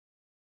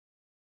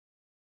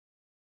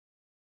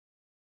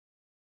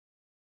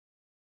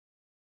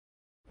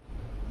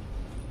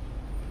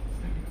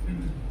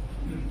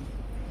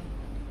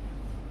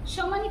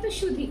সম্মানিত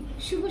সুধী,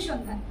 শুভ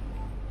সন্ধ্যা।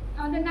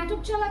 আমাদের নাটক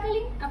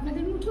চলাকালীন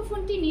আপনাদের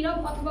মুঠোফোনটি নীরব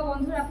অথবা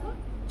বন্ধ রাখুন।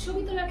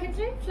 ছবি তোলার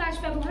ক্ষেত্রে ফ্ল্যাশ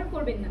ব্যবহার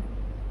করবেন না।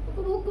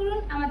 উপভোগ করুন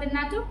আমাদের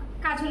নাটক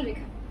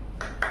কাজলরেখা।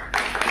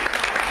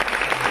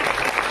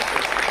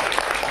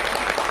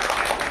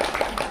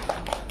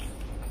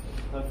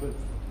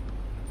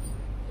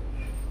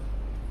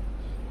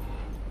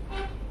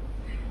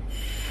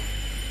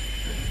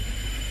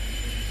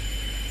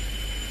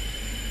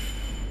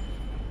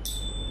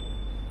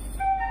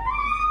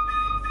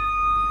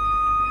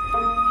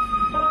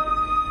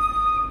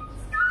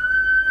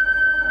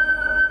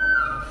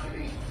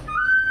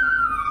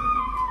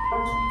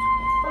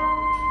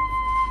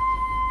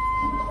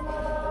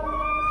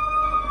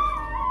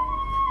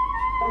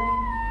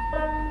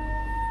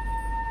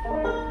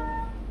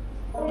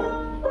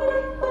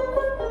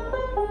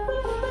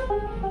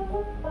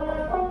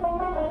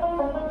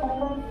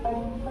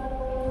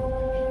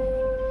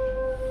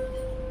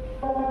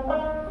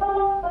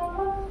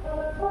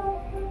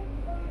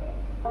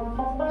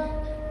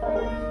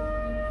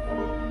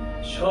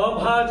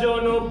 সভা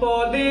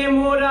জনপদে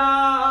মোরা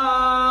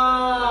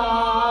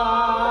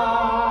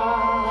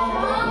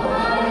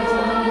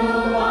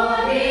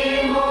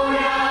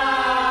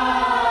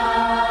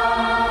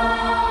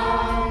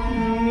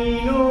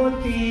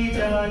মিনতি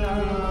জানা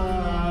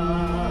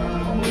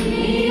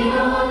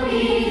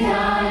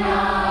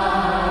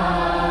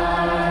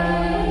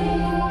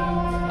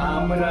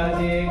আমরা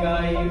যে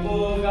গাইব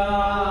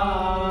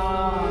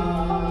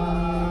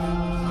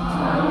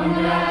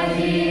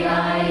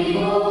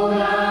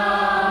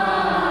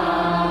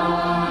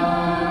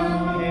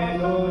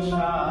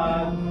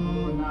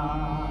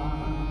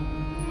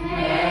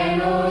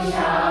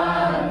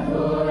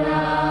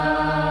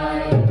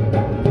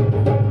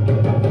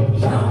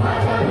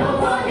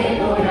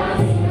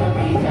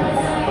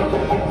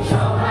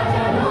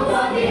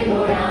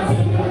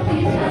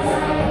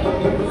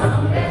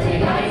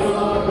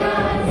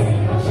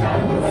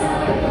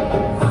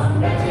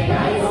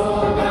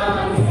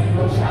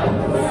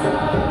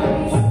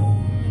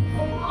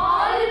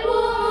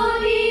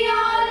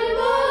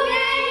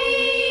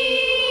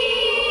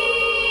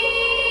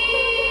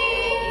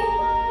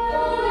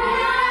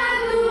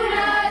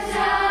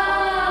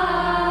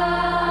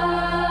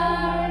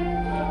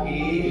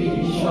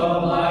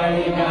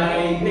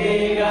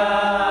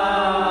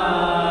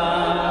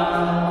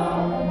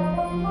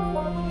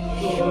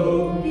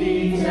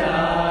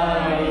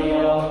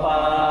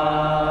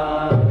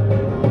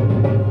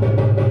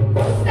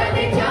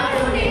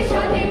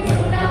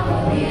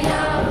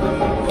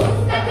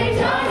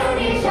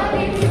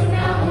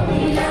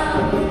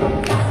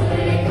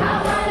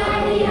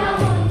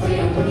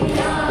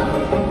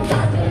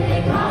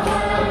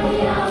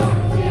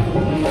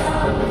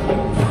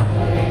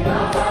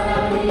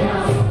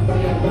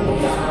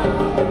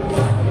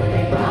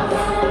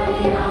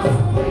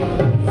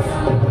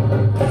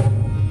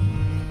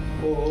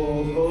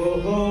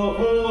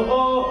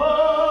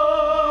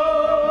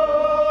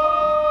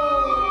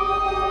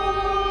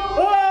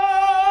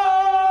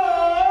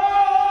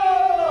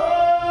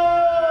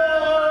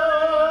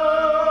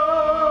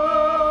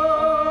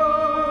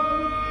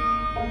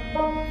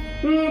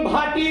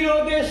ভাটির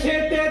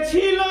দেশেতে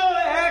ছিল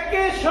এক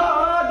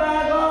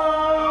সদাগর,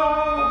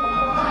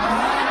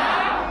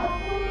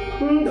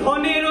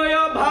 ধনের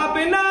অভাব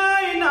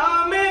নাই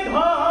নামে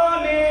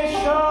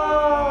ধনেশ্বর।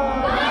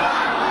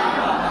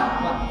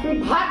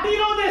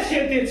 ভাটির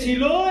দেশেতে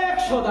ছিল এক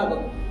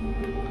সদাগর,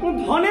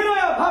 ধনের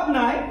অভাব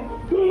নাই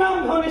নাম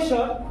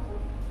ধনেশ্বর।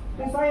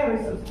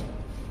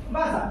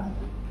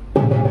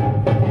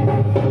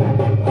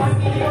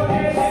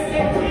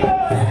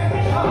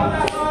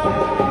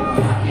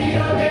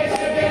 ভাটির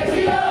দেশেতে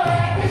ছিল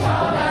এক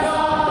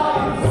সদাগর,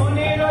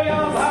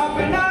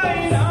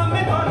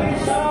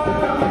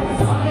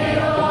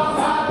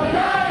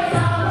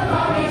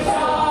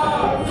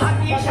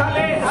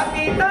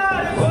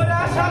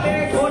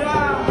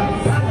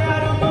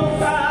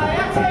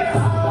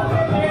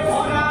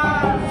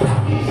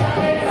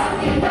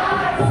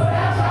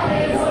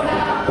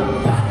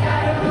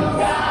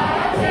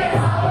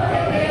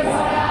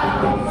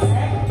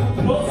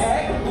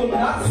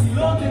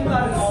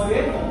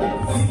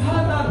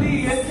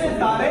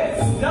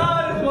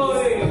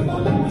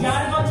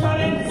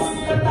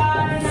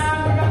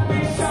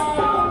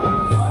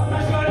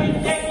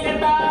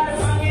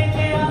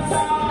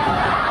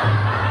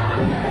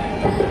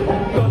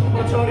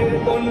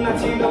 কন্যা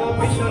ছিল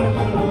ভীষণ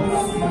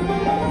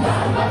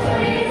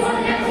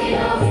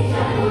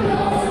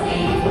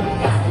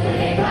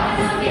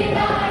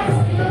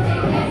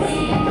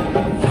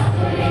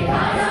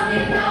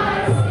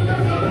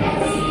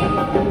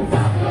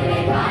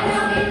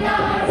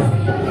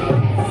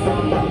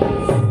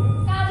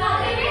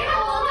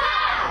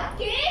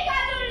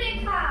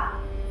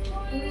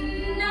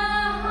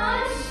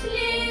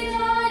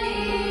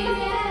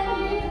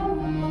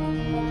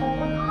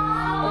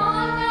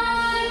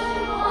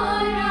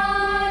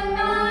Oh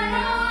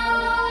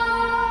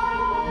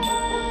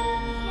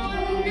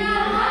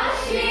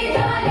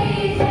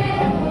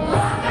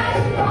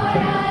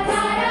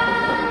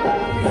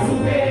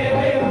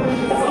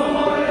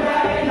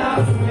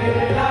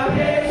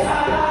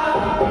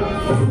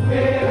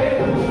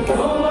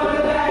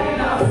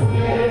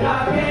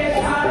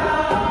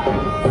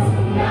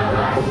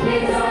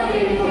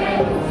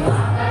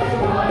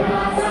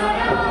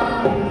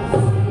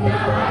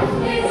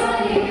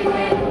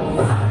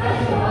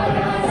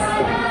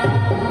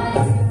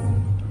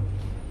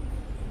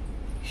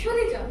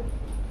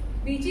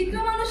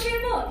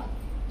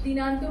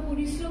অক্লান্ত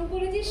পরিশ্রম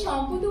করে যে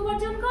সম্পদ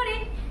উপার্জন করে,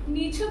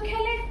 নিছক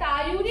খেলে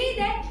তাই উড়িয়ে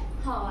দেয়।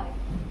 হয়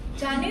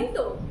জানেন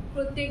তো,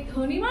 প্রত্যেক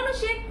ধনী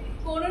মানুষের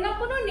কোনো না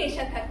কোনো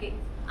নেশা থাকে।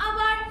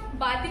 আবার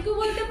বাতিকও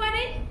বলতে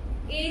পারেন।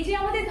 এই যে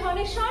আমাদের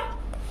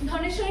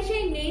ধনেশ্বরের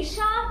সেই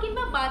নেশা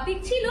কিংবা বাতিক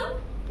ছিল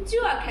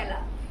জুয়া খেলা।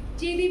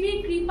 যে দেবীর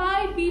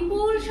কৃপায়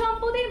বিপুল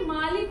সম্পদের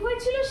মালিক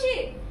হয়েছিল সে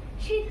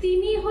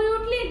তিনি হয়ে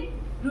উঠলেন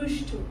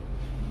রুষ্ট।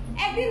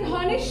 একদিন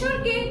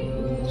ধনেশ্বরকে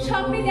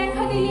স্বপ্নে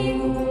দেখা দিলেন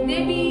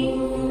দেবী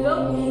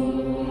লক্ষ্মী।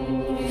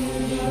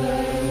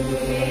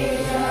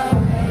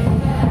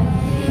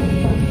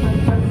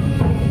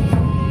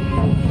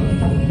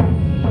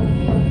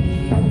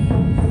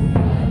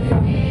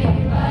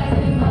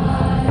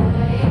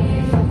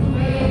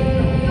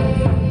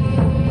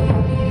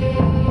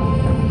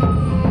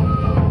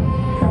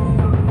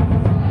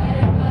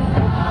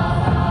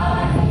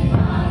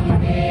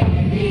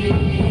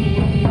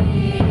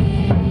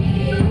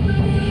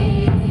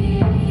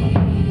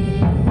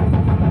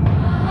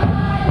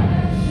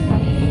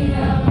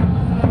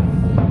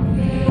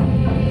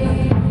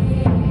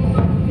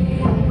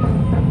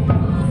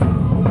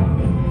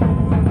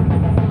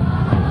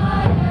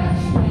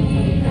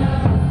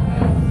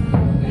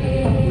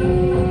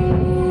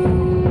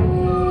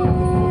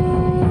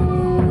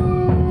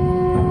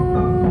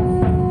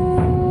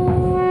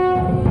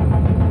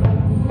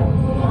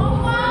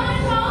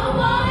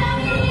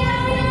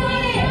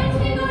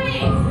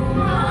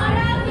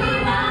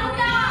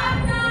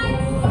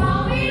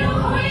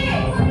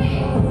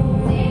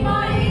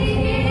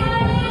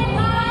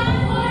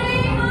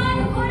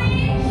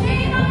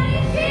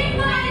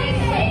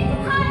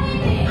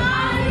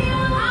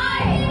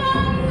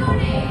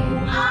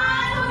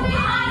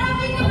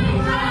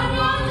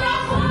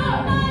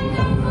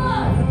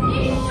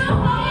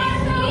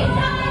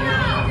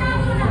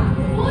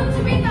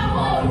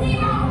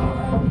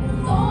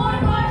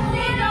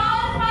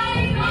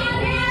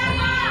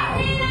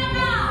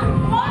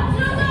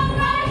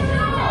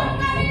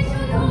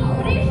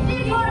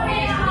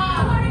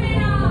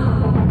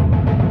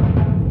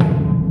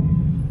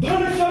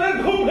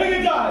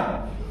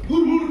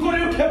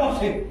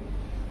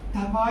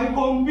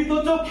 কম্পিত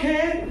চোখে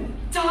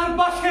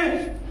চারপাশে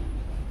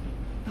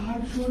তার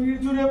শরীর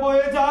জুড়ে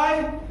বয়ে যায়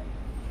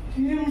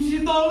হিম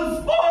শীতল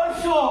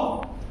স্পর্শ।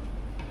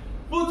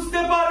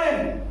 বুঝতে পারে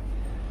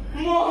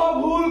মহা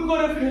ভুল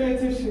করে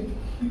ফেলেছে সে।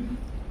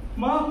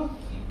 মা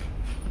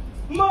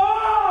মা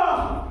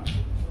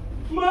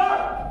মা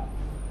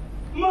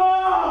মা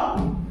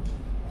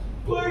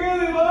কই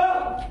গেলে মা?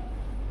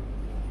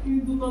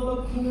 কিন্তু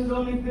ততক্ষণে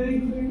অনেক দেরি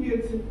হয়ে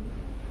গিয়েছে।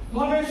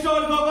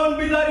 ধনেশ্বর গগন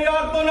বিদারী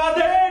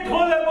আর্তনাদে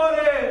ঢলে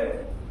পড়ে।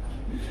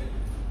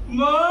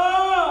 মা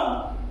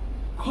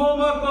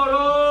ক্ষমা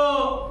করো,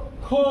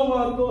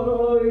 ক্ষমা করো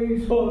এই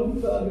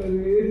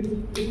সন্তানের।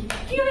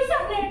 কি হইছে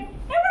আপনার?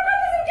 এবার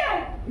কইতেছেন কেন?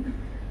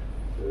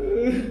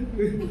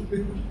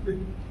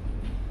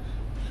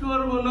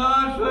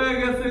 সর্বনাশ হয়ে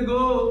গেছে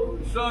গো,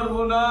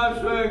 সর্বনাশ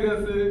হয়ে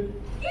গেছে।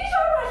 কি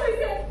সর্বনাশ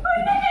হইছে?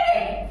 কইতে কেন?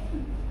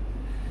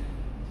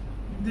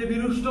 দেবী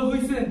রুষ্ট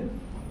হইছে।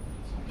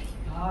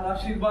 তার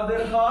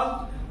আশীর্বাদের হাত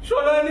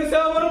সরায় নিছে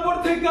আমার উপর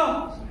থেকে।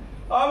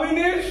 আমি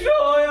নিঃস্ব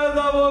হয়ে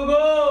যাব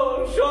গো,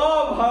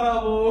 সব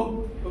হারাবো।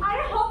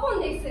 আরে হপন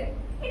দেখছে,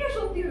 এটা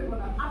সত্যি হইব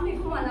না। আপনি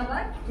ঘুমান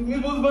আবার। তুমি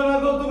বুঝবা না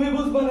গো, তুমি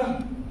বুঝবা না।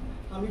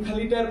 আমি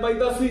খালি টের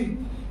পাইতাছি,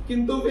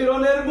 কিন্তু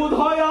ফিরনের বোধ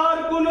হয় আর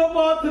কোনো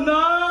পথ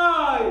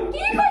নাই।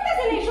 কি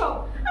কইতাছেন এসব?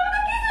 আমি তো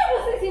কিছুই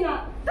বুঝতেছি না।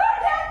 ধর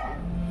যান।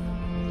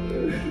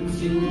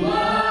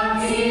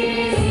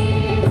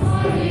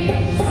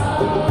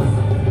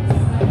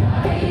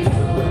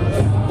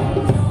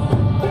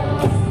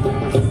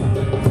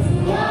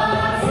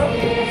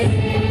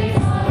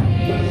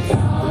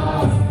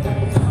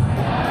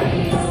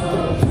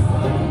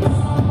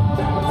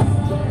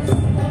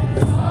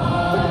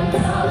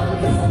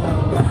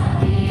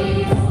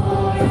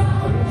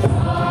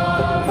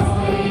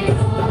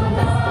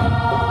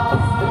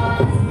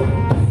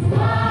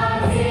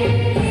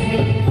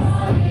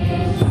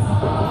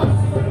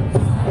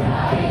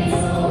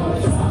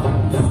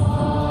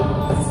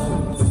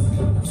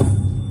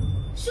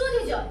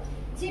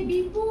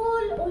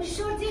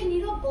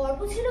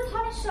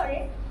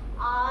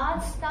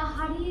 আজ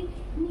তাহারি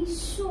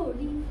নিঃস্ব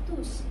রিক্ত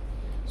সে।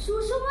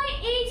 সুসময়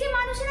এই যে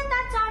মানুষেরা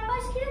তার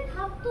চারপাশ ঘিরে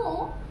থাকতো,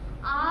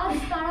 আজ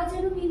তারা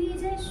যেন মিলিয়ে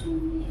যায়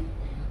শূন্যে।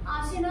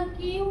 আসে না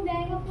কেউ,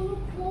 দেয় না কোনো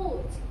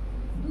খোঁজ।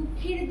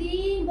 দুঃখের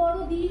দিন বড়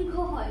দীর্ঘ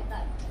হয়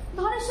তার।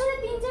 ধনেশ্বরের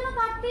দিন যেন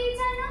কাটতেই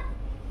চায় না,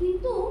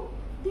 কিন্তু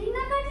দিন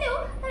না কাটলেও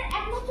তার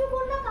একমাত্র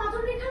কন্যা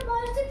কাজলরেখার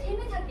বয়স যে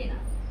থেমে থাকে না।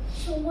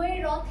 সময়ের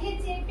রথে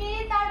চেপে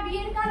তার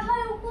বিয়ের কাল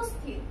হয়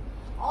উপস্থিত,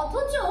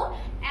 অথচ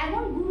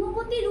এমন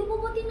গুণবতী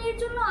রূপবতী মেয়ের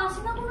জন্য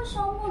আসে না কোনো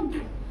সম্বন্ধ।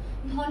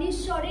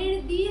 ধনেশ্বরের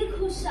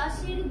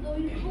দীর্ঘশ্বাসের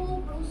দৈর্ঘ্য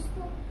প্রস্থ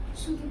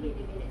শুধু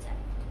বেড়ে বেড়ে যায়।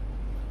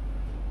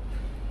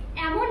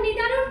 এমন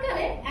নিদারুণ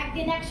কালে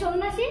একদিন এক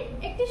সন্ন্যাসী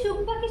একটি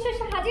শুকপা কিশোর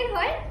হাজির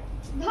হয়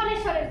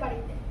ধনেশ্বরের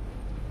বাড়িতে।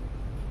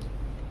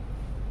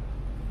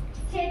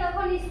 সে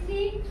তখন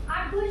স্ত্রী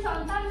আর দুই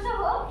সন্তান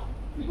সহ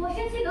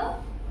বসেছিল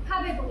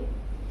খাবে বলে।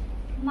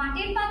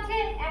 মাটির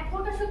পাত্রের এক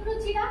ফোঁটা শুকনো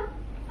চিরা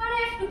আর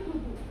এক টুকরো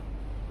গুড়,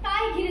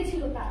 তাই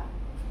ঘিরেছিল তারা।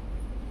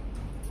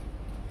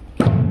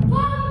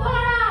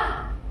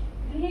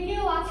 গৃহে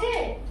কেউ আছে?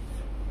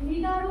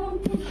 নিদারুণ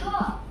ক্ষুধা,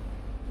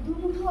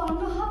 দুমুঠো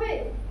অন্ন হবে।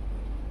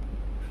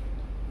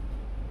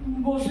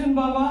 বসেন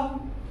বাবা,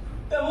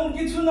 তেমন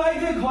কিছু নাই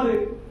যে ঘরে।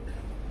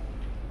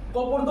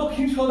 কপর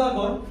দক্ষিণ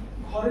সদাগর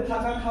ঘরে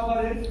থাকা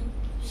খাবারের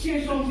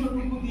শেষ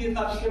অংশটুকু দিয়ে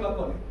তার সেবা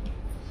করে।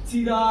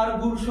 চিরা আর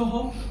গুড় সহ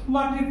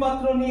মাটির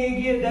পাত্র নিয়ে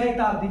গিয়ে দেয়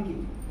তার দিকে।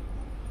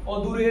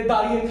 অদূরে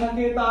দাঁড়িয়ে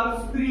থাকে তার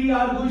স্ত্রী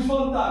আর 2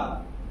 সন্তান।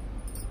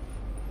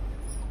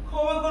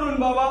 ক্ষমা করুন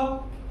বাবা,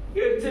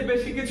 এর চেয়ে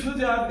বেশি কিছু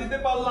যে আর দিতে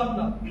পারলাম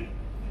না।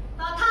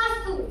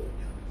 তথাস্তু,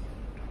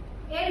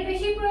 এর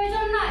বেশি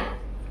প্রয়োজন নাই।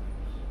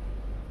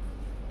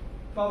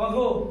 বাবা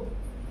গো,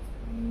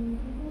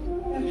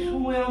 এক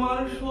সময় আমার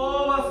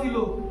সব আসিল,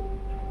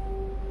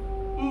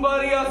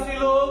 বাড়ি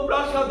আসিল,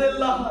 প্রাসাদের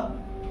লাহার,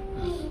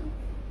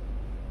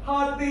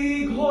 হাতি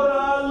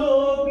ঘোড়া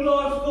লোক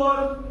লস্কর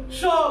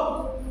সব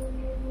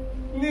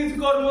নিজ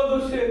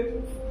কর্মদোষে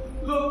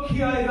লক্ষ্মী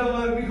আইজ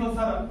আমার গৃহ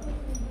ছাড়া।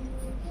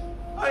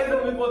 আইজ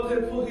আমি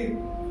পথের ফকির।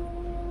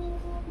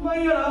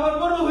 মাইয়ার আমার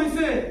বড়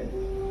হইছে,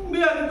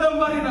 বিয়া দিতাম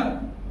পারি না।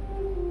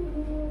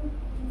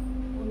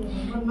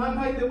 না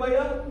খাইতে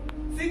পাইয়া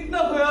চিন্তা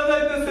হয়ে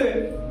যাইতেছে।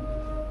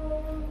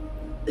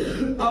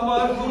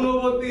 আমার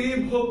গুণবতী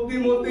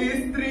ভক্তিমতী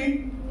স্ত্রী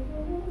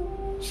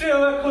সেও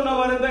এখন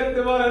আমারে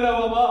দেখতে পারে না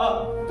বাবা।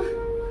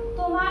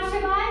 তোমার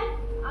সেবায়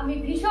আমি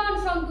ভীষণ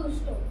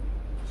সন্তুষ্ট।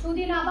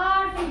 সুদিন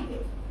আবার ফিরবে।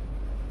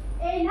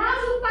 এই না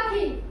সুখ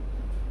পাখি,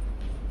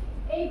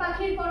 এই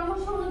পাখির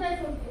পরামর্শ অনুযায়ী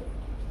চলবে।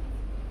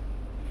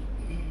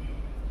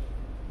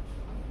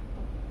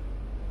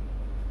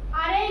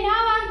 আর এই না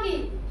আংটি,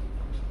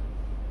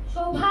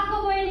 সৌভাগ্য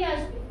বয়ে নিয়ে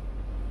আসবে।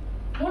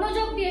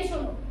 মনোযোগ দিয়ে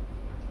শোনো,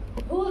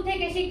 ভুল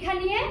থেকে শিক্ষা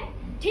নিয়ে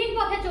ঠিক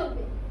পথে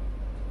চলবে।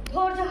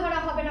 ধৈর্য হারা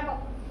হবে না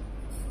কখনো।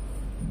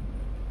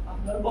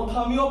 আপনার কথা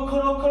আমি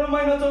অক্ষর অক্ষর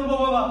মাইনা চলবো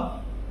বাবা।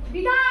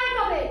 বিদায়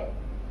কবে?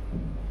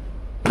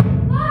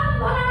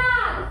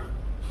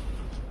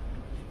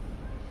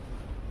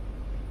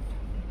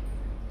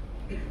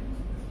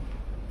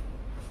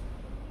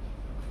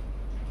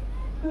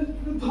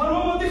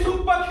 ধর্মমতী সুখ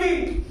পাখি,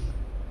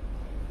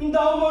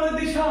 দাও মরে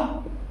দিশা।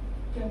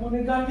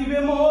 কেমনে কাটিবে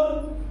মোর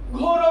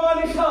ঘোর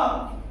অমানিসা?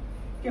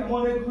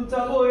 কেমনে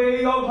ঘুচাবো এই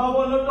অভাব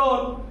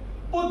অনটন?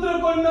 পুত্র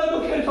কন্যা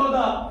দুঃখে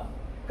সদা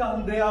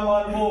কান্দে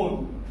আমার মন।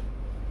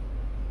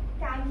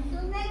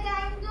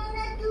 কান্দো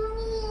না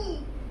তুমি,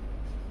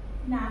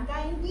 না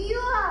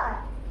কান্দিও আর।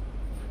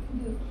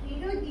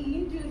 দুঃখেরও দিন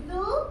দ্রুত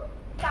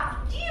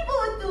কাটিব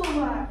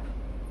তোমার।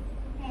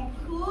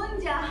 এখন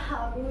যাহা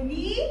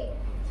বলি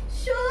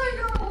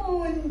শোনো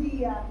মন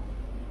দিয়া।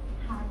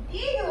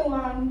 হাতের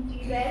আংটি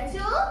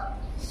বেচো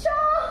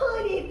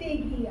শহরেতে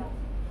গিয়া।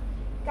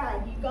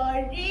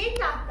 কারিগরে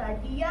টাকা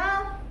দিয়া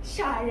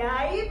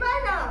সারাই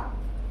বানা।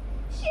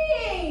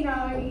 সেই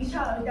নারী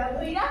সওদা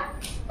কইরা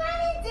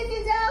বাণিজ্যতে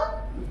যাও,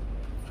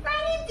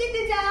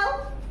 বাণিজ্যতে যাও,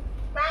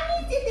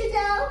 বাণিজ্যতে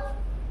যাও,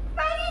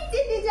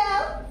 বাণিজ্যতে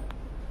যাও।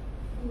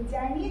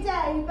 জানি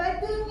যাইবা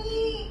তুমি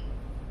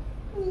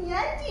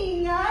মিয়া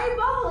টিঙার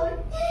বহর।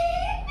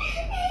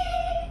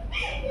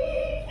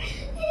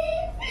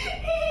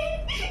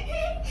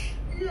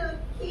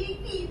 লক্ষ্মী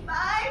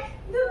কৃপার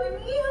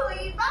ধনী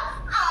হইবা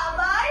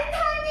আবার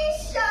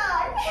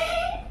ধনেশ্বর।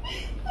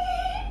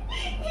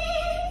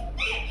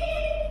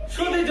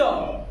 শুনে যাও,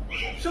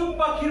 সুখ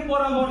পাখির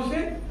পরামর্শে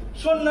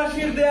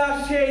সন্ন্যাসীর দেয়া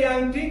সেই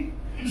আংটি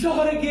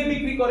শহরে গিয়ে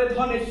বিক্রি করে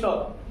ধনেশ্বর।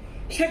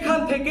 সেখান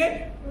থেকে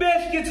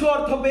বেশ কিছু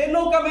অর্থ পেয়ে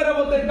নৌকা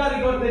মেরামতের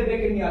কারিগরদের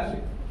ডেকে নিয়ে আসে।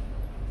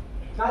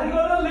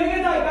 কারিগররা লেগে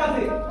যায়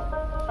কাজে।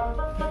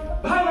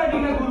 ভাঙা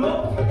ডিঙাগুলো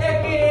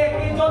একে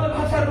একে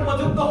জলভাষার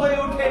উপযুক্ত হয়ে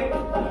ওঠে।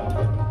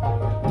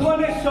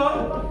 ধনেশ্বর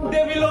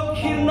দেবী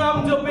লক্ষ্মীর নাম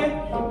জপে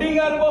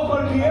ডিঙার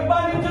বহর নিয়ে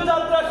বাণিজ্য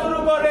যাত্রা শুরু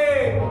করে।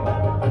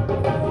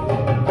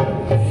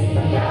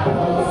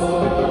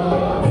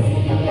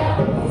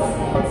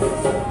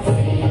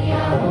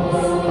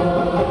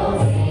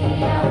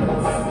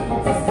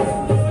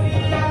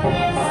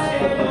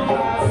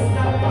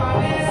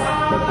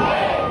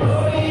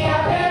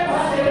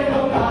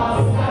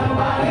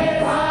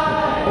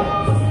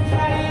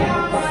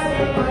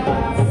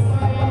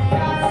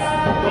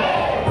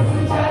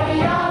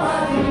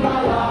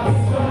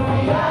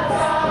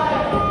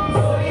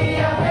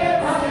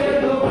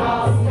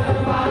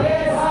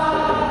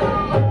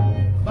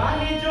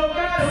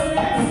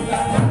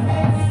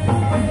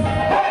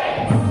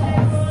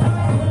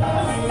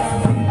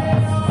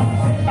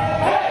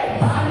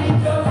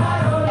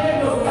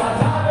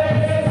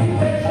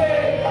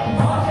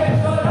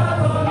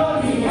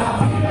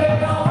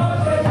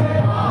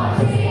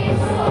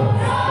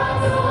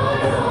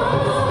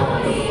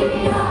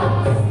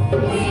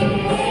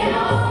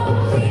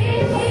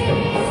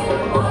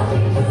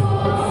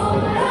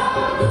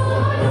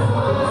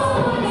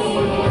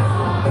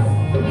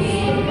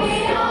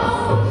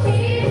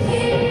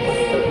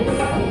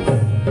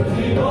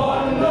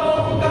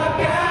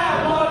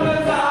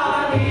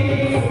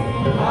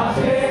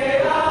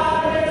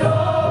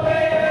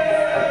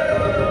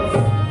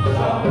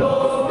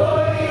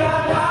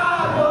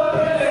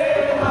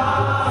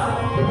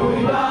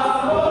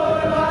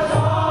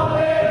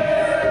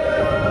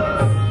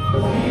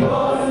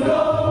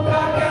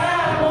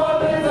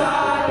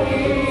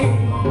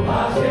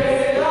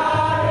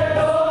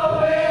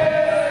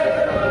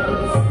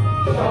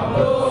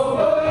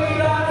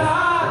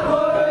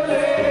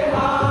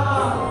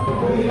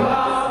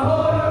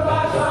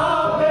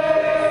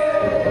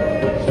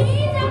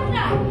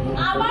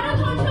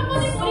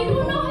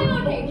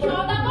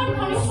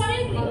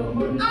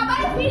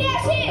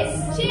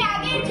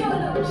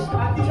 মানুষ।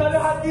 হাতি সাথে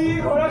হাতি,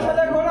 ঘোড়া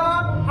সাথে ঘোড়া,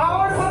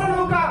 হাওড় ধরে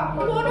নৌকা।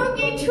 কোনো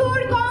কিছুর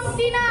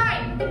কমতি নাই,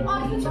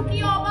 অথচ কি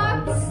অবাক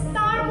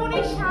তার মনে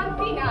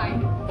শান্তি নাই।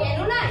 কেন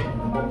নাই?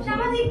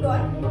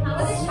 সামাজিকগণ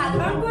আমাদের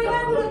সাধারণ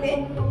পরিবারগুলোতে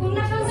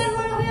কন্যা সন্তান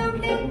বড় হয়ে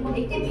উঠতে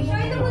একটি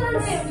বিষয় তো প্রধান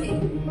হয়ে ওঠে।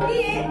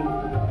 বিয়ে।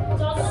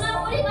 যত না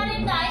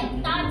পরিবারের দায়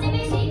তার চেয়ে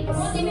বেশি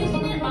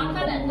প্রতিবেশীদের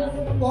মাথা ব্যথা।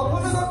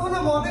 কখনো কখনো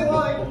মনে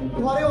হয়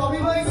ঘরে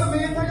অবিবাহিত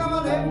মেয়ে থাকা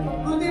মানে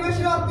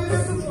প্রতিবেশী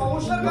আত্মীয়দের খুব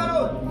সমস্যার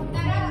কারণ।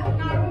 তারা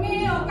কারণে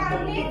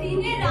অকারণে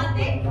দিনে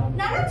রাতে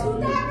নানা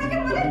ছুতা আপনাকে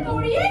মনে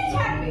তড়িয়েই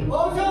ছাড়বে।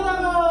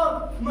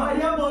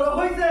 মাইয়া বড়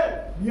হয়েছে,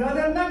 বিয়া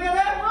দেন না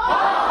গেলে?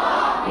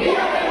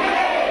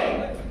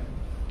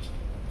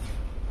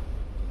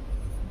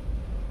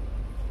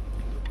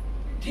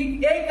 ঠিক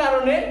এই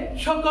কারণে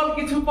সকল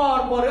কিছু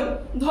পাওয়ার পরেও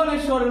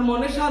ধনেশ্বরের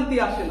মনে শান্তি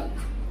আসে না,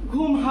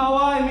 ঘুম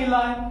হাওয়ায়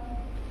মিলায়।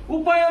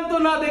 উপায়ন্ত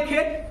না দেখে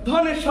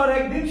ধনেশ্বর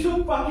একদিন সুখ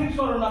পাখির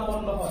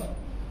শরণাপন্ন হয়।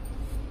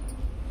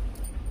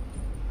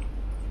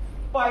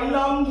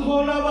 পাইলাম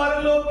ধন আবার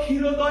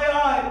লক্ষ্মীর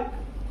দয়ায়,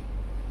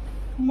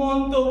 মন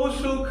তবু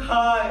সুখ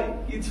হায়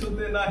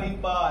কিছুতে নাহি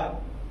পায়।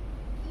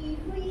 কি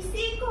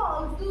হইছে কও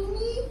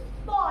তুমি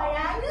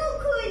পরানো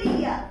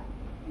খুলিয়া,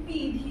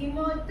 বিধি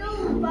মতো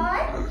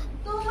উপায়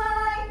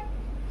তোমায়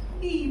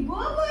দিব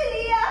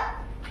বলিয়া,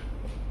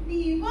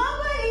 দিব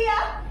বলিয়া,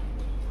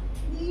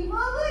 দিব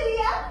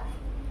বলিয়া।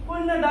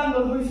 কন্যা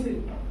ডাঙ্গর হইছে,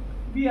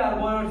 বিয়ার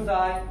বয়স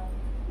যায়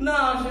না,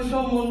 আসে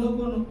সম্বন্ধ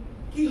কোনো,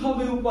 কি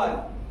হবে উপায়?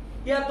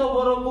 এত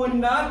বড়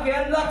কন্যা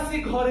কেন রাখছি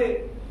ঘরে,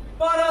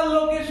 পাড়ার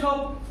লোকে সব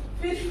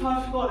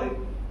ফিসফাস করে।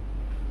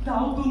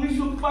 দাও তুমি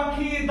সুখ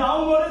পাখি, দাও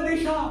মরে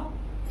দিশা,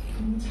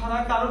 তুমি ছাড়া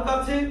কারো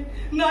কাছে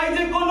নাই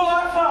যে কোনো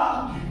আশা।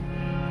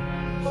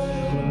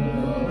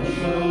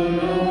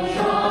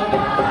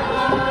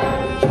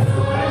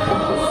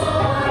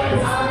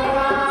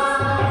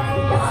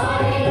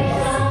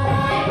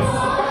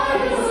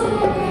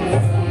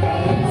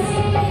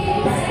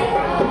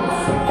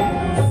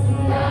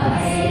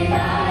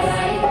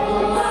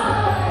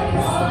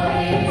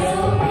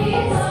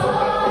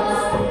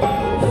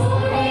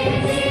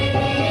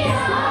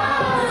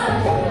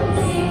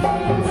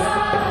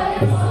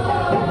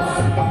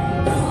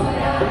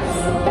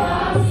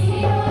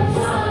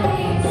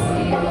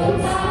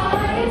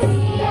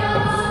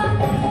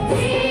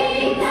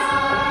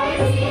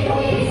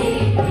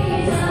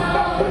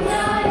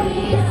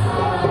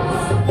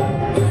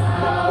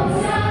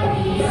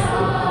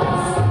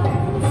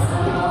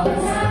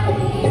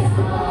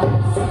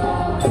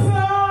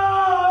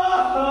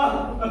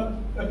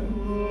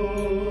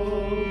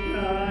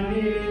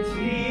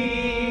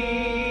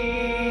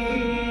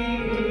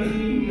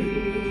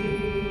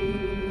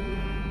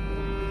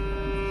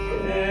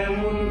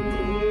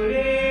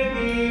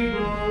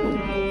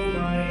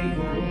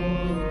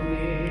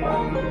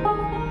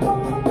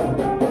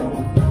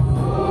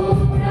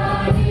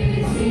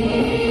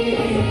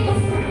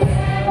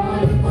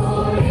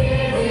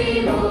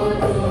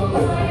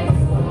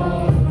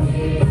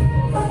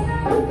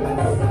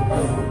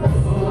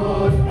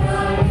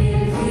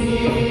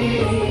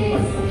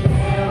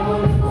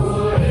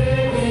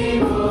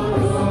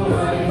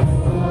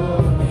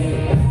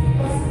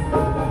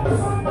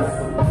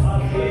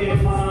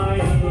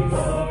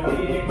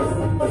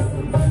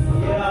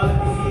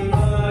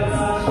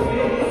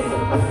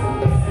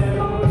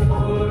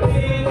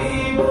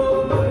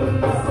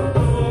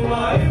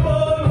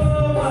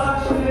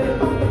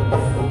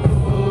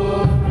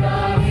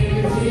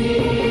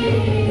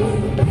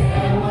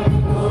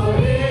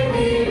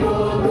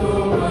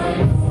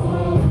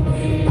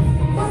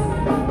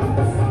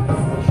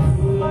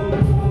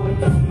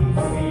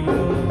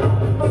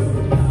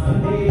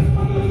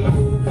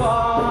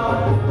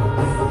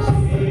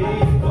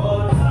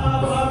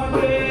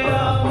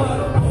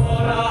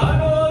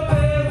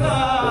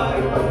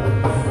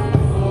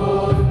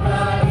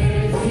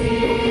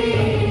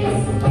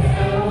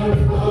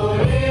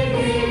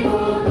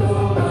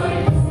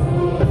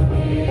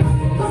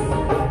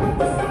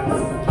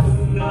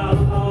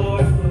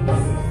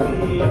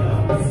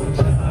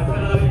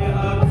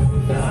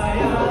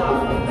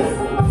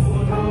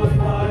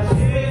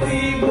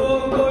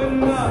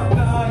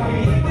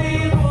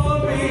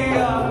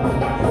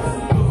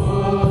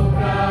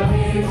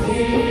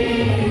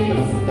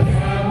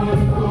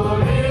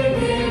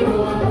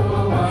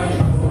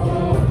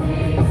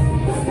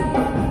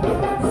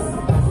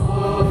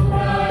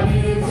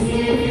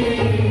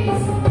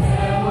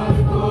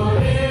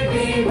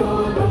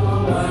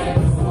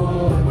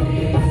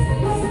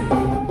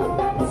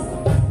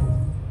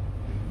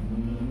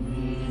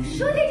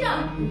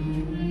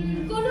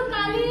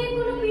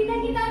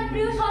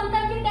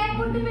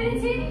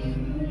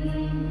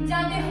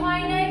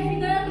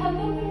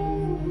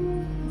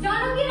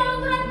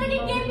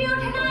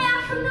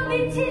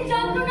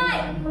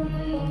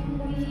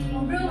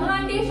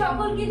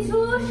 সকল কিছু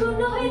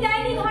শূন্য হয়ে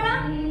যায়নি ধরা,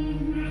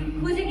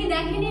 খুঁজে কি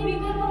দেখেনি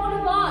বিকল্প কোনো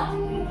পথ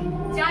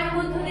যার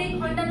মধ্য দিয়ে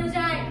খণ্ডানো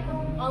যায়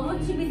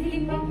অমোচ্ছ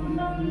বিধিলিপি।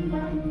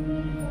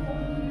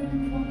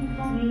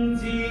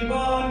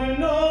 জীবন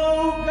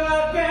নৌকা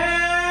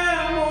কেন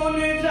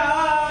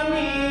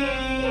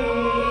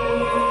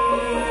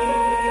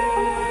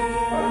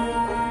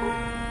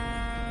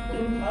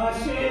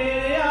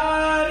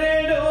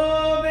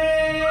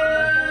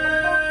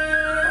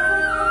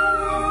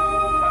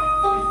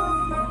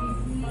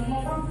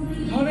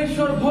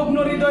ধনেশ্বর ভগ্ন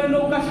হৃদয়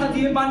নৌকা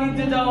সাজিয়ে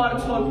বাণিজ্যে যাওয়ার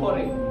ছল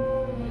করে।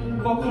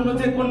 কখনো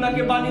যে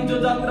কন্যাকে বাণিজ্য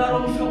যাত্রার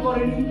অংশ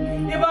করেনি,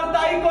 এবার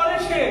তাই করে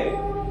সে।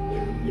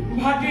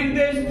 ভাটির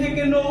দেশ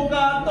থেকে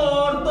নৌকা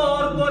তর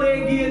তর করে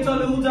গিয়ে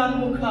চলে উজান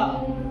মুখা।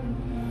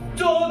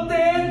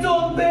 চলতে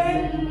চলতে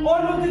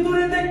অনতি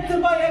দূরে দেখতে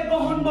পায় এক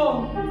গহন বন।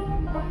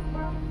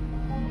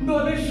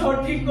 ধনেশ্বর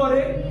ঠিক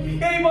করে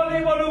এই বনে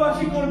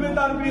বনবাসী করবে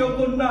তার প্রিয়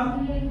কন্যা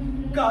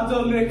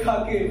কাজল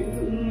রেখাকে।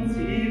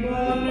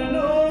 জীবন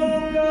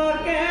নৌকা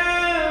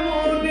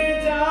কেমন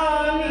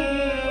জানি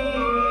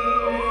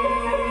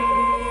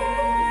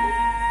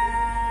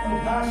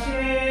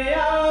ভাসে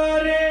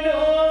আর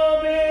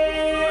ডোবে।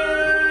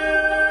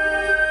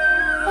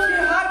 সে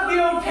হাত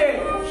দিয়ে ওঠে,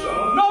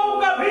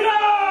 নৌকা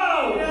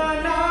ভিড়াও,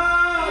 না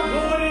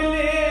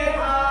ঘুরলে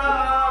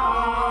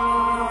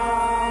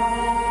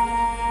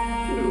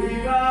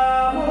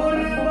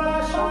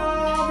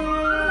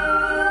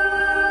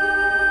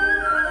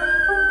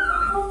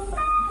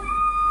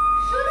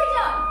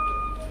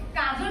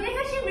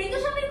কাজলরেখা সে মৃত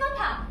স্বামীর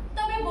কথা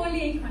তবে বলি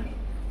এইখানে।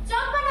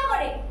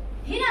 চম্পানগরে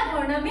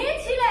হীরাধর নামে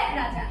ছিল এক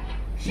রাজা।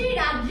 সেই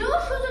রাজ্য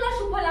সুজলা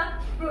সুফলা,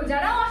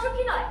 প্রজারাও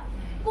অসুখী নয়।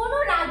 কোন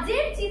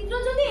রাজ্যের চিত্র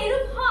যদি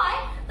এরূপ হয়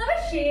তবে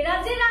সে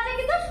রাজ্যের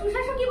রাজাকে তো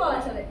সুশাসকই বলা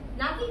চলে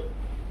নাকি?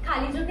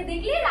 খালি চোখে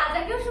দেখলে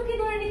রাজাকেও সুখী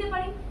ধরে নিতে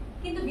পারি,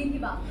 কিন্তু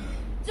বিধিবা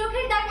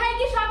চোখের দেখায়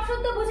কি সব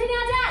সত্য বুঝে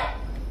নেওয়া যায়?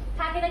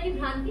 থাকে নাকি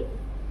ভ্রান্তি?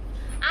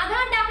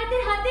 আধার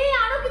ডাকাতের হাতে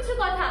আরো কিছু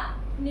কথা।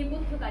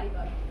 নেপথ্য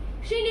কারিগর,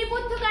 সেই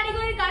নেপথ্য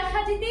কারিগরের কাজ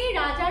সাজিতেই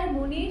রাজার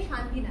মনে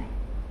শান্তি নাই,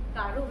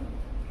 কারণ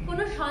কোন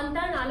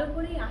সন্তান আলো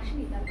করে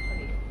আসেনি তার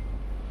ঘরে।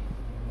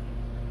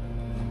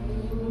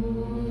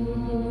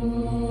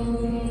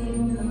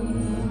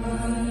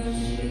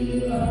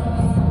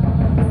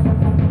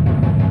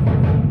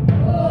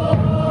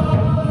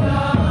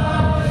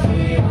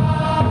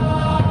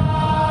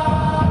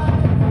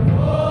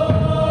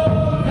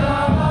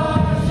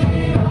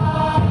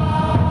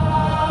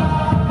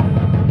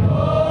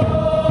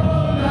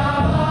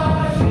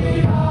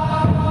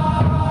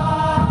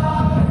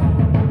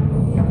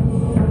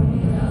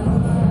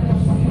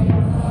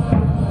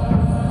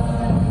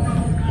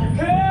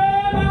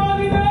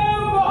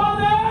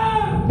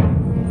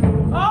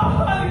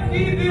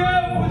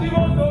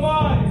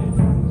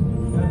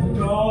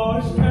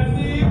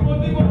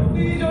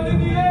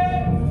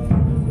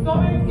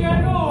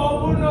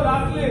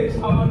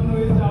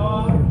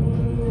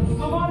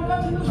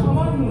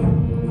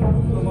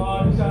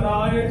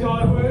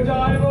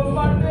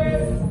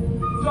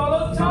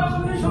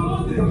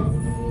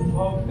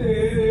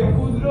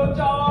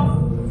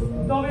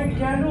 তবে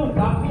কেন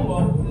রাখো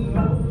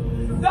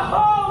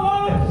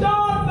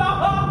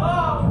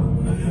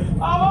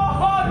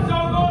আমার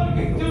সকল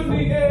কিছু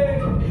নিয়ে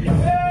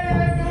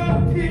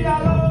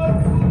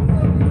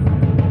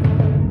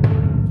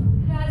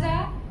রাজা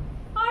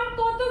আর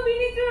কত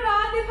বিনিদ্র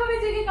রাত এভাবে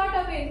জেগে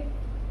কাটাবেন,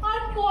 আর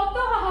কত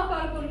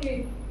হাহাকার করবেন?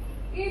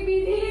 এই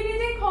বিধি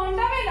নিজে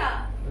খণ্ডাবে না?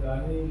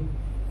 রানী,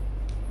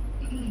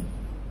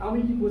 আমি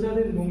কি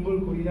প্রজাদের মঙ্গল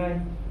করি নাই?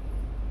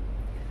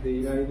 দেই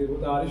নাই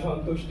দেবতার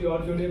সন্তুষ্টি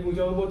অর্জনে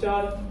পূজা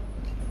উপচার।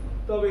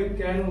 তবে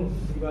কেন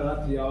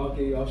দিবারাত্রি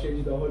আমাকে অশেষ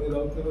দহনে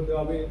দগ্ধ হতে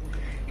হবে?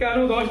 কেন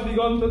 10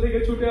 দিগন্ত থেকে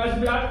ছুটে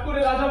আসবে আট করে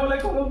রাজা বলে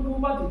কলঙ্ক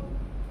উপাধি?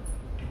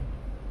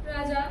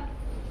 রাজা,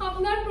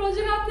 আপনার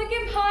প্রজারা আপনাকে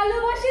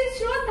ভালোবাসে,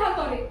 শ্রদ্ধা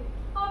করে,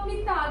 আপনি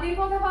তাদের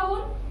কথা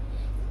ভাবুন।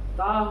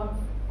 তা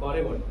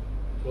করে বলে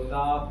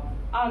প্রতাপ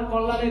আর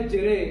কল্যাণের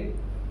জেরে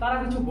তারা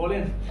কিছু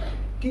বলেন,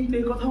 কিন্তু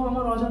এই কথাও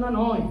আমার অজানা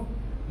নয়।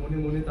 মনে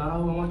মনে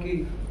তারাও আমাকে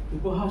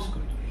উপহাস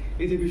করে।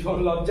 এই যে ভীষণ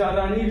লজ্জা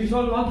রানী,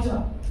 ভীষণ লজ্জা।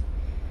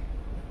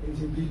 এই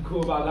যে বৃক্ষ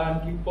বাগান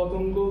কীট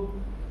পতঙ্গ,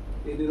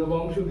 এদেরও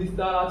বংশ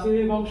বিস্তার আছে,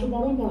 বংশ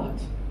পরম্পরা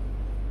আছে,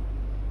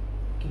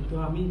 কিন্তু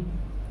আমি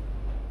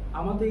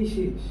আমাতেই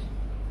শেষ।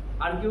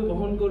 আর কেউ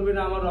বহন করবে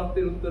না আমার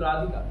রক্তের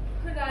উত্তরাধিকার।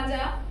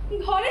 রাজা,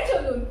 ঘরে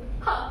চলুন।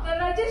 আপনার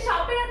রাজ্যে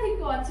সাপেরা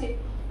থেকে আছে,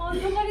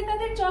 অন্ধকারে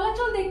তাদের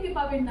চলাচল দেখতে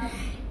পাবেন না।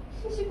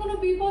 শেষে কোনো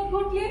বিপদ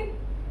ঘটলে?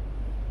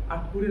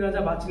 আটপুরি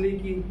রাজা বাঁচলেই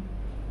কি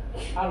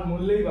আর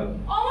মরলেই বাকি?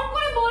 অমন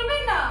করে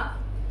বলবেন না।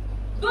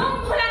 দম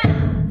খোলা না।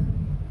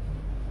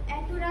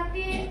 এত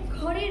রাতে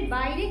ঘরের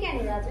বাইরে কেন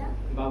রাজা?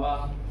 বাবা,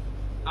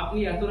 আপনি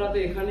এত রাতে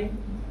এখানে?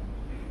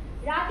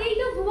 রাতেই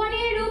তো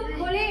ভুবনের রূপ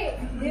খোলে,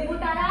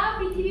 দেবতারা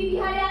পৃথিবী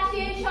বিহারে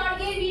আসে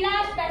স্বর্গের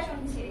বিলাস বেশন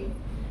ছেড়ে।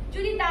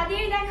 যদি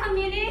তাদের দেখা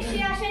মেলে সে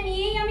আশা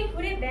নিয়েই আমি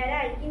ঘুরে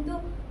বেড়াই, কিন্তু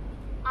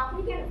আপনি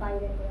কেন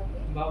বাইরে রাতে?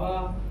 বাবা,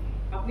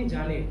 আপনি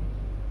জানেন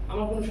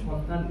আমার কোনো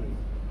সন্তান নেই।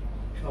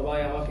 সবাই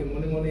আমাকে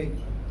মনে মনে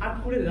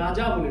আটপুরে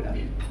রাজা বলে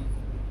ডাকে।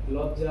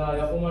 লজ্জায়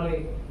অপমানে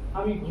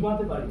আমি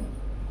ঘুমাতে পারি না,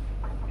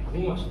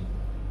 ঘুম আসে।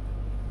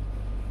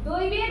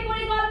 দৈবের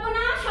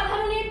পরিকল্পনা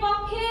সাধারণের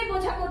পক্ষে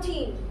বোঝা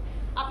কঠিন।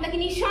 আপনাকে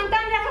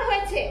নিঃসন্তান রাখা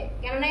হয়েছে,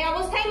 কেননা এই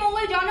অবস্থায়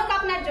মঙ্গলজনক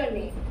আপনার জন্য।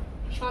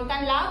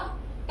 সন্তান লাভ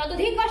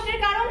ততোধিক কষ্টের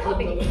কারণ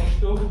হবে।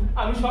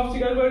 আমি সব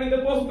স্বীকার করে নিতে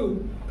প্রস্তুত,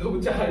 তবু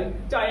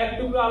চাই এক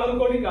টুকরো আলোর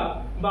কণিকা।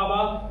 বাবা,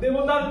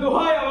 দেবতার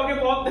দোহাই আমাকে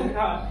পথ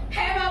দেখা।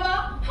 হ্যাঁ বাবা,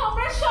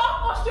 আমরা সব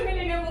কষ্ট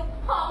মেনে নেব,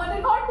 আমাদের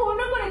ঘর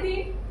পূর্ণ করে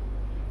দিন।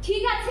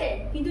 ঠিক আছে,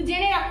 কিন্তু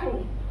জেনে রাখুন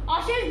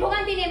অশেষ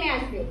ভোগান্তি নেমে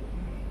আসবে।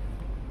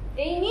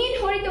 এই নীল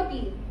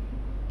হরিতকি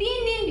 3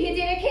 দিন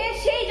ভেজে রেখে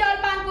সেই জল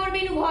পান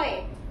করবেন উভয়ে,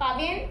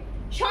 পাবেন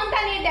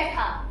সন্তানের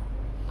দেখা,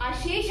 আর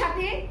সেই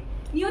সাথে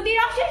নিয়তির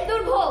অশেষ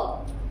দুর্ভোগ।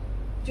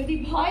 যদি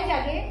ভয়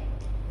জাগে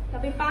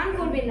তবে পান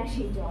করবেন না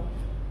সেই জল।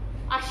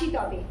 আসি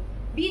তবে,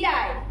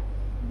 বিদায়।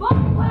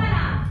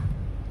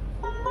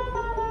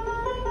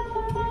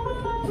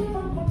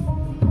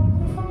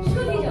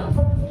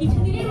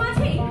 কিছুদিনের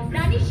মাঝেই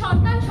রানীর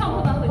সন্তান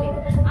সম্ভবা হলেন,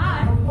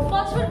 আর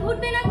বছর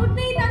ঘুরতে না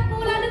ঘুরতেই তার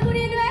কোলালে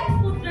করে এলো এক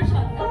পুত্র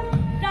সন্তান।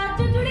 রাজ্য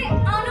জুড়ে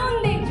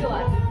আনন্দের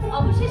জোয়ার।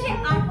 অবশেষে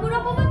আটপুর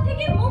অপবাদ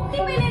থেকে মুক্তি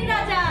পেলেন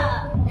রাজা।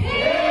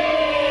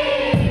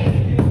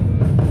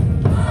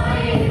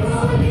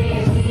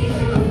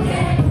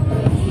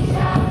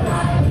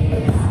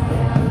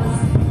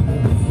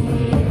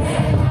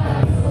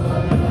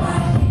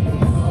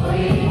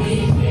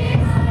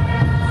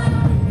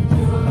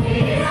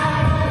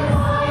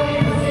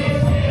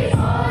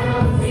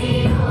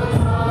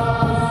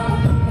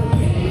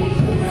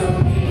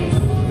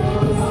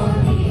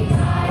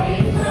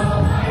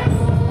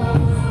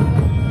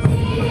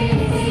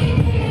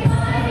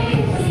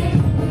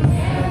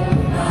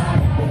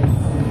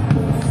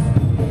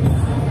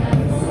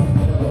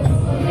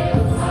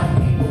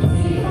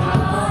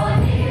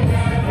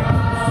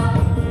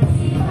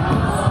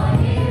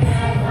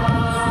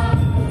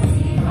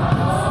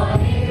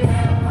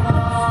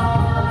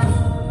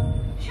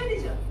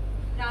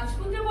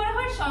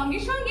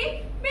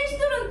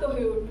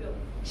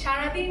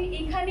 সারাদিন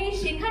এখানে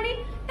সেখানে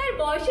তার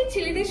বয়সী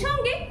ছেলেদের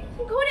সঙ্গে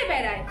ঘুরে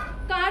বেড়ায়,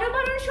 কারো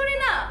বারণ শোনে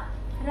না।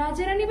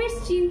 রাজা রানী বেশ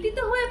চিন্তিত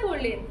হয়ে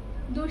পড়লেন।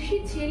 দোষী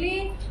ছেলে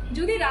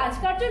যদি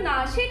রাজকার্য না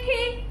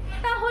শেখে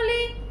তাহলে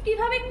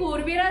কিভাবে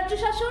করবে রাজ্য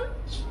শাসন?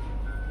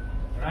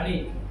 রানী,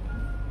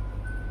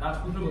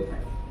 রাজপুত্র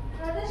কোথায়?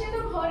 রাজা সে তো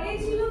ঘরেই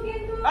ছিল,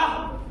 কিন্তু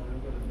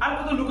আর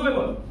কত লুকোবে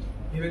বল?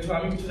 ভেবেছো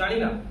আমি কিছু জানি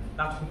না?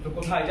 রাজপুত্র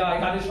কোথায় যায়,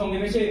 কাদের সঙ্গে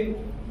মেশে,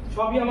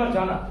 সবই আমার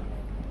জানা।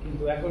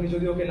 কিন্তু এখনই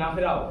যদি ওকে না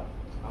ফেরাও,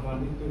 আমার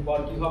মৃত্যুর পর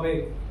কি হবে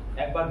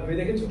একবার ভেবে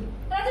দেখেছো?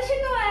 রাজা সে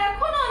তো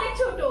এখনো অনেক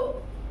ছোট।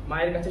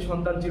 মায়ের কাছে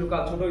সন্তান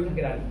চিরকাল ছোটই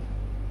থাকে রানী।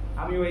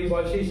 আমিও এই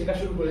বয়সেই শেখা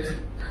শুরু করেছি।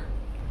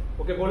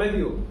 ওকে বলে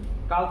দিও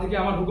কাল থেকে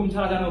আমার হুকুম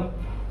ছাড়া যেন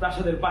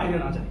প্রাসাদের বাইরে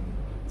না যায়।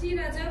 জি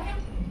রাজা।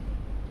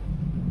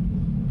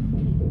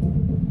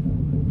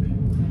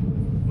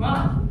 মা,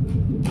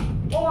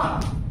 ও মা,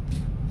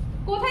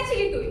 কোথায়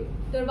ছিলি তুই?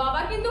 তোর বাবা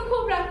কিন্তু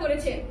খুব রাগ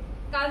করেছে।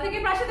 কাল থেকে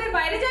প্রাসাদের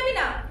বাইরে যাবি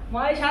না।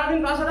 মা, এই সারাদিন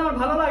প্রাসাদে আমার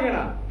ভালো লাগে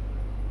না।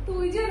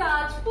 তুই যে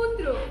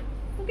রাজপুত্র,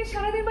 তোকে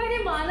সারাদিন বাইরে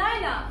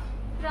মানায় না।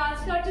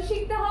 রাজকার্য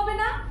শিখতে হবে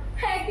না?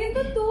 একদিন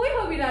তো তুই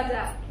হবি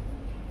রাজা।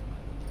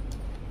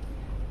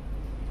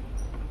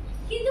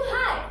 কিন্তু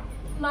হায়,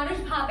 মানুষ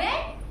ভাবে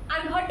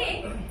আর ঘটে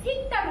ঠিক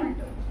তার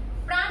উল্টো।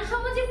 প্রাণ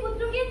সমাজের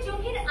পুত্রকে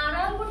চোখের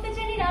আড়াল করতে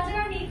চাইনি রাজা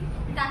রানী,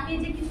 তাকে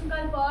যে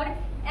কিছুকাল পর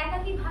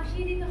একাকী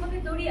ভাসিয়ে দিতে হবে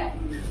দরিয়ায়।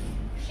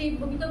 সেই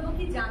ভবিতব্য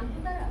কি জানতো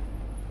তারা?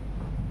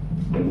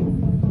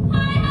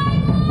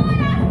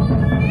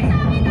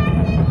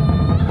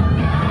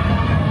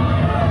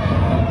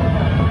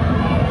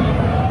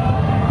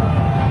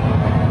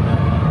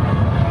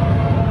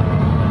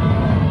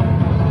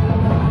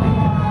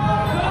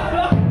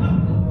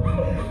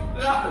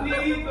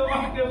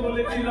 তোমাকে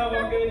বলেছিলাম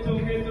ওকে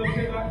চোখে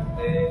চোখে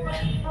রাখতে,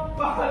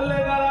 পারলে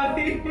না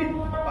রানী,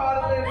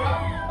 পারলে না।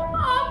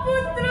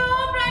 পুত্র,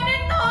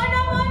 প্রাণের ধন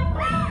আমার,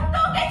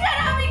 তোকে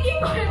ছাড়া আমি কি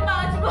করে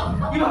বাঁচবো?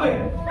 কিভাবে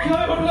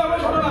কিভাবে ঘটলো আমার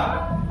ঘটনা?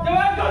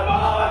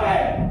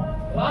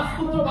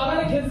 রাজপুত্র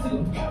বাগানে খেলছিল,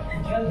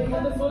 খেলতে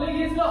খেলতে চলে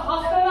গিয়েছিল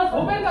হাসপাতাল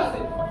ঝোপের কাছে।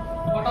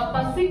 হঠাৎ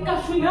তার চিৎকার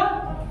শুনিয়া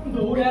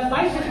দৌড়ে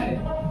যাই সেখানে।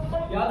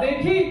 ইয়া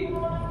দেখি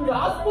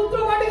রাজপুত্র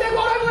মাটিতে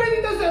গড়াগড়ি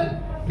দিতেছে।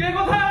 কে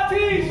কোথায়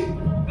আছিস?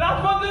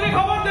 রাজমন্ত্রীকে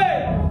খবর দে।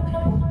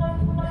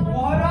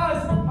 মহারাজ,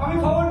 আমি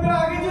খবর পেয়ে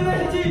আগে চলে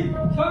এসেছি,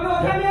 সঙ্গে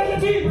ওখানে নিয়ে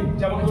এসেছি।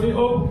 যেমন করেই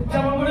হোক,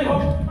 যেমন করেই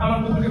হোক, আমার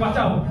পুত্রকে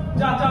বাঁচাও।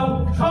 যা চাও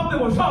সব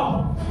দেবো, সব।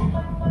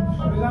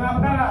 সরে যান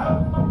আপনারা,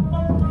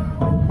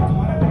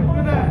 আমার একটা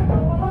করে দেন।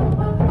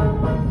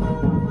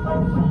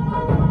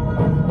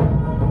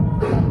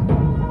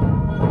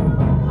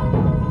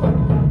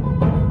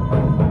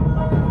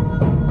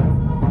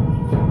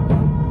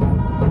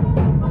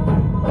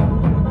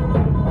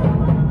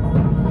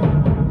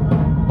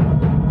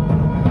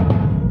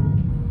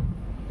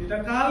 এটা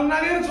কাল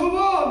নাগের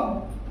ছবল,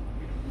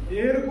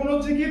 এর কোনো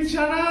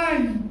চিকিৎসা নাই,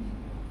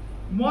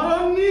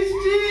 মরণ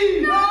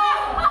নিশ্চিত।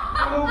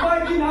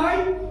 উপায় কি নাই?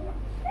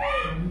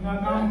 জানি না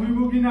কাম হইব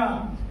কিনা,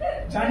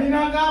 জানি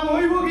না কাম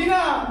হইব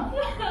কিনা।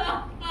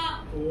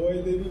 ওই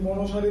দেবী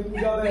মনসারে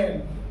পূজা দেন,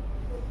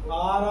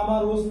 আর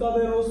আমার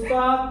ওস্তাদের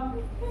ওস্তাদ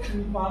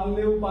তিনি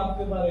পারলেও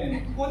পারতে পারেন।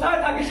 কোথায়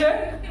থাকে সে?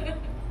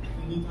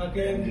 তিনি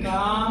থাকেন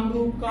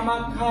কামরূপ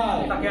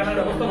কামাখ্যায়। তাকে আনার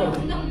ব্যবস্থা করো,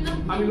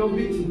 আমি লোক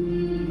দিচ্ছি।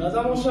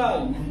 রাজা মশাই,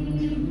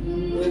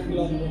 লোক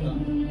লাগবে না,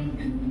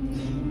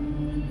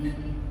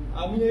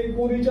 আমি এই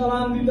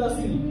পরিচালন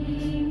দিতাছি।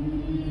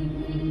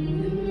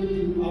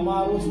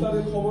 আমার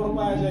ওস্তাদের খবর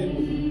পাওয়া যাইব।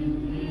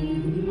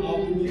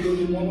 আপনি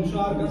যদি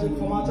মনসার কাছে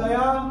ক্ষমা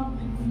চায়া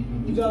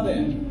পূজা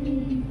দেন,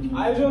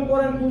 আয়োজন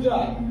করেন পূজা।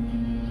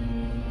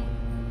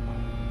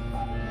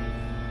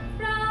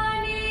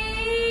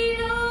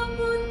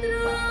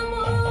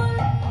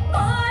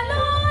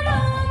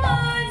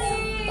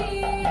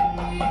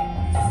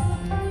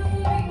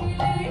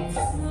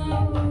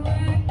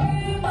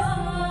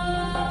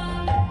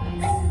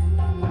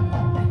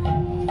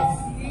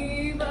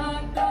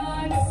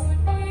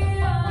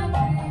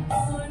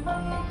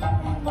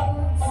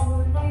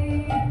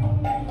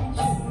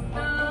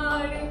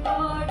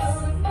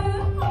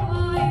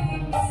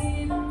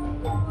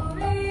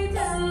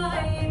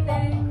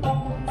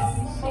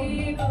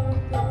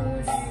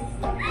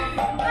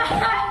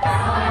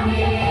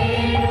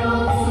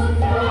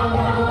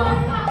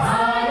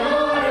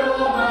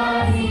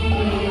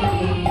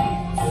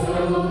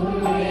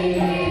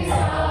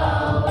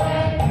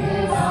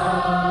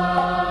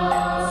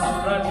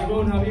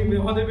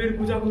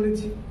 পূজা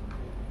করেছি,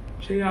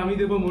 সেই আমি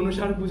দেব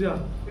মনসার পূজা।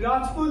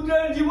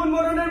 রাজপুত্রের জীবন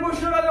মরণের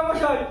প্রশ্ন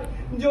রাজামশাই,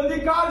 যদি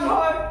কাজ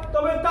হয়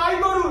তবে তাই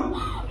করুন।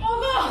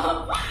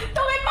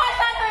 তুমি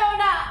পাশান হয়েও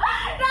না,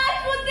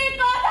 রাজপুত্রের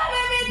কথা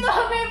ভেবে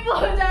তুমি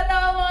পূজা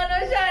দাও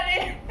মনসারে।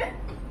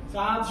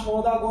 চাঁদ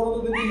সদা গরদ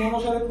দেবী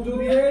মনসারে পুজো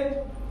দিয়ে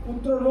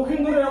পুত্র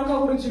লক্ষিন্দরে রক্ষা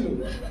করেছিল,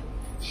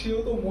 সেও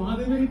তো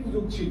মহাদেবেরই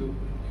পূজক ছিল।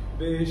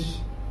 বেশ,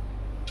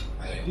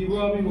 দিব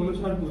আমি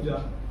মনসার পূজা,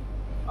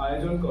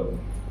 আয়োজন করো।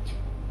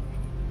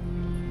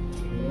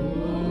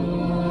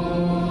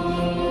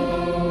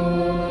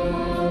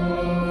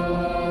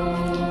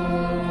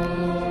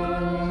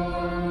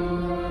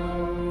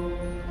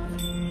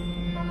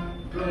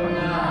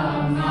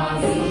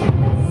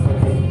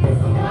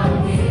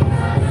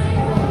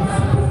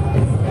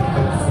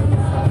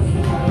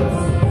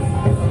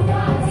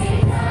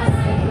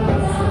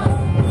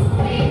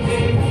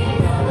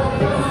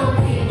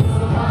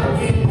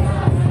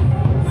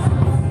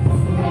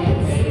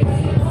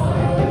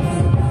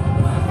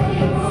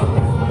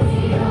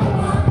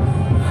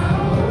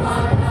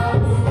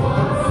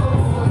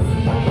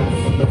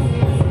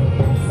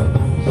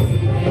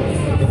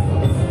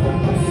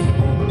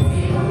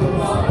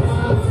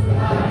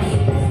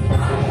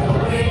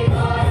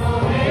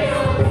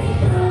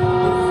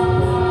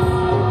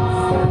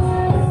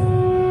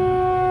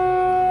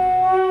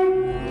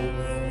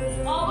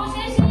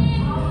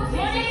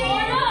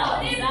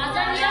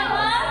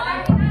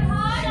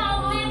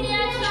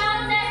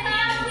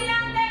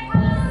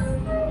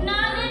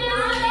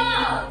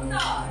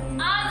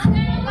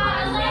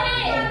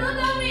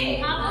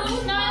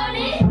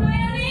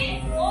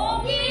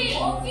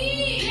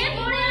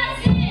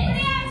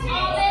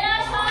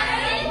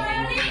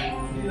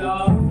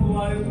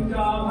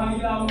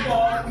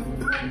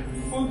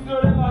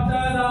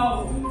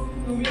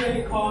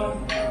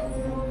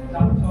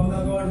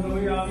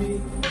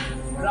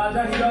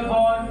 রাজা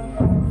হীরাধর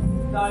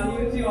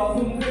দাঁড়িয়েছি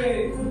অধমুখে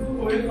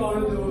হয়ে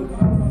করজোর,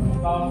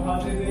 বাম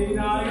হাতে দেই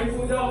না এই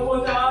পূজা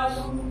উপচাস,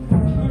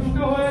 দুষ্ট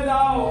হয়ে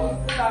যাও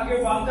তাকে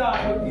বাঁচার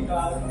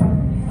অধিকার।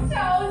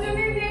 চাও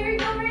যদি দেবী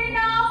তুমি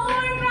নাও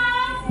মোর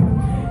প্রাণ,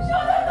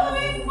 শুধু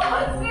তুমি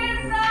পুত্রের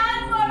প্রাণ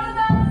করো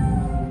দান।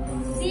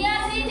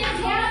 সিয়াসি যে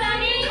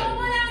ঝোলানি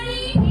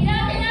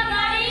হীরাতে না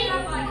বাড়ি,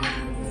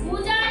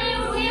 পূজারি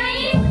উঠেনি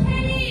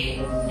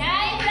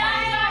নাই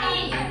প্রাণ বাড়ি।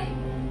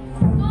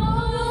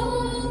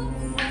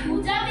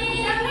 পূজাতে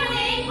এখানে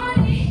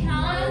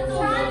শান্ত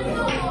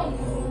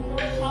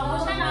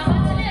সমস্যা না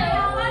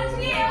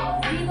বাঁচলেও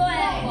দিব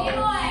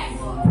এক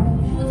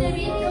সুচে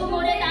বিদ্ধ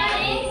করে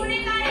তারে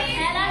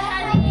খেলা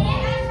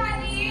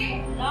সাজিয়ে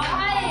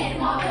লড়াইয়ের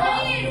মতো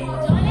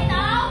জলে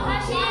দাও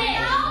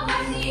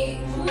ভাসিয়ে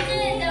সুচে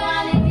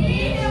দেওয়ালে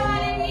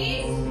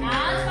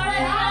নাচ করা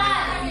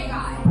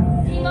বেকার।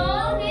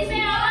 জীবন ফিরবে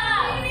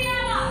আবার,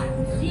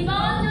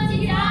 জীবন যদি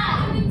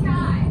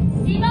চায়,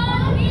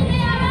 জীবন ফিরবে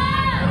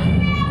আবার,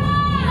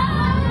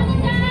 জীবন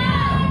যদি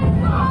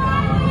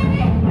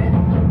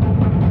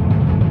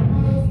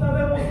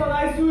ওস্তাদের ওস্তাদ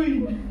আইসুই।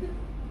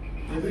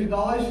 দেবীর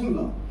দাওয়াই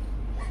শুনলাম,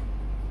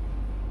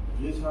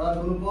 এছাড়া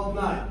কোনো পথ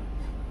নাই,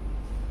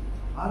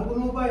 আর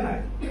কোনো উপায় নাই।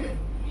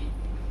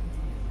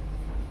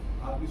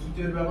 আপনি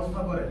সূচের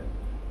ব্যবস্থা করেন,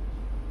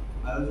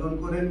 আয়োজন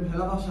করেন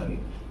ভেলা ভাসানি।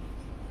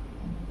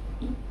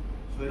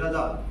 সইরা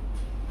যান,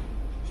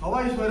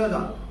 সবাই সইরা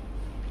যান।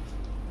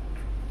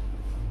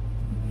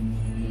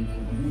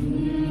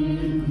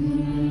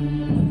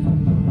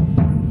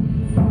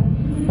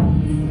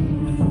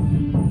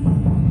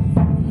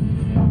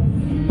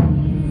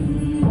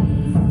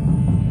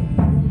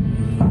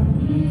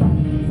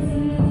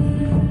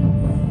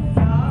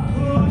 আ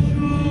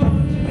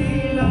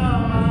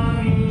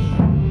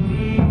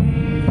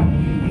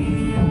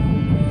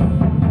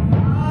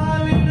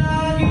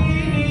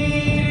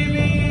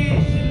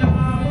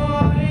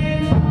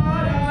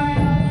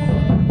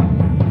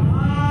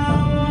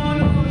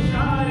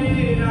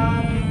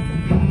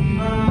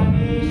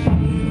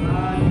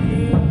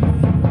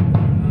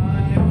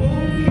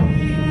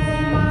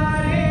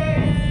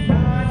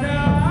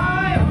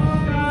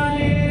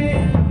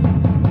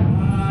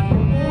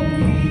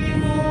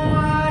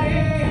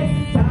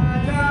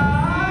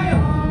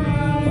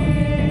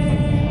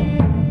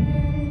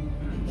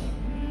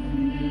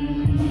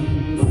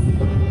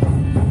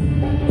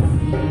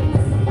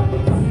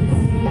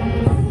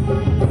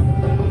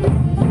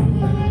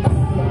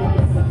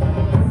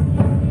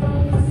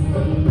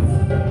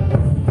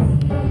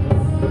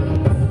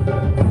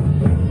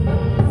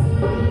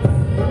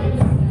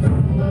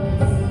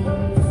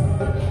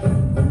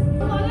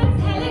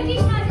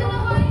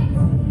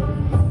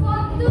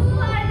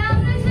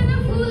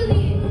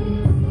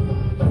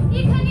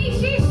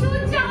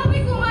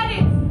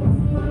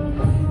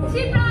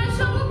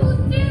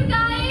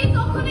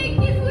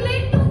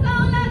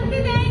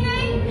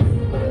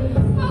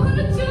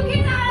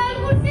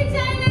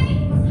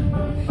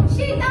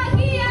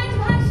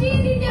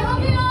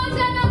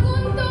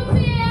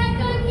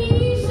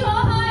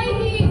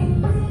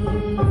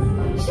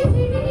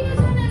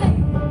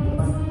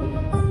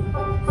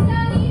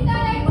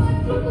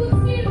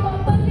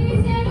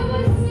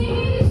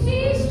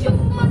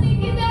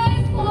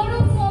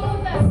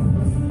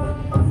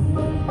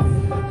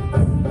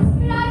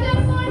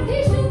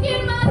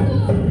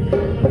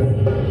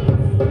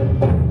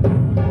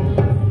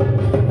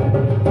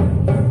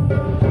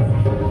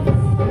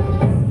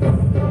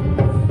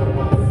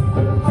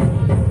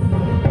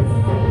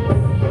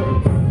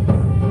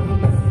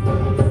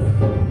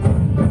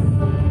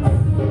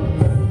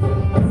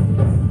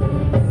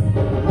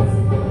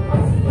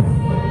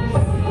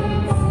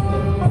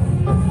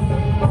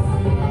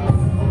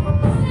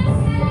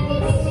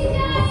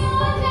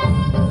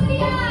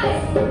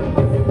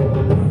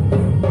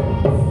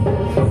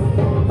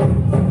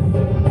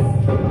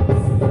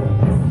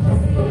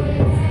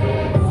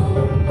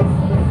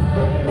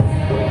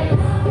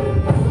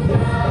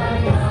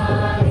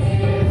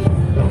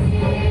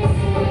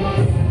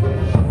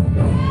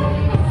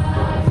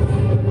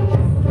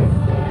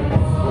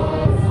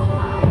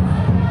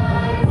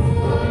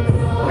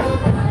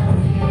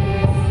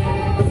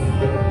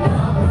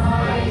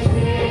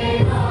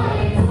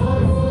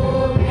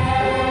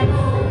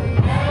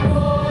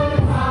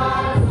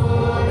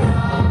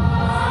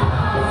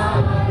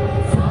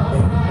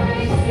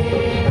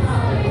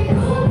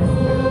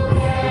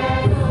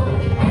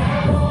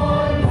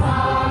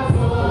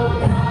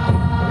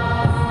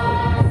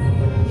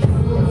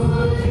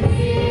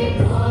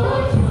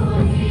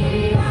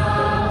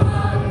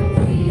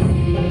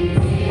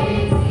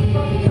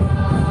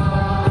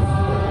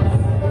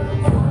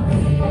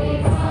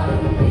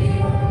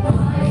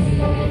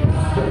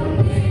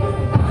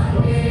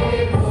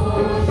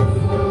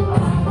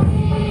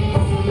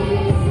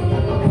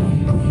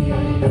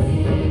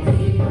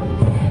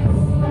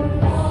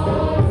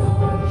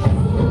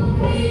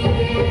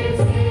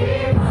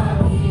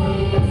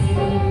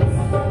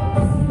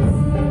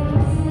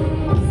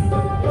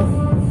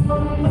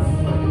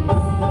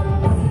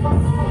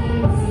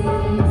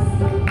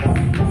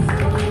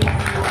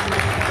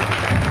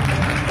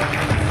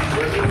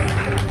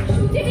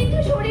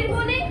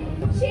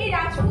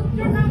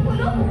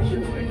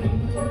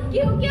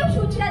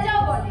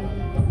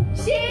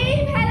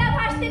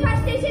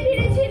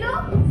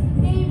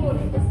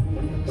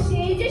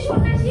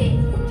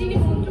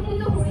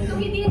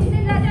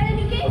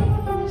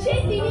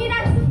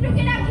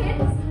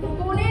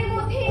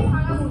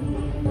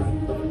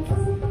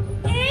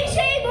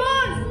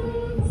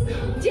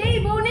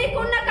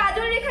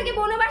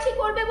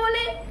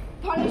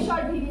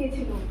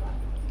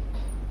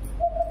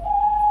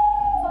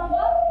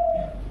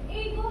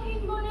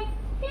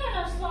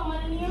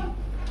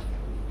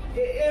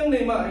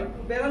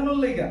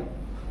লেগা।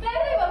 তাই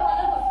হইবা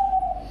ভালো কথা।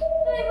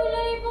 তাই বলে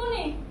এই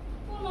বনে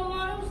কোনো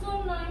মানুষজন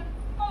নাই,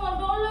 আমার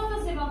ডর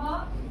লাগতেছে বাবা।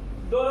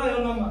 ডরাইও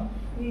না মা,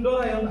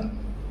 ডরাইও না,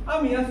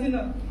 আমি আছি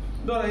না,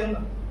 ডরাইও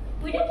না।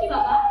 ওইটা কি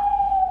বাবা?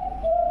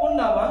 কোন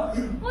না মা?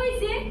 ওই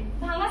যে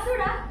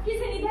ভাঙাচোরা কি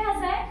জানি দেখা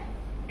যায়।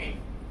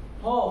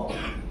 হ,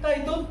 তাই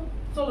তো,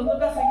 চলো তো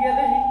কাছে গিয়ে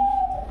দেখি।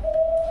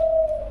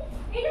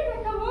 এটা তো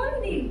একটা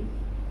মন্দির,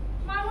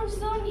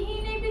 মানুষজন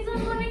হীন এই বিজন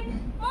করে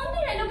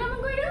মন্দির এলো কেমন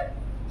কইরা?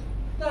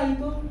 তাই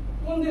তো,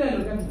 মন্দির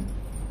আইলো কেন?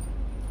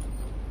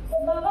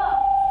 বাবা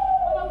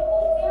আমার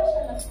খুব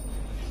পিয়াসা লাগছে,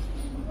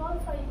 জল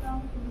পাইতাম।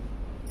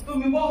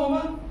 তুমি বলো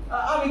মা,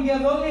 আমি গিয়া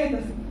জল নিয়ে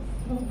আইতাছি।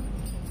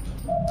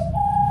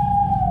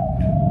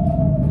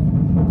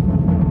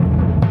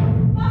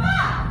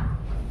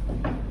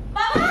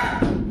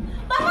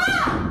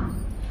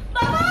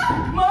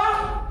 মা,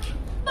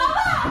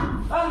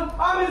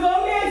 আমি জল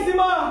নিয়ে আইছি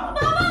মা।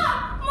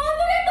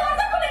 মন্দিরের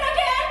দরজা খুলে না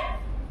কেন?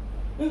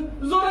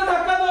 জোরে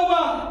ধাক্কা দাও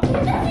মা।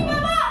 যাচ্ছি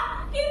বাবা,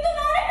 কিন্তু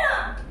নড়ে না।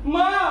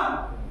 মা,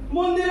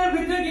 মন্দিরের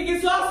ভিতরে কি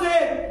কিছু আছে?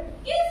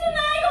 কিছু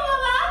নাই গো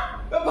বাবা।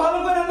 ভালো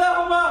করে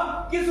দেখো মা,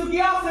 কিছু কি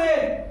আছে?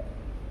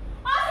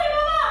 আছে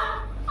বাবা,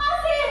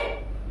 আছে।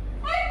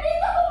 এক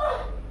বৃদ্ধ কুমার,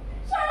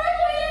 সারা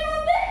শরীরের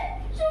মধ্যে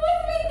সবুজ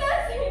বৃদ্ধ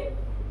আছে।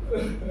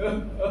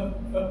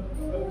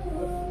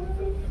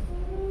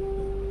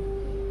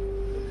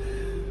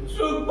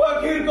 সুখ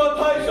পাখির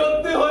কথাই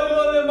সত্যি হইল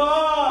রে মা।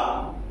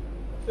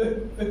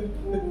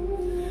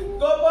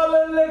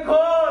 কপালের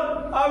লেখন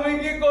আমি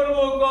কি করব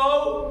কও?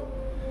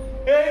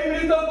 এই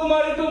মৃত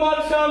কুমারী তোমার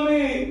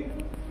স্বামী,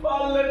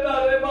 পারলে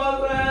তারে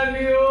বাঁচায়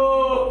নিও।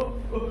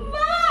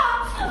 মা,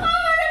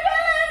 আমারে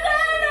ফেলে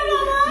যায় না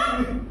বাবা।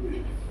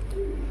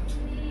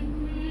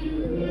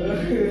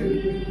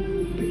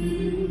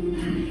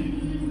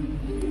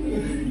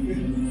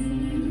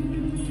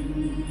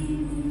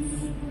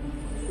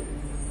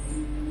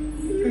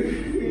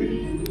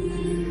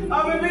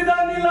 আমি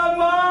বিদায় নিলাম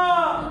মা,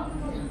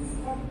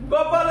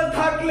 কপালে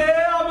থাকলে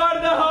আবার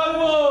দেখা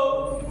হইব।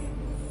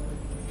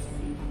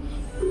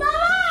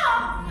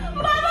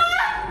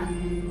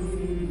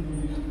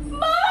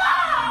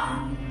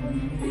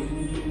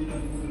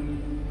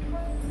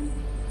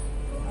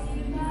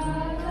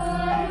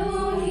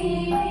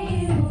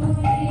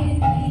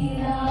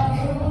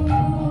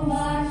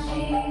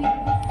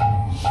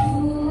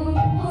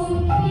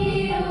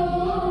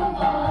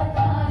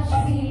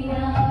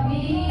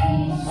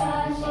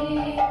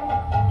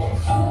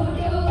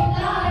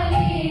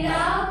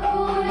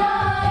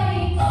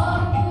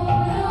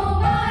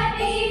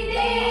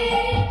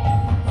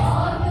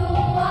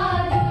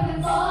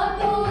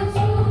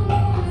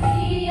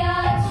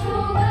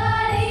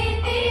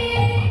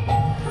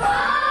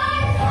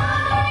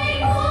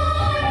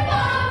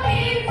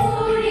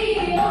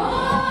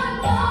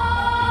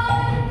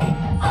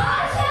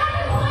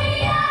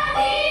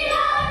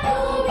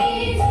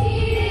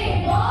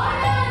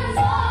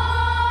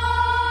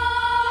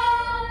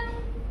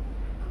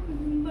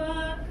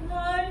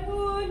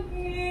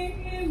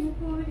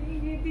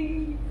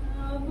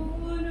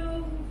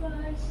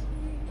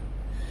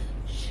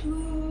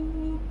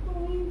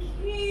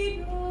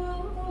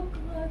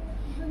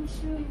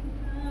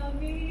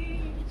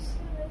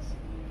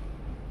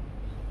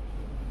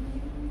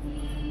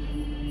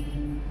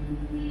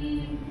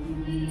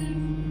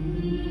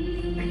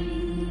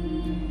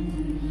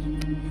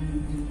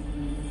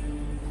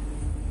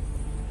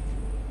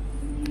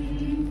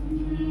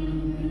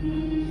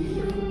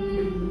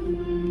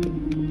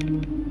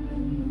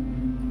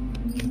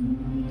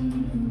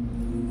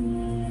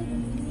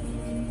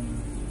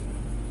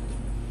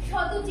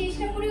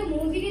 চেষ্টা করেও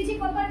মন্দিরে যে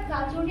কপাল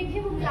কাজলরেখা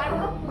এবং তার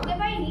ভাব হতে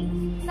পারেনি,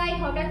 তাই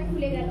হঠাৎ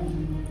খুলে গেল।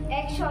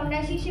 এক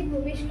সন্ন্যাসী এসে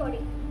প্রবেশ করে,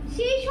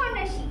 সেই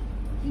সন্ন্যাসী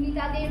যিনি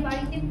তাদের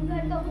বাড়িতে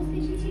পূজার অবস্থা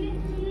এসেছিলেন,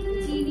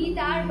 যিনি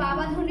তার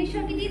বাবা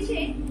ধনেশ্বরকে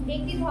দিয়েছিলেন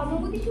একটি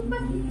ধর্মবতী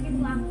সুপাত্রী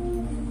এবং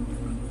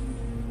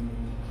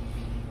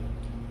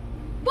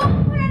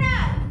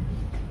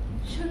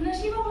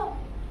সন্ন্যাসী বাবা,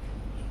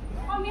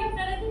 আমি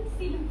আপনারা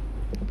দেখছিলাম,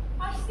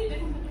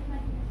 আসছিলেন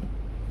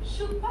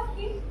সুখ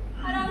পাখি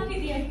আর আমাকে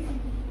দিয়ে গেছি।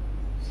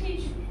 সেই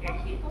সুখ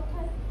পাখির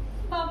কথায়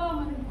বাবা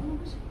আমার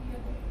ভালোবাসা দিয়ে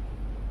দেয়।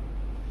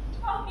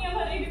 আপনি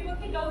আমার এই বিপদ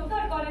থেকে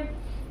উদ্ধার করেন।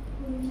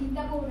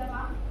 চিন্তা করো না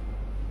মা,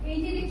 এই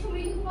যে দেখছো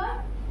মৃদু কুমার,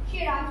 সে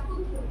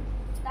রাজপুত্র,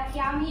 তাকে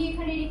আমি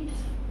এখানে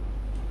রেখেছি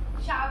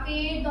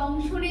সাপের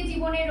দংশনে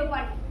জীবনের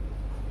ওপারে,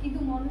 কিন্তু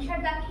মনসার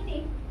দাক্ষিণে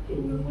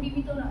পুরোপুরি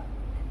মৃত নয়।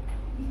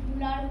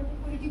 বিপুলার মতো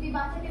করে যদি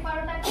বাঁচাতে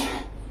পারো তাকে,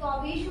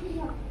 তবেই সুখী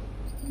হবে।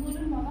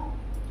 বলুন বাবা,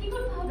 কি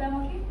করতে হবে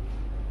আমাকে?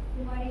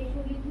 তোমার এই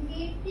শরীর থেকে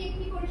একটি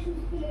একটি করে সুচ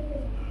তুলে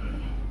ফেলবে।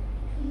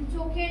 শুধু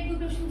চোখের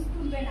দুটো সুচ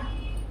তুলবে না,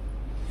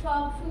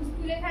 সব সুচ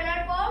তুলে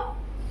ফেলার পর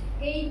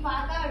এই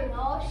পাতার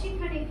রস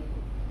সেখানে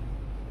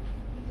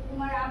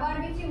তোমার আবার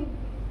বেঁচে উঠবে।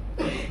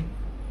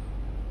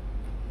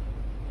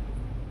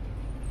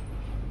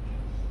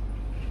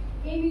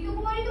 এই মৃত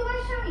কুমারী তোমার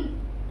স্বামী,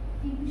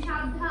 কিন্তু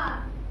সাবধান,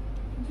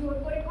 জোর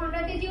করে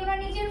খণ্ডাতে যেও না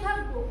নিজের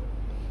ভাগ্য।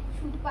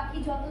 সুখ পাখি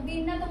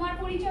যতদিন না তোমার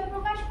পরিচয়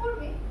প্রকাশ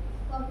করবে,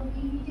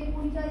 ততদিন নিজের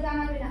পরিচয়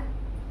জানাবে না।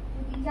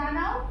 যদি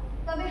জানাও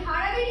তবে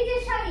হারাবে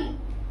নিজের স্বামী।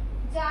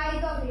 যাই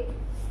তবে।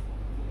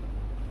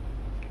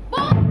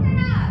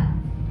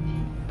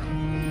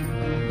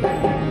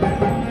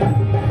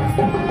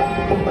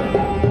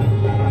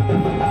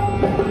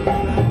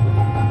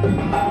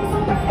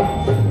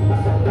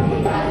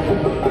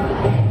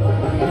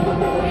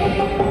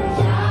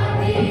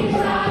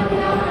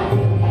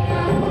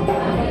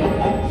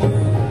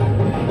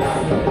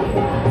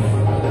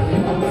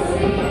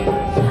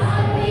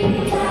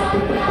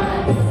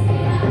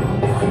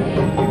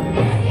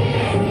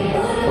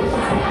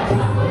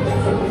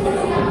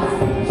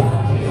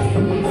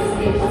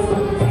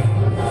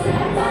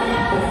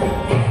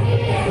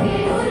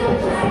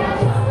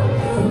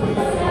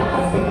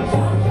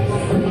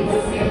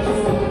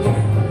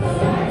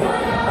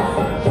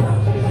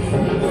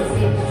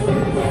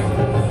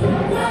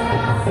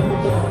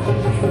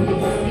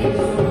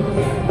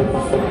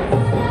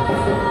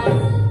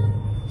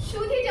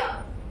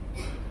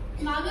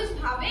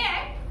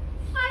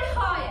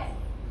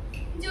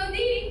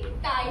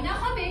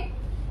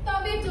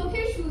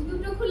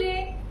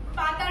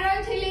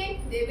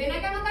 দেবে না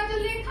কেন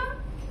কাজলরেখা?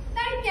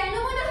 তার কেন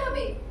মনে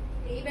হবে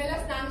এই বেলা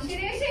স্নান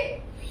সেরে এসে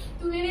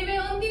তুলে নেবে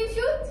অন্তিম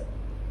সুচ?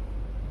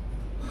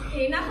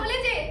 এ না হলে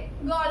যে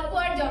গল্প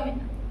আর জমে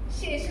না,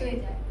 শেষ হয়ে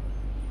যায়।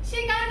 সে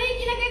কারণেই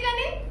কিনা কে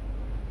জানে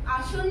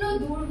আসন্ন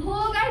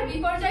দুর্ভোগ আর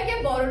বিপর্যয়কে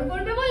বরণ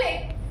করবে বলে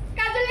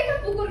কাজলরেখা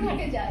পুকুর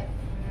ঘাটে যায়।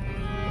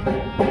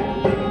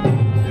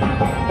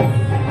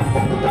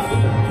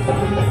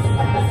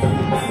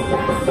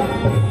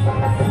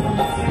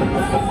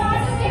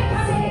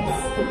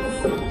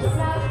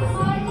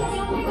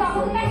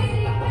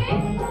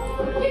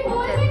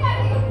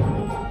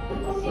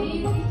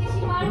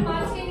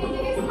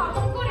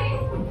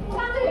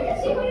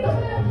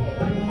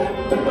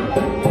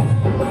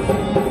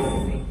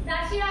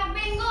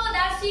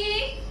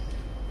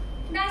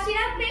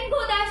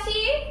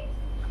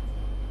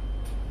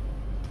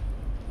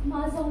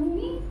 মা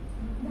জননী,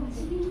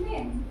 দাসী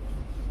কিনবেন?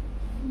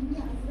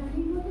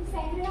 রাজরানীর মতো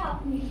স্যাংরা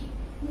আপনি,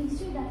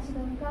 নিশ্চয়ই দাসী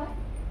দরকার।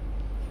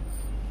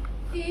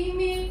 এই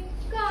মেয়ে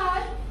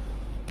কার?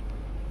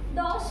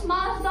 10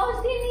 মাস 10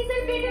 দিন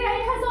নিজের পেটে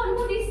রেখা জন্ম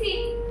দিছি,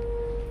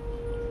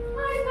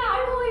 আর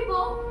কার হইব?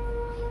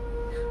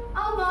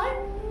 আমার।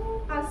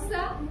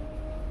 আচ্ছা,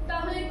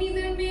 তাহলে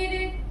নিজের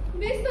মেয়েরে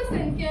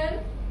বেচতেছেন কেন?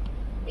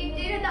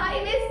 এদের দায়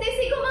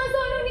বেচতেছি গো মা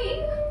জননী,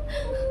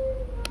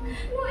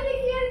 নইলে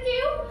কি আর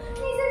কেউ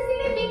নিজের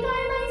দিনে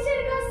বিকায়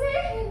মাইসের কাছে?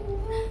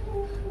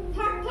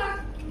 থাক থাক,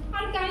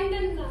 আর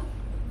কাইন্দেন না।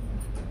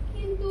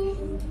 কিন্তু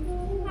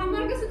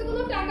আমার কাছে তো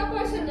কোনো টাকা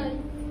পয়সা নাই,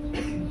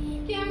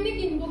 কেমনে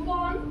কিনবো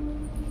কোন?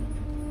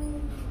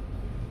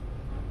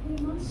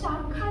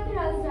 সাক্ষাৎ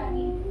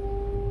রাজরানী,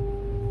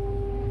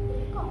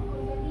 কম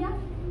করবে দিয়া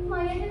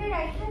মায়ের জন্য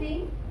রাখা দিন।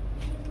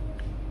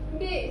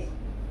 বেশ,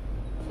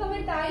 তবে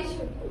তাই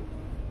শুধু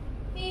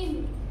এই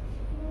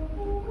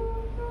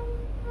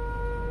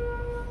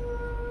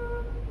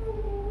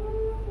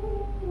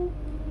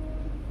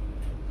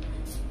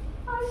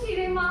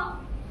আসিরে মা,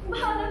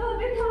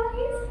 ভালোভাবে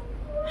থাকিস।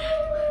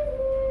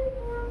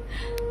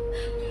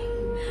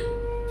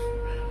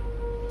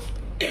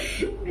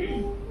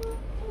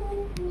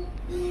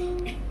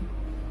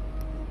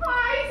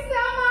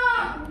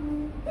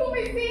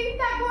 তুমি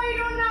চিন্তা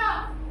কইরো না,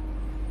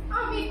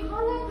 আমি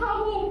ভালো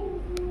খাবো।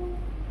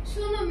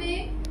 শোনো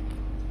মেয়ে,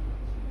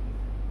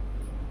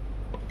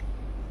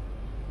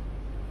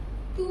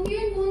 তুমি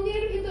ওই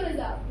মন্দিরের ভিতরে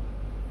যাও,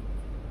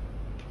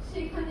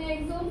 সেখানে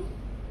একজন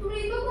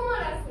মৃত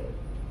কুমার আছে,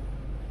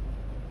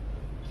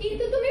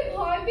 কিন্তু তুমি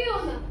ভয় পেও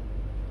না,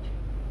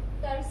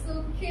 তার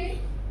চোখে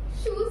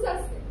সুচ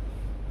আছে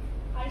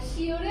আর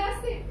শিওরে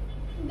আছে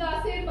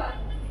গাছের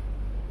পাতা।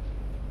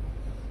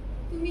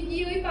 তুমি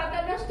গিয়ে ওই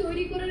পাতার রস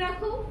তৈরি করে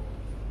রাখো,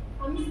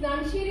 আমি স্নান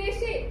সেরে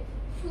এসে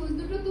সুচ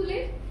দুটো তুলে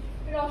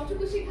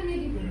রসটুকু সেখানে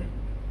দিব,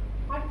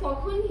 আর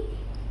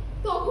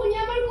তখনই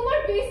আমার কুমার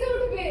বেঁচে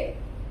উঠবে।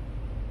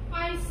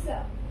 আইসা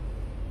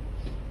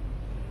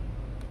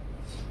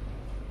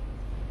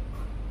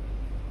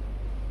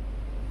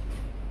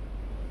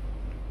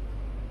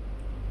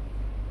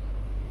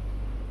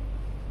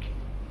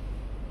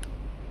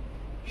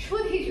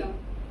সুধীর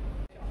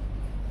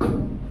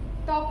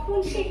তখন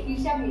সে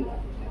হিসাব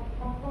মিলাত,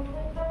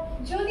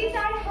 যদি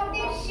তার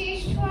হাতের শেষ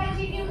ছোঁয়ায়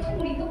জেগে ওঠে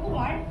মৃত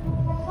কুমার,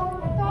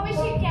 তবে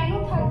সে কেন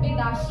থাকবে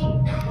দাসী?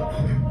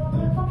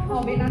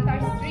 হবে না তার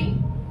স্ত্রী?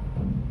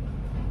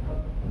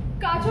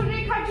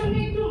 কাজলরেখার জন্য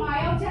একটু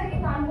মায়াও যাকে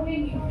তার মনে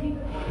নিভৃত,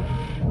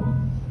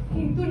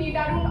 কিন্তু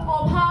নিদারুণ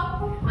অভাব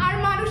আর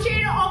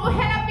মানুষের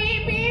অবহেলা পেয়ে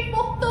পেয়ে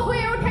পোক্ত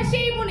হয়ে ওঠা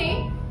সেই মনে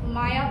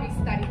মায়া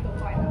বিস্তারিত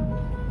হয় না,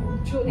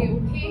 জ্বলে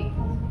ওঠে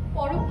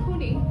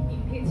পরক্ষণে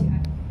নিভে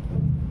যায়।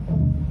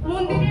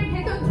 মন্দিরের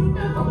ভেতর দ্রুত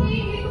ঢুকে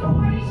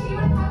মৃতকুমারীর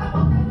শিওর থাকা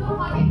পাতাগুলো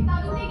হাতের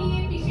তালুতে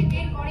গিয়ে পিষে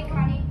বের করে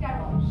খানিকটা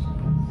রস।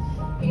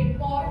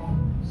 এরপর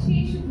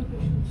শেষ দুটো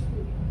সুচ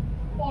তুলে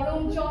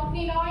পরম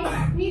যত্নে নয়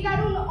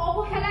নিদারুণ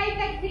অবহেলায়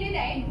তা ঘিরে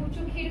দেয় দু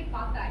চোখের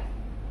পাতায়।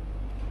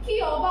 কি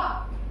অবাক,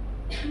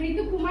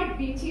 মৃত্যু কুমার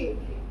বেঁচে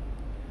ওঠে,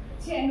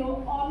 যেন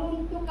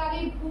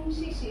অনন্তকালের ঘুম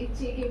শেষে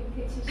জেগে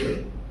উঠেছে সে,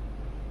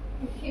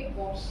 উঠে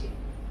বসে।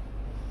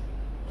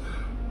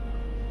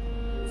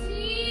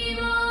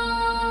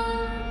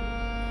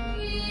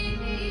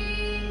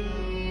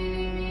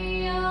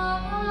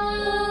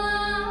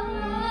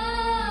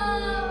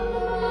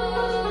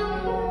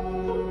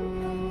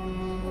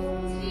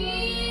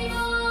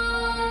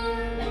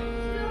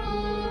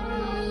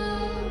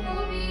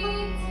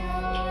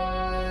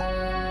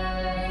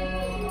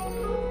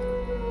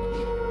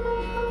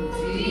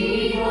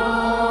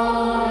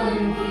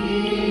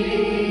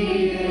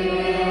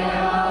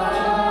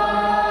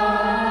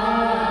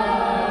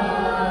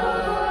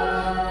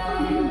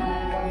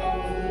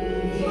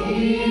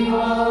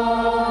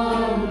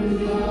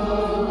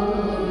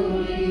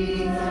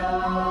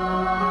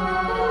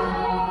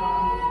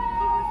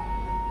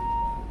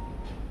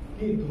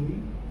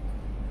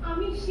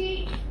 আমি সেই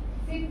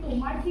যে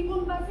তোমার জীবন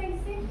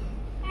বাঁচাইছে,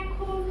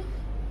 এখন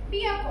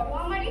বিয়া করো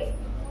আমারই।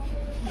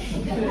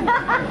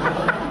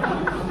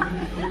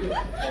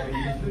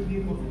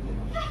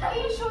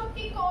 এই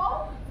সত্যি কও।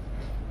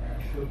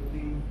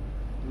 সত্যি,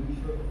 দুই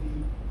সত্যি,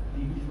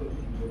 তিন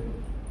সত্যি করে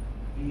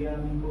বিয়ে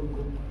আমি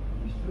করবো,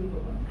 নিশ্চয়ই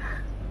তোমার।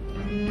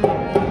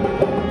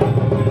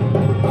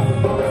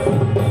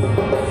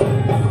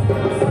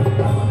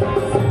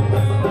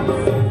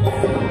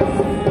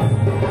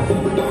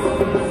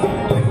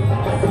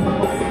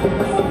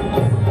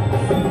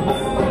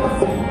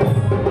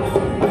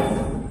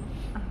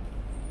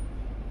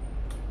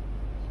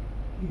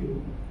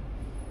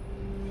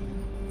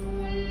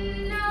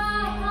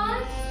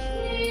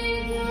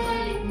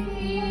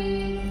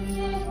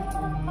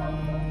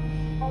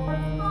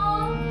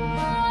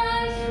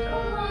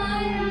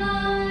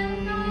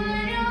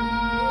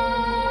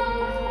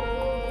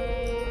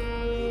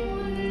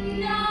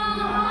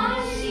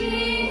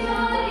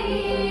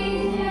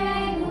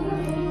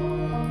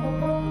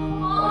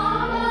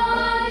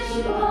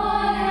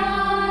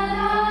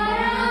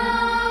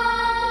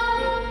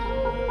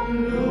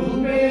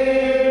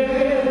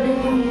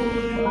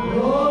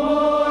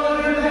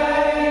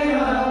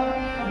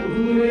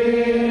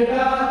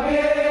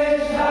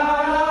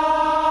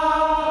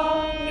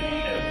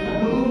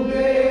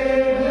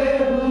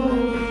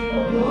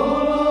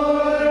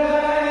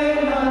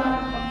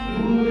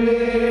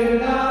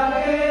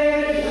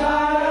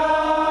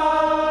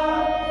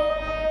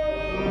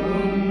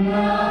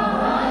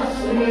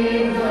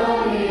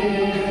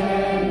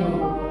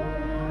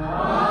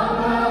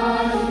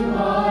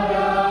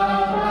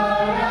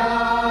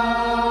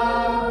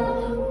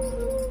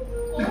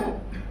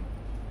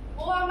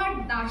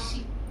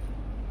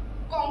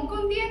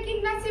 কঙ্কন দিয়া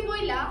কিন্নাছে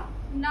বইলা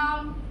নাম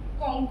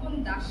কঙ্কন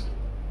দাসী।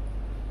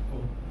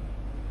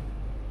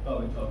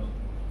 তবে চলো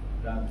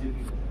রাজ্যে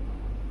ফিরে যাই।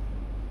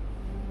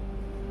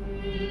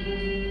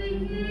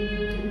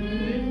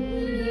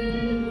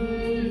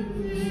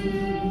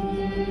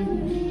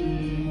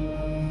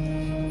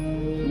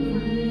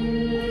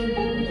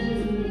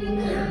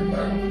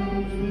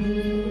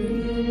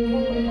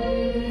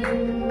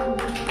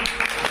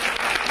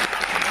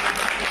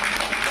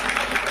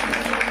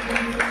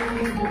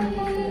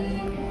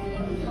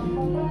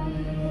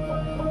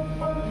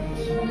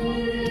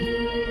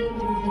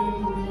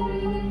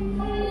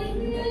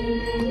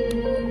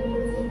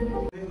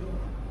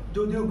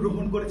 যদিও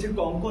গ্রহণ করেছে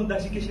কঙ্কন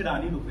দাসীকে সে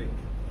রানী রূপে,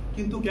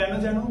 কিন্তু কেন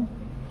যেন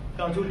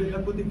কাজল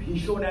রেখার প্রতি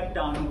ভীষণ একটা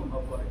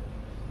অনুভব করে,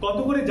 কত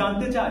করে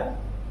জানতে চায়।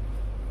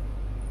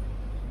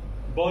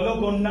 বলো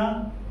কন্যা,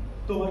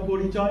 তোমার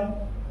পরিচয়?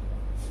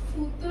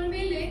 উত্তর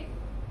মেলে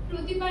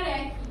প্রতিবার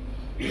এক,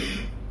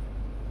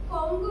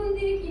 কঙ্কন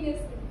দিয়ে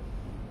কিনেছে।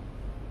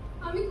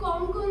 আমি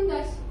কঙ্কন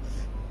দাসী,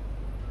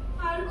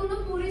 আর কোনো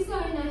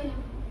পরিচয় নাই।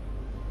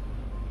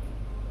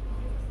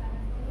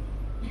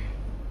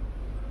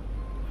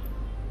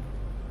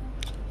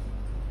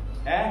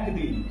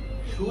 একদিন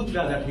সুদ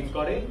রাজা ঠিক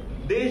করে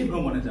দেশ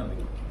ভ্রমণে যাবে,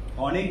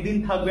 অনেক দিন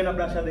থাকবে না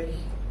প্রাসাদে।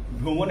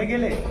 ভ্রমণে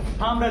গেলে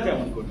আমরা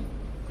যেমন করি,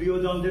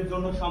 প্রিয়জনদের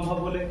জন্য সম্ভব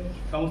হলে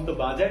সমস্ত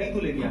বাজারই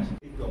তুলে নিয়ে আসে।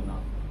 না,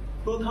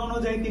 প্রথা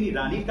অনুযায়ী তিনি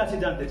রানীর কাছে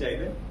জানতে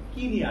চাইবেন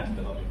কি নিয়ে আসতে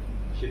হবে,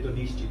 সে তো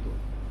নিশ্চিত।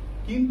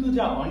 কিন্তু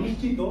যা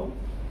অনিশ্চিত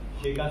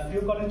সে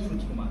কাজটিও করেন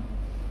সুজকুমার।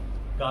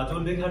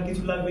 কাজল রেখার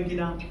কিছু লাগবে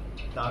কিনা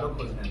তারও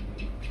খোঁজ নেন।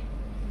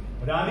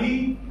 রানী,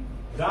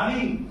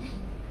 রানী,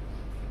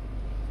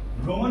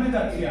 ভ্রমণে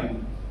যাচ্ছি আমি,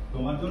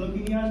 তোমার জন্য কি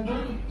নিয়ে আসবো?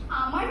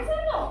 আমার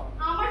জন্য?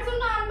 আমার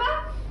জন্য আনবা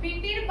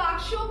বেতের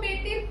বাক্স,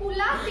 বেতের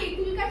পুলা,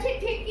 তেঁতুল গাছের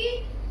ঠেকি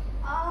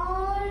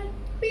আর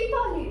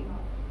পিতলের।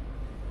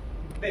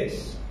 বেশ,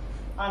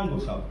 আনবো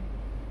সব।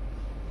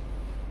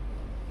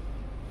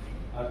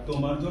 আর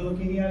তোমার জন্য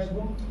কি নিয়ে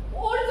আসবো?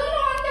 ওর জন্য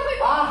আনতে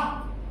হইব।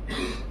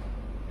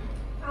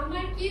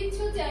 আমার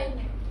কিচ্ছু চাই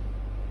না,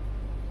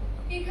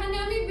 এখানে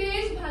আমি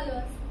বেশ ভালো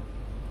আছি,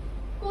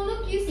 কোনো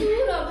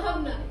কিছুর অভাব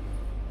নাই।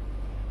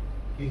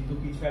 কিন্তু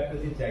কিছু একটা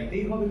যে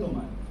চাইতেই হবে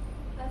তোমার।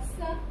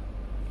 আচ্ছা,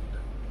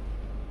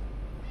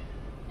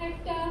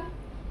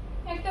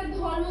 একটা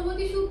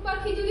ধর্মবতী সুখ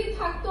পাখি যদি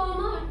থাকতো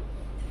আমার।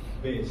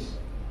 বেশ,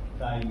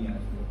 তাই নিয়ে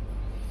আসবো।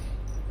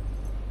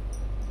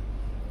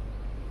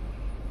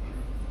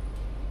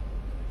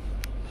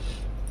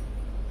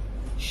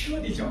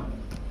 সুদিজন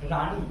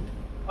রানী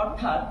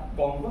অর্থাৎ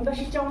কঙ্কন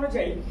দাসের চা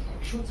অনুযায়ী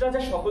সুত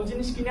রাজা সকল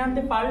জিনিস কিনে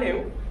আনতে পারলেও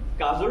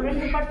কাজল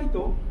রেখার প্রার্থিত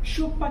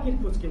সুখ পাখির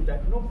খোঁজ কিন্তু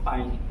এখনো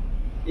পায়নি।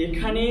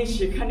 এখানে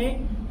সেখানে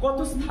কত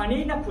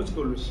স্থানেই না খোঁজ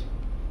করলো সে,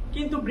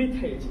 কিন্তু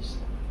বৃথায়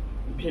চেষ্টা।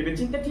 ভেবে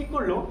চিন্তা ঠিক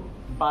করলো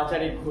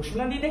বাজারে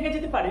ঘোষণা দিয়ে দেখে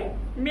যেতে পারে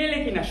মেলে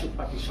কিনা সুখ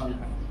পাখির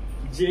সন্ধান।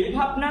 যেই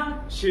ভাবনা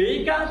সেই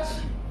কাজ।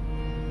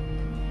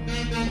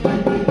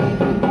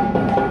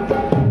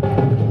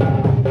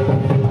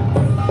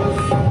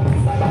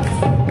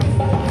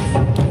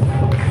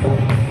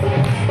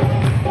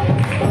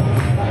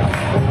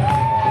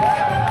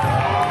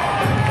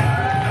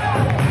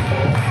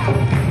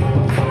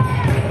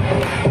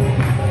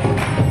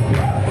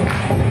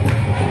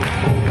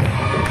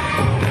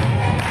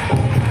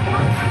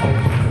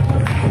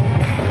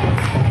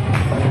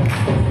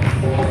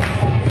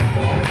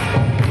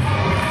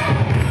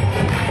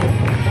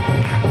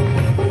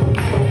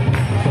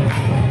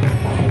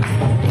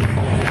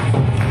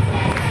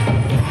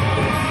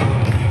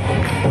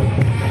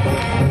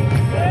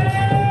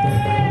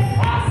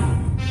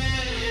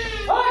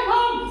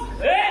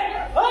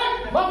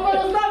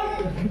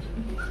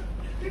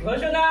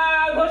 ঘোষণা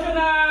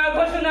ঘোষণা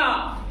ঘোষণা,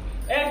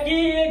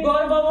 একই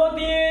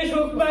গর্ভবতী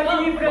সুখ পাখি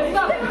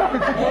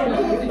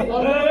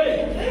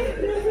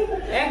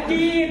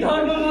একই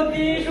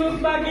ধর্মমতী সুখ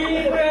পাখি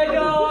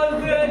প্রয়োজন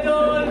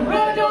প্রয়োজন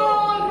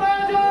প্রয়োজন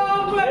প্রয়োজন।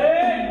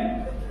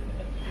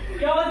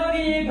 কেউ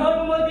যদি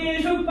ধর্মমতী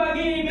সুখ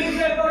পাখি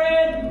বিক্রয়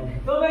করেন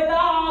তবে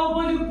তা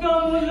উপযুক্ত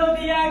মূল্য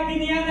দিয়ে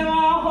কিনিয়ে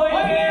নেওয়া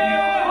হইবে।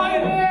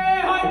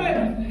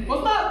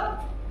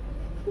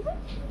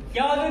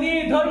 কেউ যদি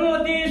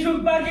ধর্মমতী সুখ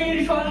পাখির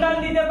সন্ধান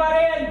দিতে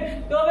পারেন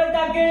তবে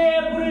তাকে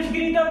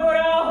পুরস্কৃত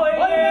করা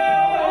হইবে।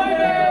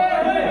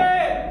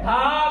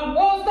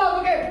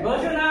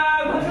 ঘোষণা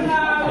ঘোষণা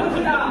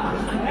ঘোষণা,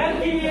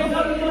 একই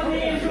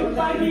ধর্মমতী সুখ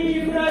পাখি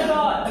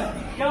প্রয়োজন।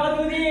 কেউ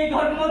যদি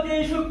ধর্মমতী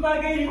সুখ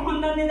পাখির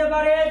সন্ধান দিতে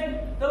পারেন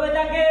তবে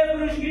তাকে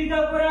পুরস্কৃত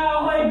করা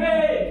হইবে।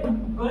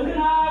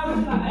 ঘোষণা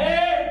ঘোষণা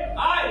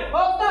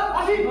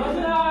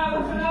ঘোষণা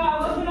ঘোষণা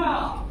ঘোষণা।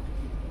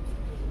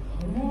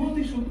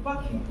 ধর্মমতী সুখ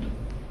পাখি,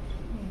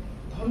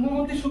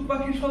 ধর্মমতী সুখ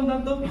পাখির সন্ধান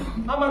তো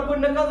আমার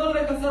কন্যা কাজল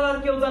রেখা ছাড়া আর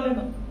কেউ জানে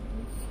না।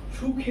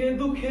 সুখে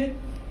দুঃখে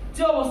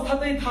যে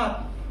অবস্থাতেই থাক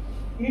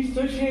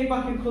নিশ্চয় সেই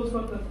পাখির খোঁজ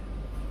করতে।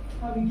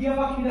 আমি গিয়া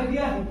পাখিটা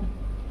দিয়া দিই।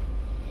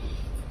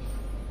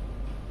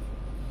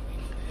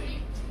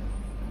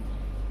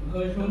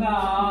 ঘোষণা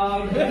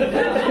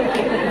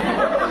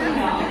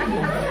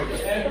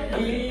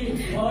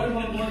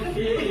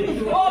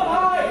ও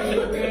ভাই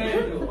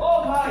ও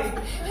ভাই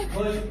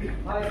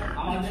ভাই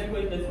আমাদের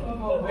কইতেছে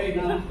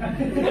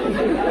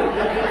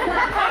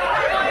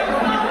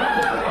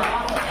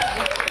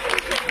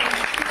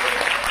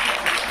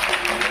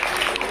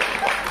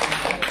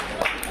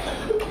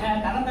হ্যাঁ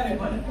তাড়াতাড়ি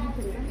বলে।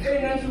 এই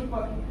না সুখ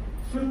পাখি,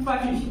 সুখ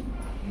পাখি,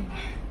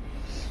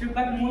 সুখ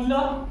পাখির মূল্য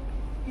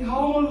কি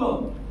হাও মূল্য,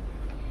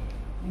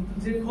 কিন্তু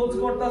যে খোঁজ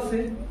করতেছে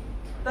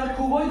তার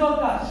খুবই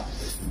দরকার।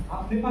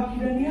 আপনি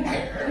পাখিটা নিয়ে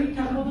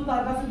ঠিকঠাক মতো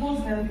তার কাছে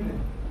পৌঁছায় দিবেন।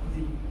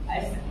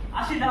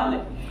 আসি তাহলে।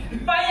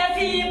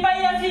 পাইয়াছি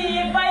পাইয়াছি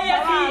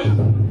পাইয়াছি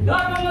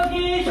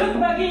ধর্মমতী সুখ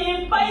পাখি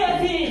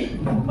পাইয়াছি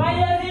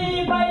পাইয়াছি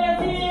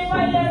পাইয়াছি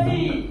পাইয়াছি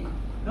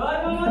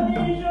ধর্মমতী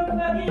সুখ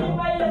পাখি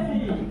পাইয়াছি।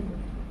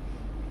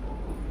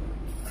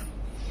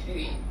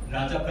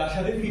 রাজা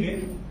প্রাসাদে ফিরে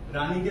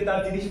রানীকে তার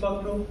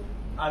জিনিসপত্র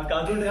আর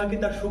কাজল রেখাকে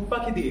তার সুখ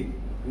পাখি দিয়ে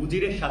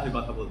উজিরের সাথে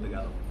কথা বলতে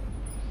গেল।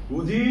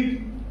 উজির,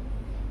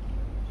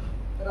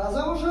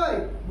 রাজামশাই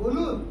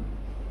বলুন।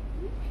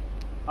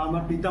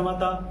 আমার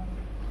পিতামাতা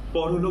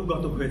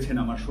পরলোকগত হয়েছেন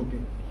আমার শোকে,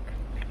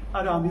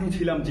 আর আমিও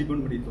ছিলাম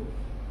জীবনমৃত।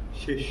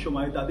 শেষ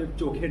সময় তাদের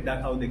চোখের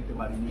দেখাও দেখতে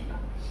পারিনি।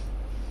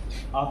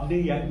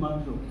 আপনিই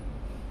একমাত্র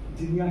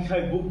যিনি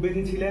আশায় বুক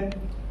বেঁধেছিলেন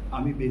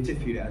আমি বেঁচে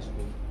ফিরে আসব।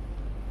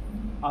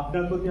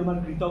 আপনার প্রতি আমার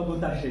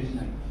কৃতজ্ঞতার শেষ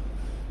নাই।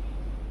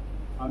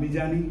 আমি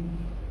জানি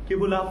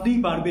কেবল আপনিই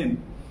পারবেন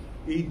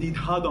এই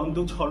দ্বিধা দ্বন্দ্ব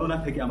ছলনা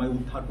থেকে আমায়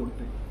উদ্ধার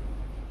করতে।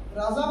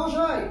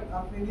 রাজামশাই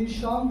আপনি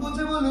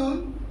নিঃসংকোচে বলুন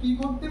কি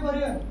করতে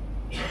পারেন।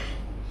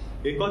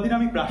 একদিন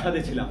আমি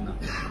প্রাসাদে ছিলাম না।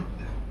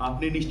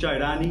 আপনি নিশ্চয়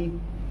রানী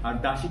আর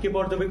দাসীকে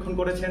পর্যবেক্ষণ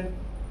করেছেন।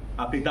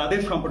 আপনি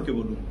তাদের সম্পর্কে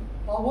বলুন।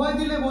 অভয়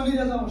দিলে বলি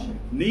রাজামশাই।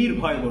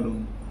 নির্ভয় বলুন।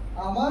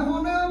 আমার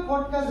মনে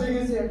ফটকা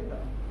জেগেছে একটা,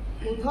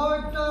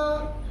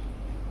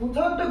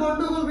 কোথাও একটা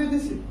গন্ডগোল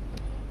বেঁধেছে।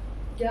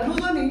 কেন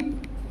জানি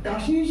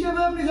দাসী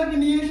হিসেবে আপনি যাকে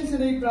নিয়ে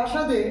এসেছেন এই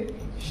প্রাসাদে,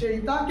 সেই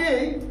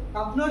তাকেই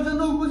আপনার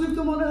জন্য উপযুক্ত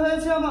মনে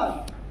হয়েছে আমার।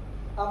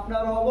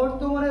 আপনার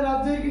অবর্তমানে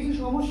রাজ্যের কিছু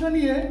সমস্যা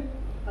নিয়ে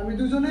আমি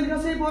দুজনের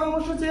কাছেই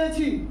পরামর্শ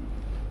চেয়েছি।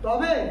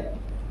 তবে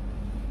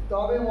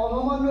তবে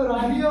মহামান্য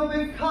রানী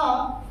অপেক্ষা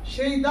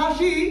সেই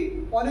দাসী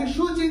অনেক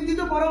সুচিন্তিত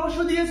পরামর্শ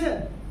দিয়েছেন।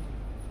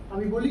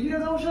 আমি বলি কি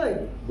রাজামশাই?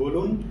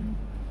 বলুন।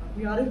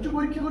 আপনি আরেকটু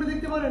পরীক্ষা করে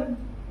দেখতে পারেন।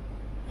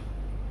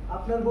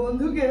 আপনার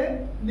বন্ধুকে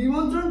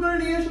নিমন্ত্রণ করে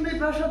নিয়ে আসুন এই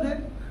প্রাসাদে,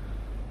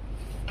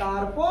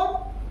 তারপর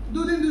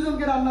দুদিন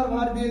দুজনকে রান্নার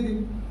ভার দিয়ে দিন।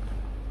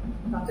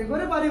 তাতে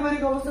করে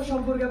পারিবারিক অবস্থা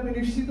সম্পর্কে আপনি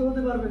নিশ্চিত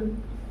হতে পারবেন,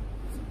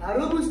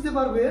 আরো বুঝতে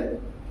পারবেন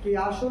কে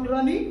আসল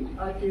রানী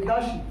আর কে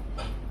দাসী।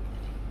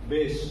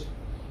 বেশ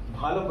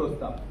ভালো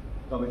প্রস্তাব,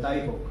 তবে তাই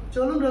হোক।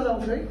 চলুন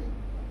রাজামশাই।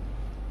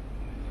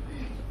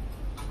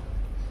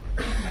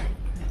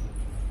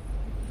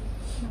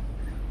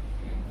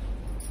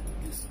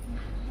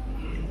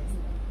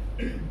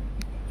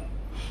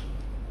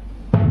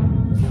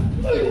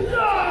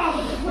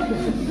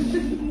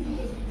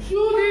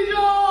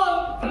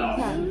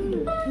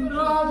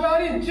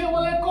 রাজার ইচ্ছে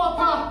বলে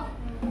কথা,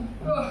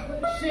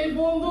 সেই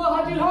বন্ধু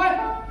হাজির হয়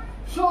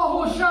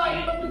সহসাই।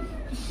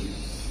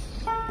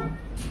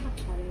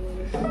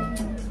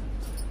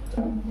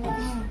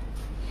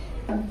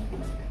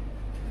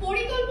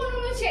 পরিকল্পনা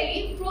অনুযায়ী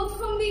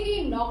প্রথম দিনই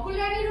নকল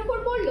রানীর উপর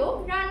পড়লো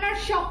রান্নার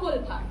সকল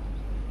ভার।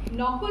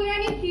 নকল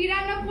রানী কি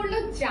রান্না করলো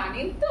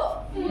জানেন তো?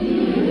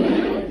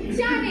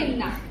 জানেন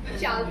না,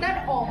 চালতার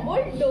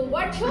অম্বল,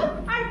 ডোবার ঝোল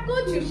আর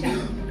কচু শাক।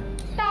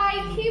 তাই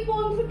কি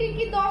বন্ধুটি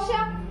কি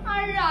দশা,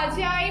 আর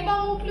রাজাই বা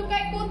মুখ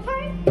লুকায়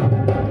কোথায়?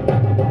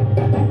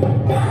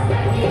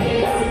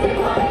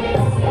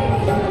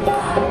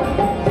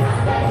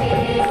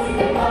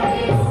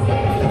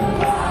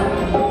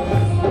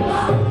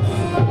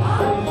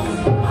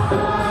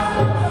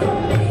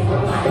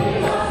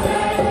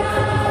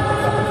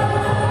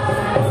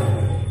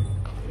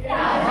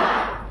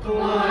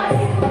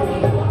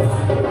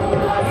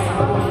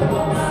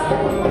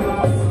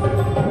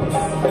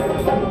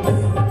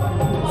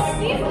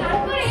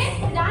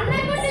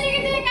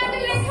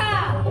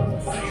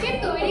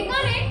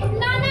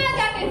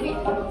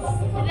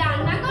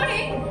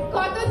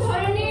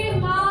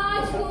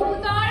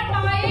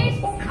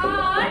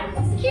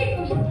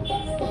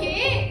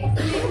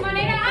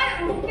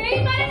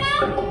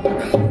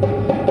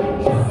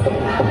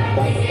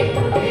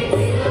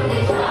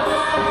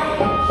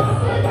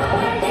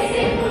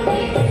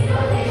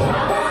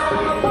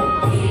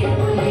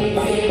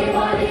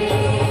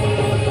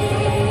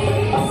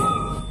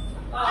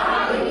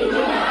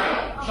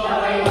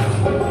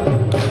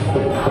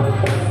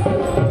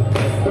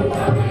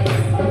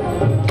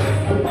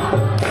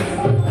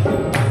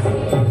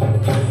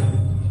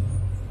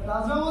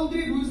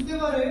 রাজামন্ত্রী বুঝতে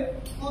পারে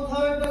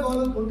কোথাও একটা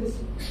গলদ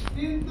ঘটেছে,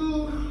 কিন্তু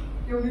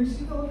কেউ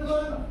নিশ্চিত হতে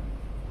পারে না।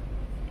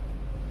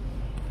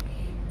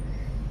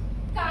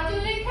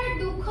 কাজলরেখার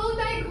দুঃখও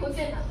তাই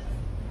ঘটে না।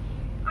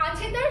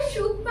 আছে তার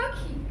সুখ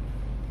পাখি,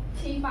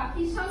 সেই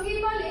পাখির সঙ্গেই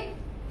বলে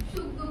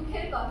সুখ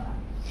দুঃখের কথা।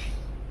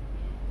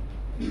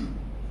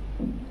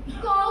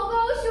 কও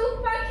কও সুখ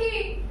পাখি,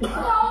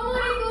 কও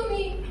মনে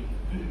তুমি,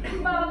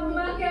 বাবা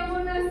মা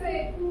কেমন আছে,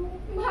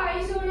 ভাই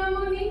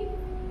সোনামণি?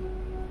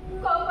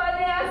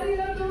 কপালে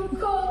আসিল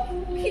দুঃখ,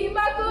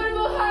 কিবা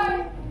করবো হায়,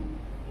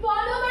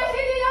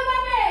 বনবাসে দিল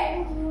বাবে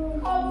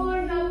খবর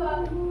না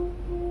পাব।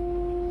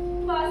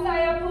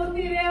 বাসায়া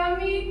পতিরে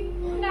আমি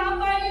না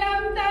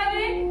পাইলাম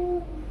তারে,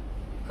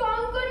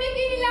 কঙ্কনে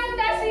কিনিলাম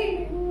দাসী,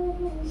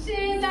 সে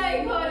যাই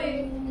ঘরে।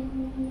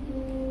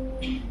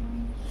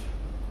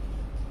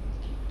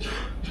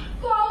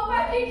 কও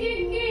পাখি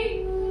টিটকি,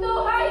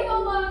 দোহাই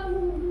তোমার,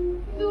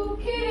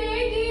 দুঃখের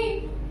এই দিন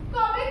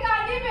কবে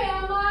কাটিবে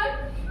আমার?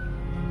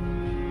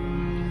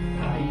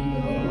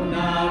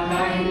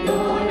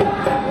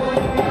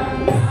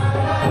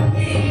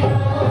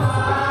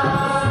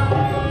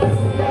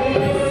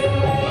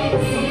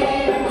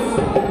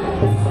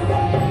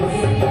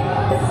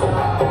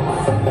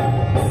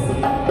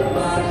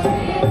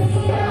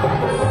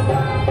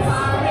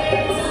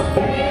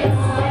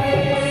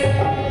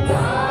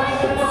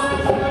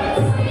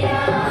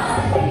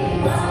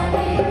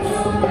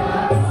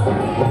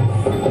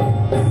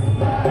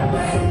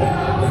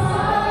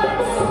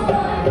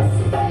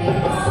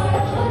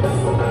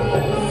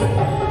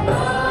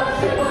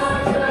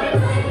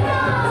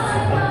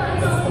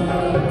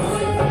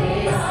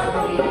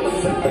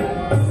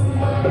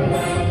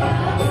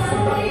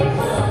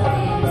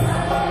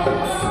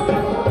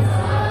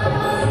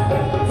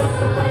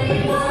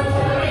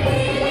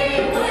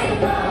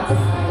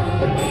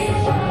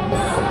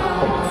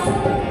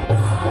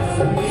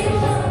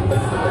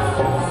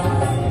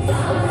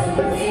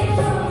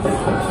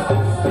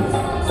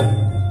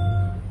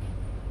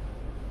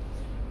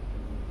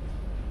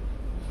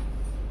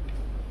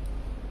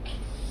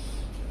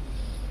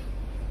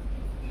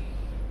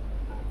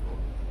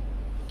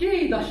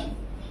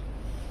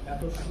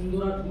 এত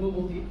সুন্দর আর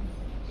গুণবতী,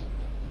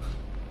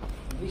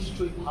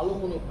 নিশ্চয়ই ভালো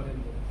কোনো ঘরের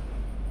লোক।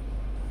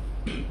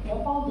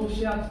 কপাল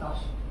দোষে আজ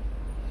দাসী।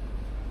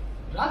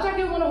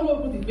 রাজাকে মনে হলো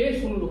প্রতি বেশ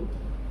অনুরক্ত।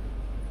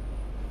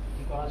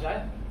 কি করা যায়?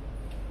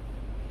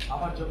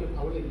 আমার চোখে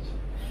ভালো লেগেছে।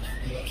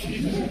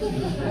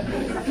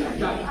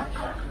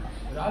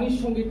 রানীর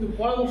সঙ্গে একটু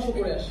পরামর্শ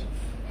করে আসি।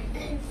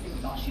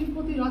 দাসীর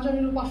প্রতি রাজার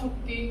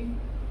আসক্তি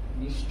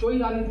নিশ্চয়ই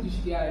রানীর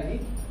দৃষ্টি আয়নি,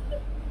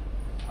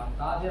 আর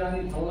তা যে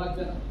রানীর ভালো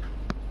লাগবে না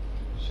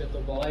সে তো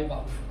বলাই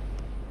বাহুল্য।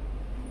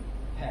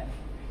 হ্যাঁ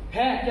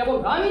হ্যাঁ, কেবল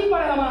রানী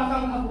পারে আমার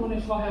আকাঙ্ক্ষা পূরণে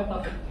সহায়তা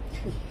করতে।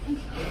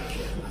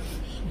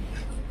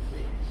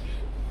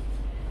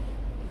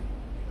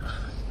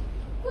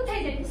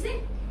 কোথায় যাইতেছে?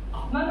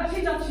 আপনার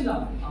কাছেই যাচ্ছিলাম,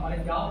 আমার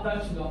একটি আবদার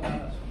ছিল আপনার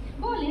কাছে।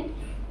 বলেন।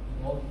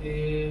 বলতে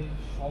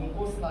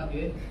সংকোচ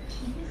লাগে,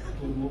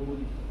 তবুও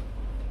বলি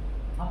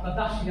আপনার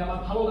দাসী আমার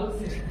ভালো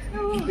লাগছে,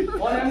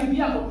 পরে আমি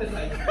বিয়া করতে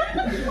চাই।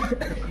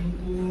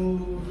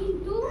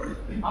 কিন্তু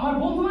আমার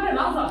বন্ধু মানে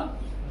রাজা,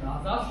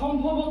 রাজা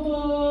সম্ভবত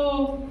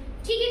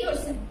ঠিকই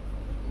ধরছেন,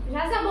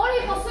 রাজা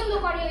বড়ই পছন্দ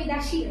করে ওই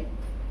দাসীর।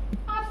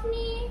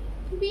 আপনি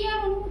বিয়ার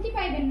অনুমতি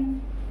পাইবেন না।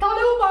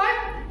 তাহলে উপায়?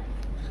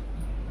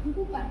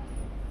 উপায়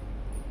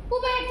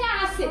উপায় একটা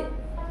আছে।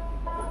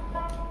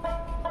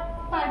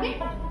 পারবে?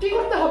 কি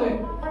করতে হবে?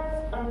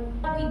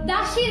 ওই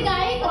দাসীর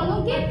গায়ে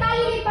কলঙ্কের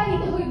কালি লেপা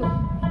দিতে হইব,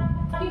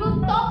 এবং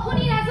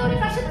তখনই রাজা ওর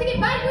প্রাসাদ থেকে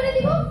বাইর করে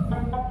দিব।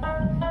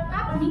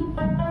 আপনি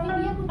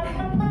বিয়ে করতে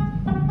পারবেন।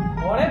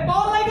 ওরে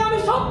পাওয়ার লাগে আমি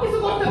সব কিছু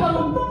করতে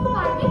পারবো।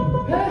 পারবে?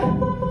 হ্যাঁ।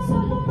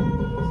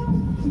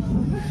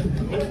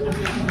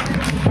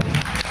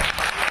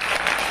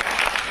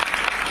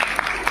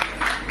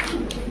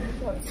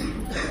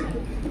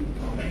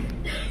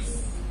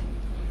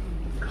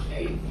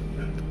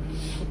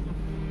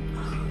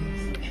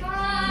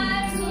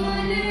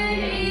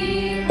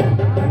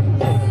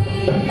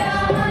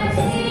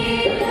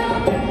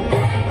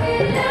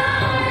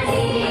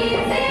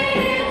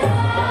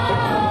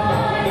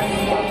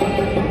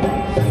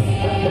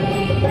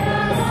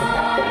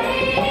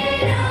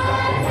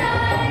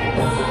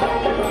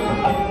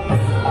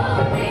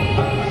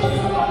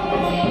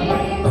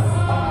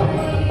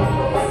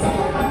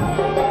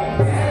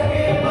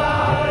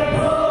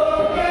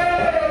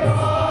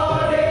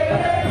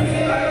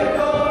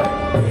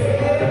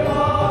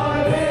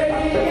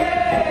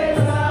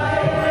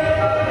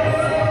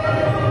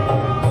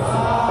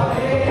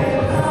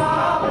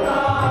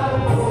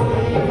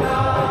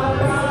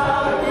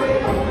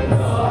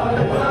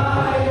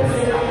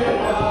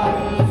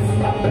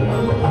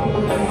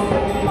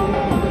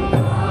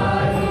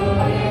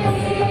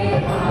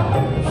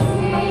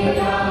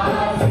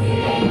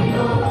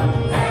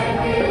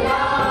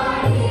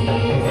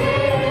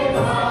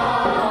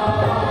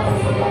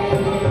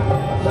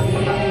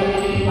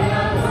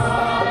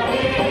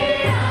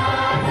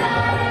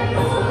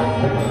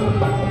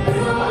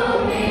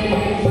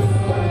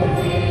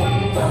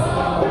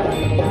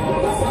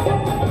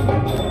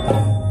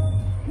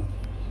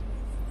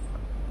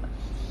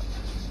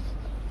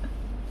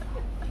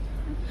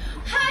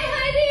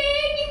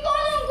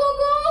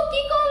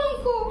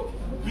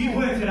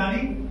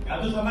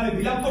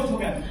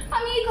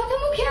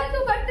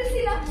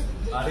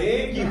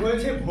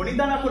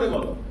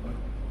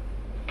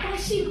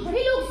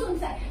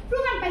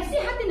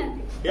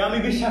 আমি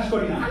বিশ্বাস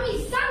করি না। আমি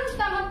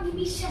জানতাম আপনি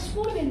বিশ্বাস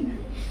করবেন না।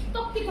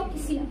 তপ্তি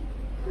ছিলাম,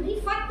 আমি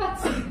ফাট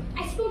পাচ্ছি।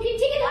 আজকে কি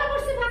ঠিকই ধরা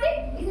পড়ছে ফাটে?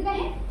 এই যে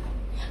দেখেন,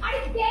 আরে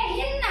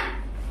দেখেন না।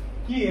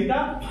 কি এটা?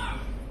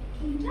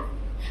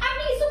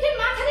 আপনি চোখের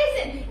মাথা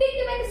দিয়েছেন,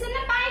 দেখতে পাইতেছেন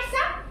না পায়ের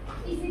ছাপ?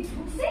 এই যে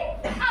ঢুকছে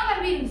আবার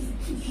বেরোচ্ছে।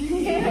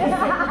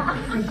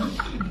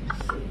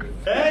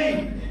 এই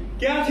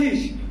কে আছিস?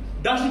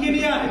 দাসীকে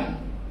নিয়ে আয়।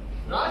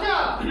 রাজা,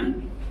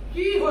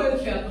 কি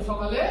হয়েছে এত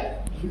সকালে?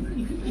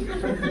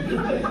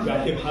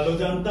 যাকে ভালো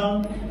জানতাম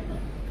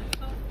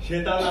সে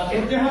তার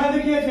আসল চেহারা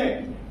দেখিয়েছে।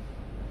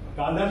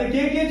 কাল রাতে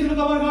কে গিয়েছিল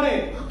তোমার ঘরে?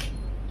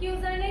 কেউ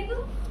জানে নাই তো,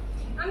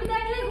 আমি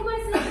দেখলে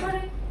ঘুমাইছিলাম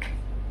ঘরে।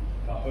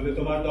 তাহলে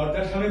তোমার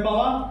দরজার সামনে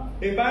পাওয়া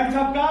এই পায়ের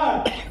ছাপ কার?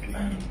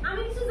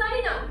 আমি কিছু জানি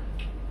না,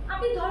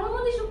 আপনি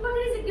ধর্মমতী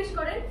সুপাকে জিজ্ঞেস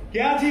করেন। কে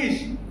আছিস?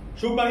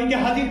 সুপারিকে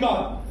হাজির কর।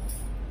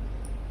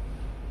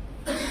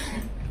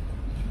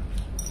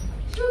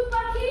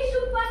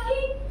 সুপাখি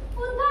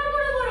উদ্ধার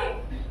করে পড়ে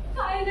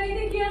খাই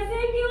যাইতে গিয়েছে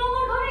কেউ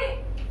আমার ঘরে।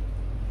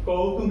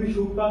 কও তুমি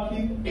সুপাখি,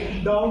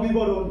 দাও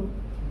বিবরণ।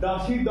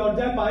 দাসীর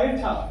দরজায় পায়ের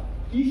ছাপ,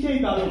 কি সেই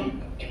কারণ?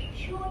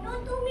 শোনো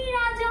তুমি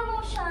রাজা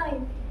মশাই,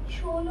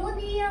 শোনো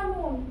দিয়া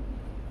মন,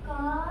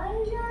 কাল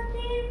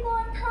রাতের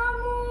কথা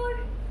মোর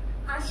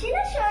আসে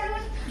না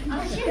স্মরণ,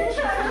 আসে না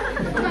স্মরণ,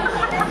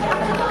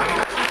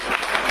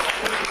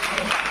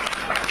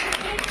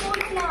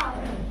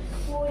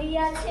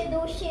 পড়িয়াছে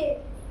দোষে,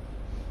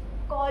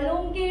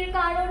 কলঙ্কের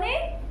কারণে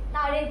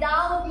তারে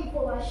দাও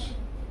বিপবাস।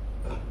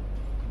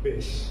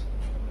 বেশ,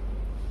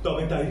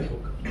 তবে তাই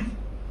হোক।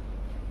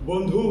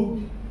 বন্ধু,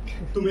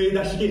 তুমি এই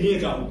দাসীকে নিয়ে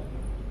যাও,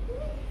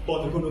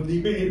 পথে কোনো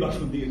দ্বীপে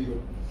নির্বাসন দিয়ে দিও।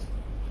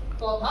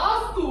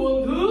 তথাস্তু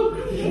বন্ধু।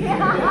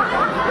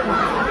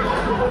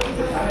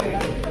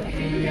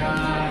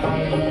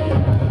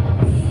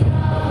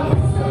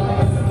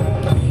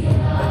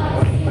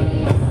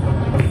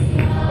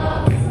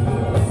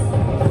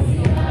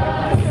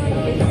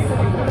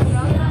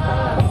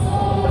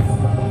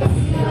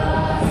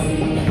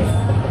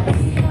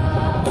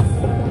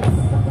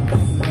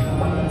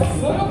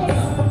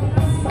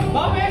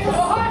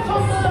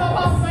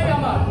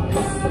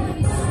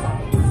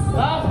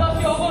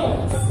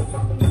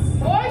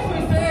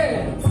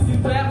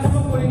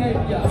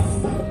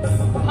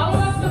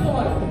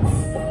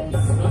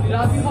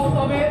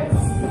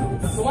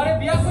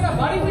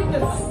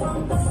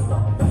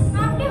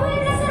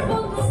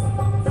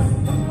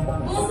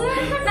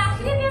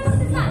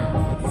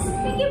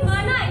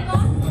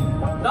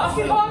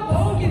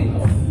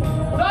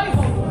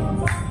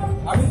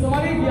 আমি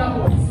তোমারই বিয়া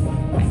করি,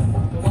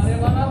 তোমারে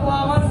বানাবো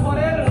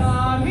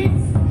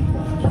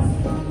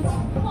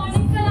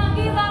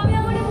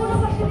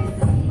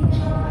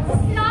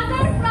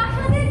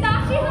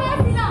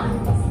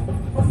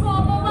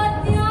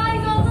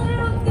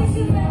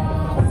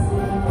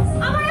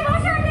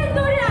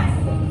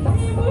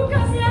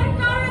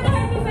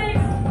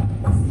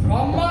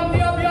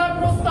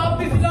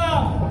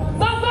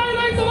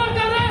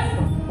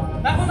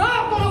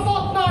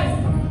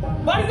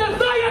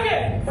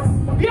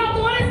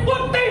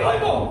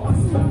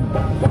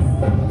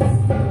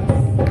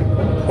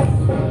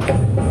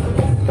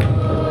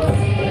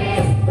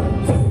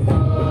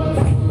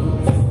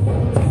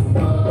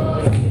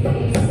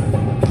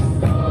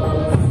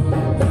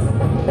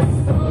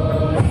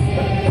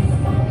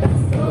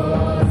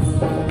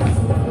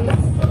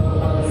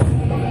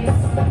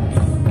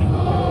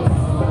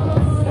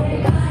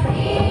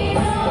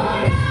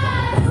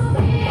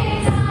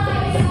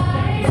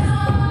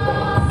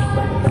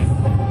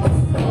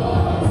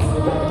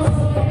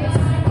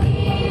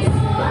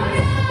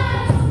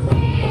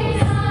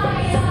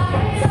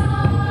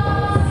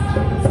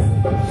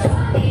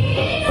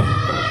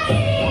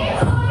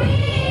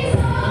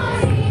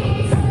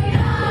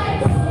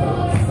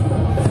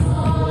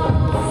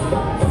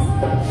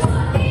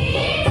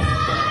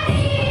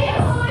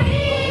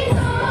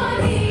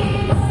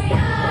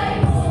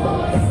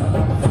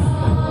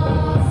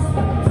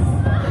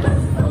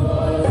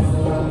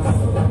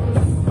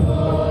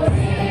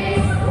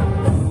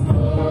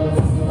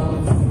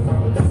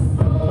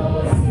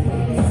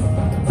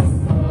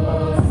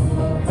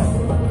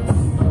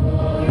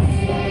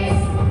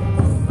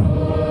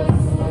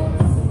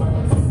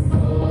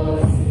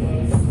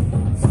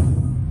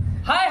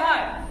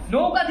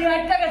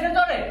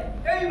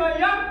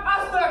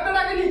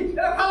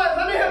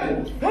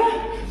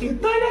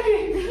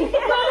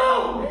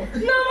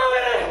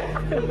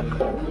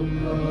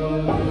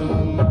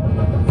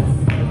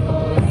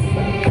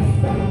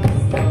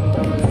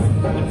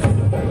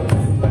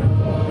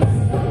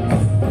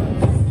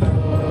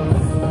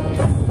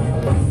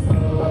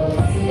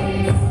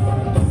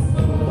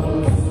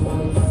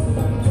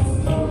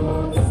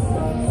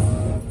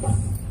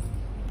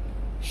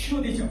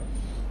সুদি চল।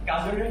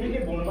 কাজলরেখাকে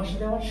বনবাসে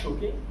দেওয়ার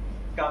শোকে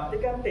কাঁদতে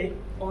কাঁদতে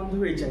অন্ধ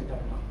হয়ে যায়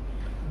তার মা।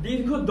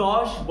 দীর্ঘ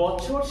 10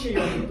 বছর সেই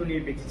অন্ধত্ব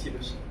নিয়ে বেঁচেছিল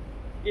সে,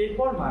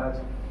 এরপর মারা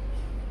যায়।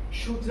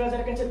 সুচ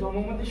রাজার কাছে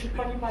ধর্মমতী সুখ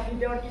পাখি পাঠিয়ে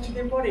দেওয়ার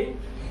কিছুদিন পরে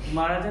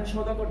মারা যান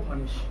সদাগর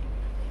ধনেশ্বর।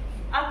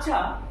 আচ্ছা,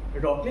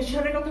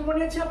 রত্নেশ্বরের কথা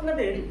মনে আছে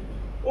আপনাদের?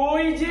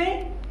 ওই যে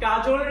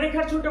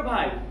কাজলরেখার ছোট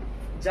ভাই,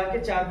 যাকে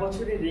 4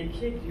 বছরে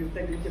রেখে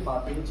গৃহত্যাগ করতে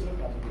বাধ্য হয়েছিল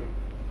কাজলরেখা,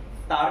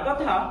 তার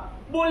কথা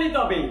বলি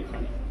তবে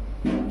এখানে।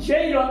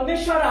 সেই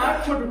রত্নেশ্বর আর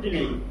ছোটটি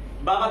নেই।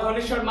 বাবা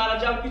ধনেশ্বর মারা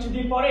যাওয়ার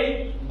কিছুদিন পরেই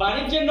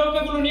বাণিজ্যের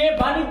নৌকাগুলো নিয়ে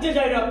বাণিজ্যে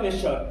যায়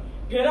রত্নেশ্বর।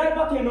 ফেরার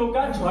পথে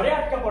নৌকা ঝড়ে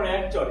আটকা পড়ে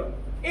এক চরে।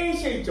 এই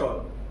সেই চর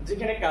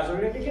যেখানে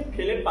কাজলরেখাকে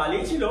ফেলে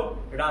পালিয়েছিল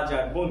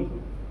রাজার বন্ধু।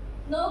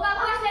 নৌকা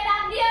ভাসলে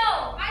ডাক দিও।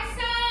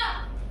 আচ্ছা।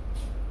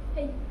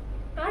 এই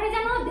কারে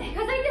যেন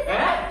দেখা যাইতেছে।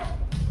 হ্যাঁ,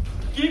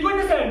 কি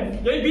কইতেছেন?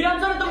 এই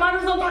বিরাঞ্চলে তো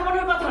মানুষজন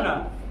থাকানোর কথা না।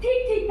 ঠিক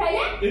ঠিক তাই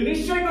না? এই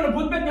নিশ্চয়ই কোনো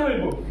ভূত পেতে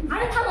হইব।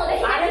 আরে থামো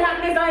দেখি। আরে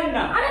আপনি যাবেন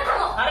না। আরে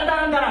থামো। আরে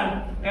দাঁড়ান দাঁড়ান।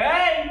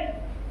 এই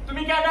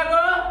তুমি কে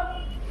ডাকো?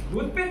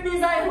 ভূত পেতে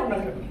যাই হোক না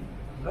কেন,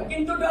 আমরা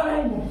কিন্তু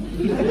ডরাইব।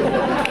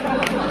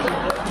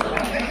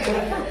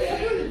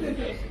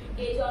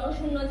 এই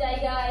জনশূন্য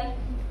জায়গায়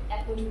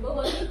এত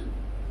রূপবতী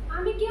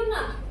আমি কেউ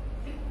না,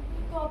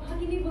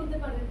 অভাগিনী বলতে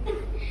পারেন।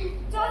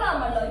 চলো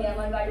আমার লগে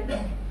আমার বাড়িতে।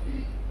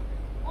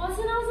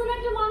 অচেনা অচেনা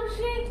একটা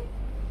মানুষের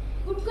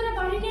হুট করে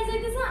বাড়ি নিয়ে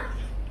যাইতেছ না?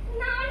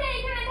 না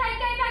এখানে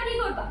থাইকাই বা কি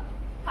করবা?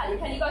 খালি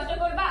খালি কষ্ট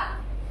করবা?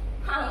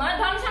 আমার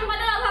ধন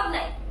সম্পদের অভাব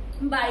নাই।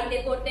 বাড়িতে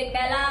প্রত্যেক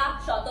বেলা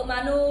শত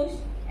মানুষ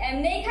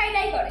এমনিই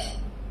খাইটাই করে।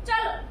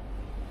 চলো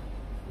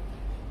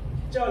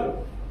চলো।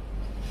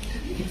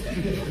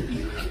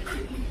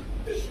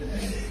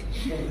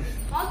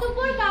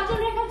 অতঃপর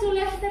কাজলরেখা চলে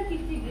আসে তার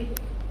পিতৃগৃহে।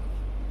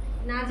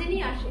 না জেনে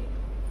আসে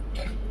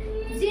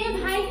যে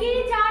ভাইকে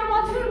 4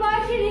 বছর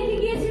বয়সে রেখে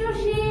গিয়েছিল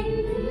সে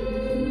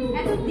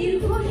এত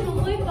দীর্ঘ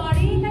সময়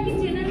পরে তাকে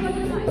চেনার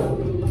কথা নয়,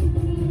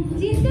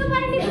 চিনতেও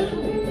পারেনি।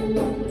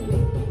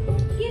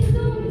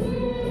 কিন্তু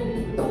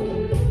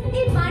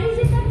এই বাড়ি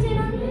যে তার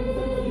চেনা,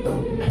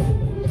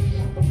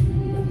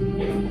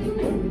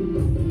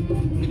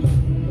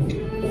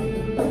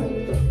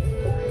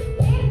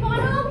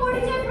 এরপরেও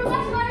পরিচয়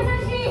প্রকাশ করে না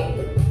সে।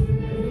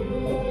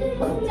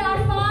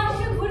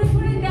 চারপাশে ঘুরে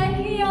ঘুরে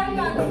দেখে আর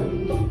কাঁদে।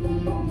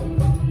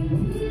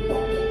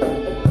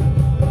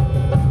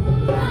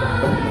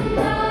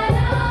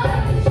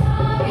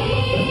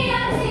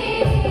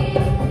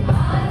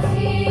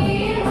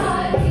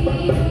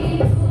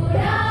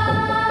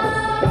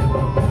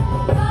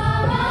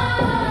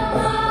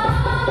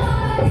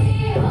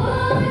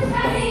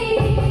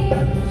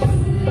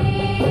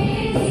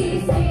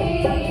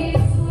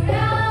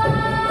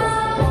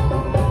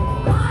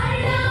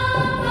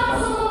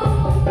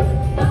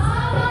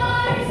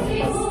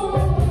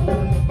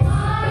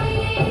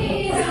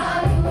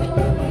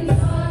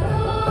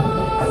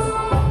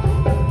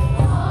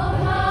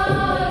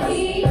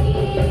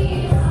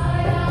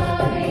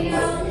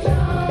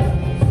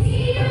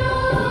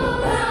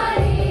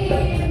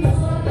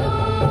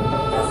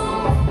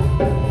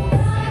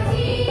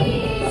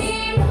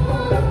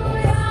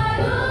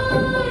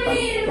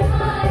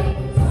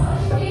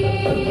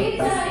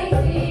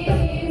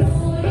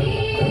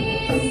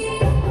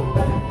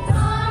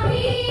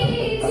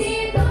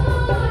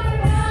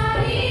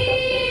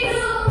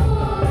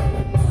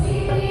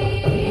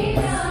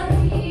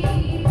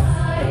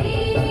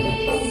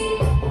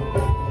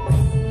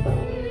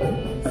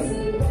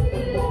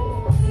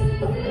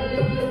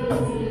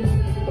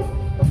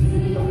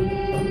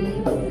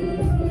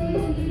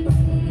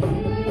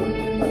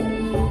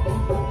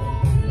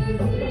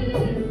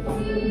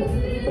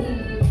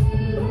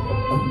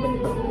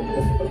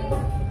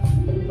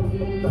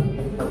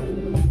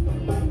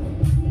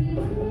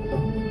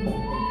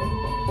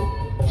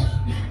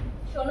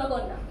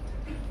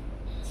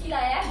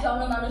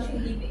 জনমানসিক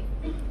দ্বীপে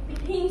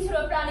হিংস্র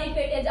প্রাণীর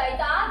পেটে যায়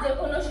তা যে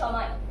কোনো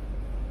সময়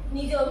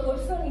নিজেও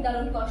করছো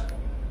নিদারুণ কষ্ট।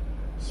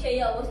 সেই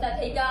অবস্থা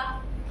থেকে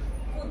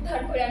উদ্ধার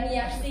করে নিয়ে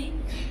আসছি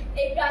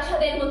এই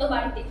প্রাসাদের মতো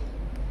বাড়িতে,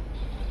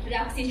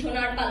 রাখছি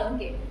সোনার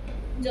পালঙ্কে,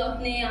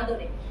 যত্নে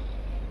আদরে।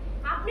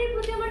 আপনার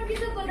প্রতি আমার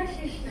কৃতজ্ঞতা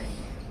শেষ নাই।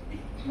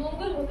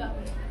 মঙ্গল হোক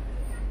আপনার।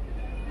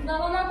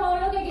 বাবা মা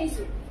পরলোকে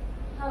গেছি,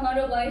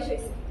 আমারও বয়স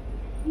হয়েছে,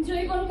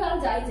 জৈবনকাল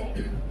যাই যাই।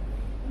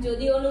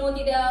 যদি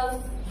অনুমতি দাও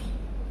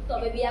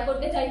তবে বিয়া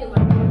করতে চাই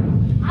তোমার।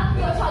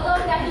 আত্মীয় স্বজন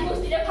জাতি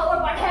গোষ্ঠীর খবর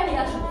পাঠায়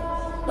নিয়ে আসো,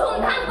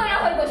 ধুমধাম করে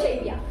হইব সেই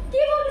বিয়া। কি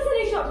বলতেছেন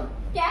এইসব?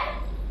 কেন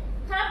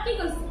খারাপ কি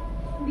করছি?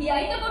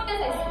 বিয়াই তো করতে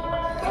চাইছি,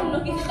 অন্য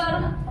কিছু করো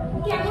না।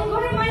 কেমন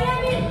করে মাইয়া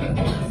আমি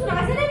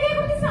রাজেনে বিয়ে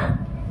করতে চান?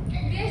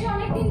 বেশ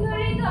অনেকদিন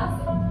ধরেই তো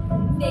আছে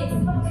দেখছি।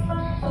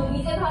 তুমি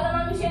যে ভালো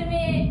মানুষের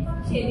মেয়ে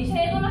সে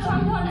বিষয়ে কোনো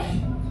সন্দেহ নাই।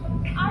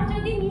 আর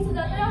যদি নিচু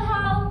যাত্রা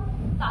হও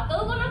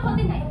তাতেও কোনো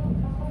ক্ষতি নাই।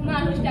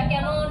 মানুষটা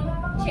কেমন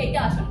সেইটা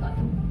আসল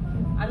কথা।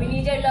 আমি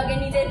নিজের লগে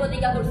নিজের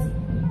প্রতিজ্ঞা করছি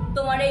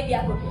তোমার এই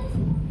বিয়া করতে।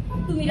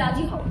 তুমি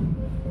রাজি হও?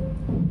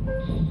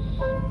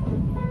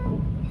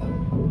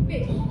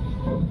 বেশ,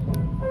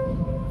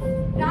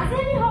 রাজি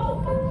আমি হব,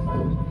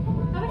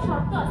 তবে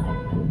শর্ত আছে।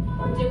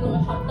 যে কোনো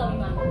শর্ত আমি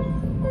মানব।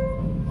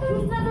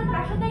 সুস্রাজার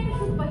প্রাসাদে একটা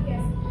সুখ পাখি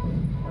আছে,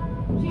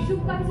 সেই সুখ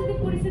পাখি যদি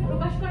পরিচয়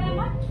প্রকাশ করে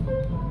আমার,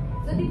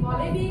 যদি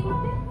বলে বিয়ে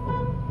করতে,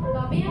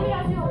 তবেই আমি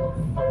রাজি হব।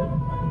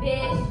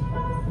 বেশ,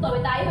 তবে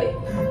তাই হইব।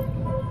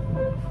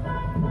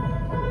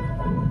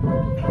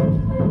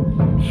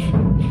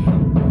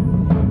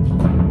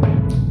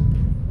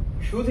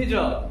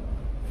 সুধীজন,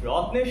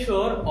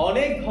 রত্নেশ্বর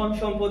অনেক ধন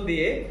সম্পদ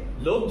দিয়ে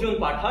লোকজন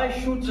পাঠায়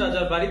সূচ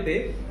রাজার বাড়িতে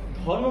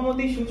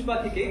ধর্মমতী সূচ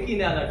পাখিকে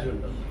কিনে আনার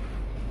জন্য।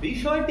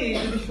 বিষয়টি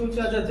যদি সূচ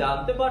রাজা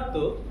জানতে পারত,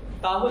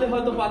 তাহলে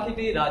হয়তো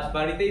পাখিটি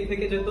রাজবাড়িতেই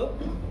থেকে যেত,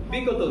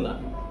 বিকত না।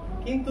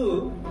 কিন্তু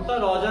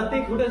তার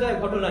অজান্তেই ঘটে যায়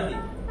ঘটনাটি।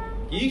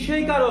 কি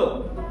সেই কারণ?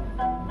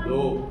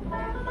 লোভ।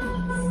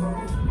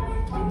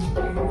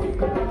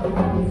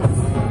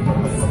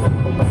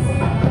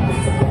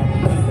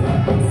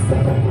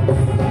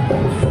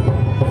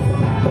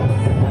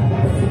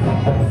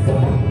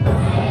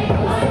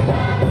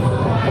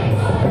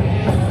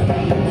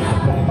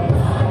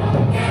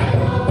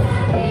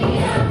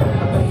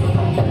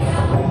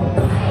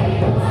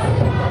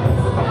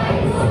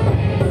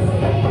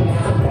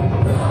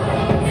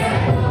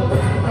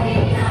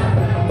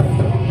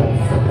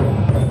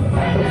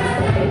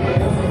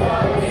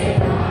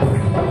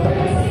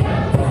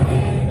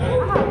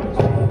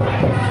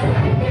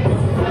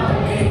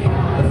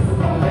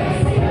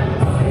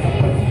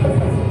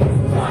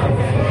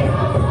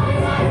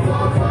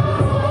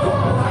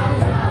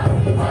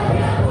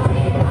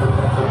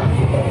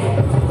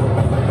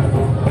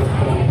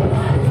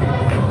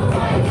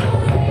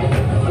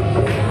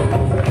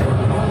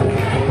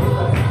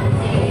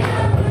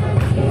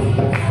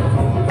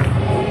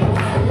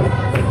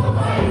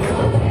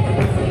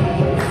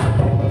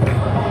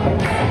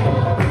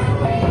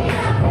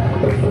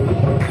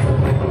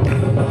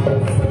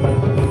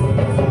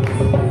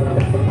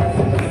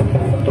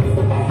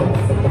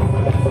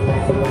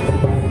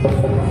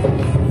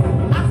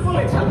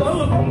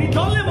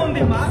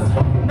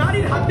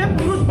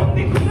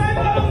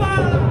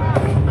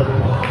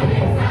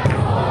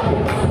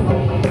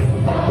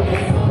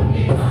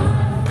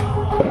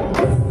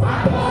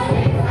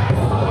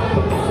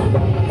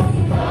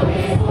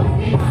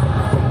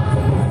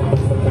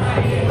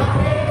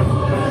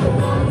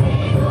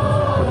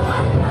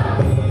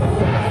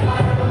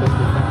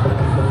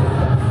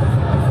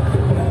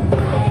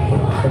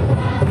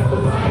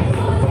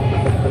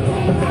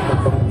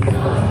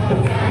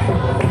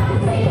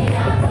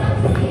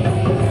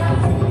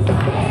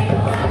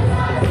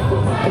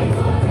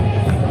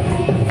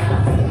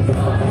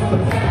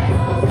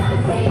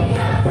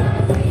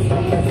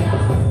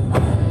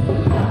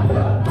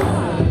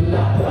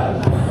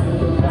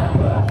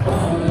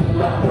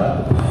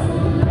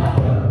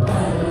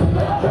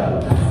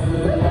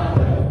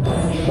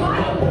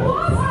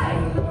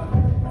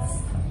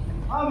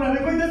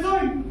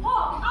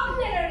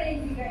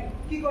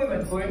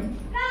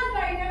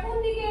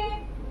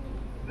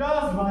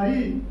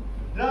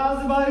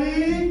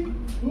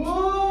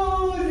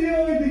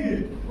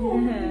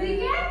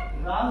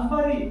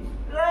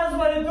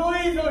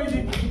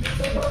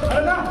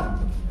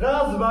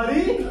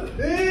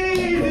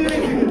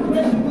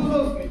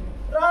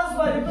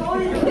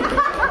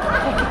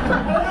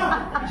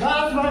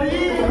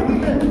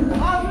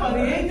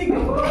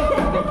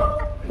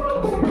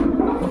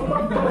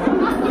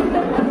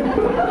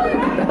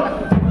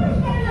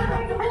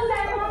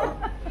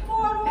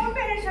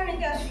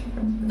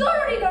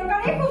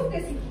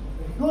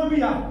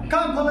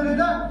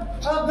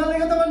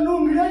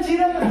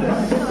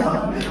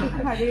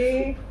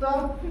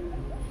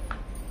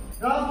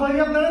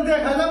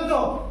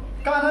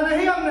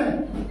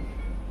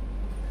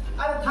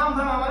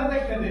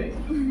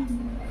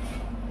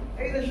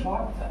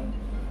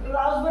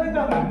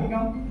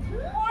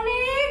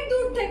 অনেক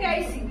দূর থেকে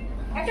আইছি,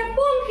 একটা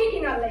পঙ্খী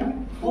কিনা লাগে।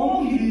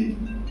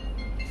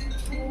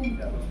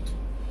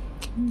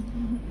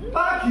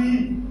 পাখি?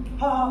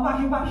 হ্যাঁ,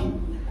 পাখি পাখি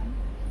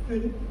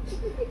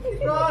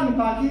প্রাণ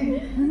পাখি।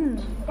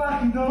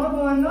 পাখি তো আমার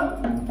বলেন না,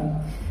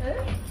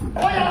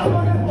 ওই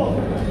আসমানের বউ।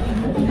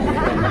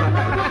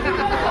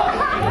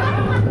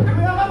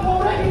 তুমি আমার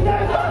বউরে কি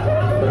দেখো?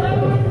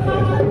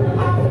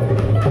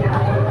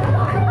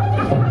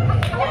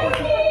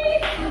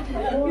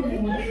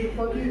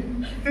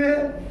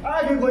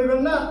 আগে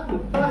কইবেন না,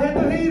 তাহে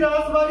তো এই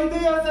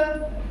রাজবাড়িতেই আছে।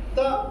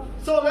 তা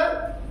চলে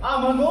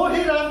আমার বউ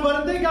এই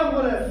রাজবাড়িতেই কাম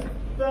করে।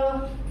 তা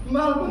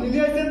মালপনি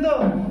নিয়ে আসছেন তো?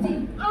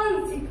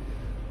 আনছি।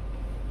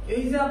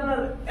 এই যে আপনার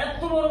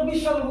এত বড়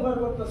বিশাল উপকার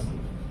করতেছে,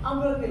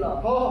 আমরা দিলাম।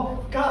 ও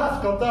কাজ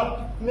কথা,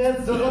 নেজ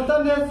জগতা,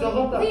 নেজ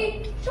জগতা।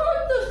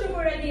 সন্তুষ্ট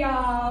করে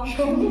দিয়াম।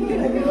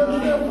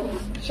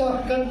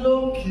 সাক্ষাৎ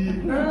লক্ষ্মী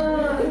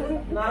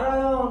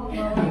নারায়ণ।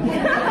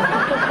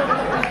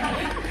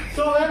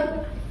 চলেন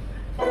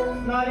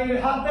নারীর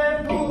হাতে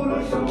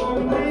পুরুষ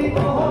মন্ত্রী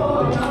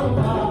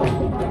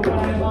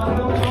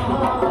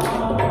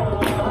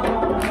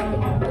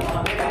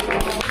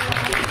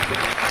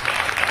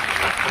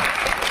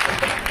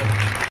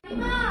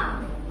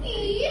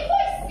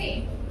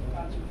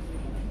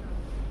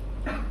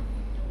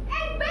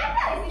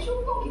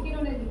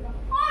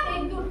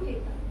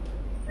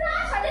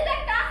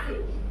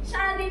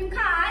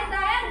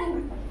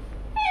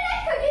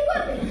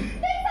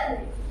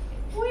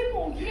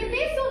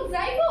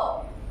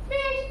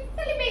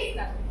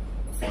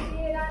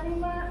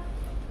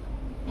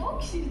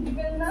বকশিস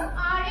দিবেন না?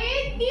 আরে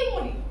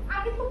দিমুনি,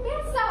 আগে তো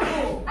পেশা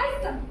হো।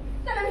 আচ্ছা,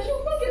 তাহলে আমি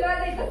সুপাকে লয়া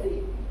যাইতাছি।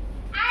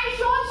 আই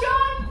শোন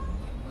শোন,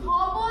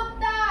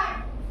 খবরদার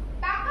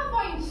টাকা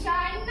পয়সা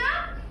না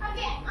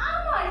আগে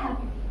আমার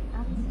হাতে।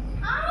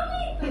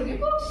 আমি তোকে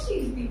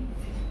বকশিস দিই।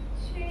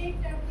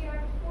 সেটা কি আর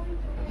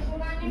কইতে দেবো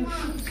না রে মা?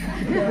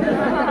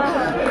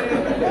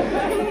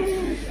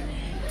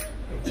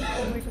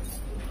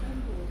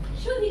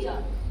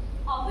 সুধীজন,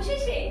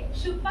 অবশেষে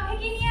সুখ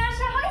পাখিকে নিয়ে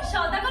আসা হয়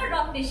সওদাগর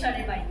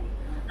রত্নেশ্বরের বাড়িতে।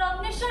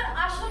 রত্নেশ্বর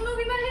আসন্ন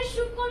বিবাহের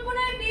সুখ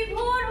কল্পনায়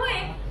বিভোর হয়ে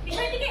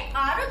বিষয়টিকে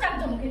আরো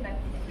জাঁকজমকে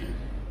রাখতে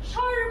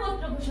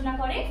সর্বত্র ঘোষণা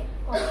করে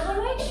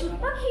কতবড় সুখ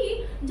পাখি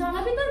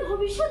জনাবে তার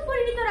ভবিষ্যৎ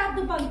পরিণীত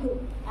রাজ্যপান্ত,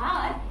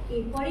 আর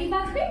এরপরেই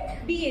বাঁচবে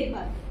বিয়ের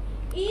বাদ।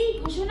 এই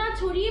ঘোষণা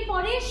ছড়িয়ে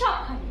পড়ে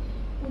সবখানে।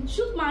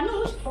 উৎসুক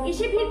মানুষ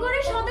এসে ভিড় করে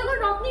সওদাগর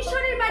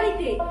রত্নেশ্বরের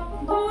বাড়িতে।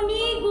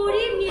 ধনী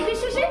গরিব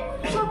নির্বিশেষে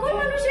সকল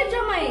মানুষের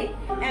জমায়েত,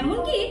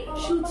 এমনকি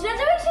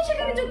সুচরাজাও এসে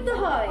সেখানে যুক্ত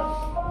হয়।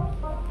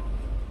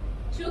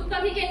 সুখ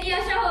পাখিকে নিয়ে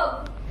আসা হোক।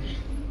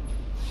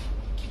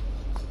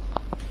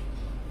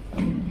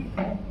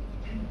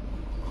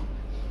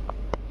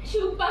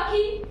 সুখ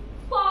পাখি,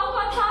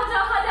 কথা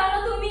যাহা জানো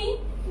তুমি,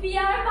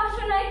 বিয়ার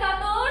বাসনায়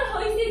কাতর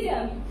হইছি যে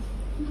আমি।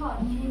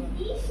 ধনের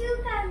কি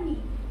সুখ আমি,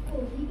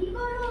 কবি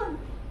বিবরণ,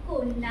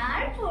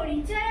 কন্যার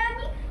পরিচয়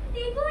আমি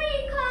দিব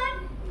এখান,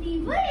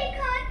 দিব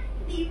এখান,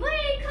 দিব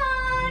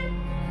এখান।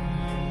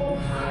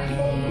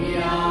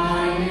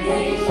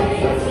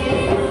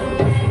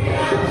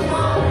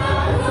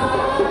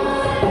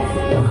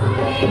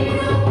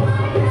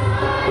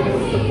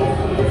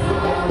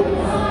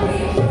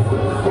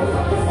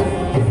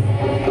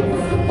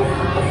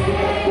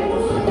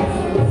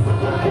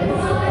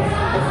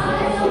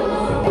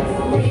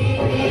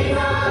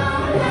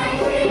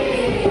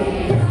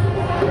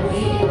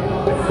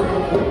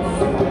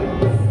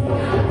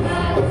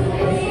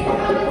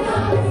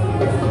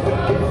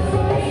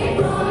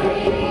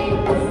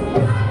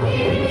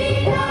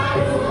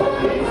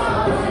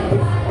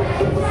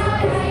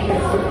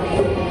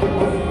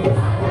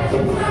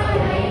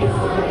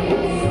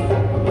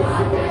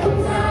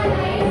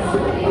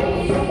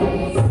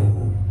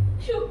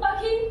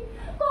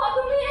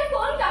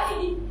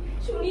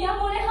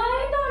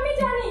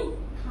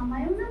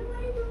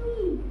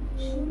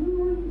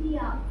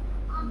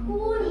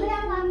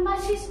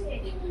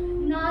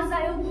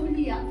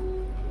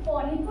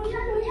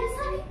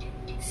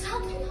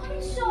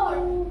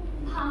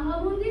 ভাঙা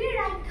মন্দিরের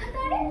রাখা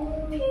তারে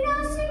ফিরে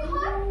আসে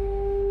ঘর।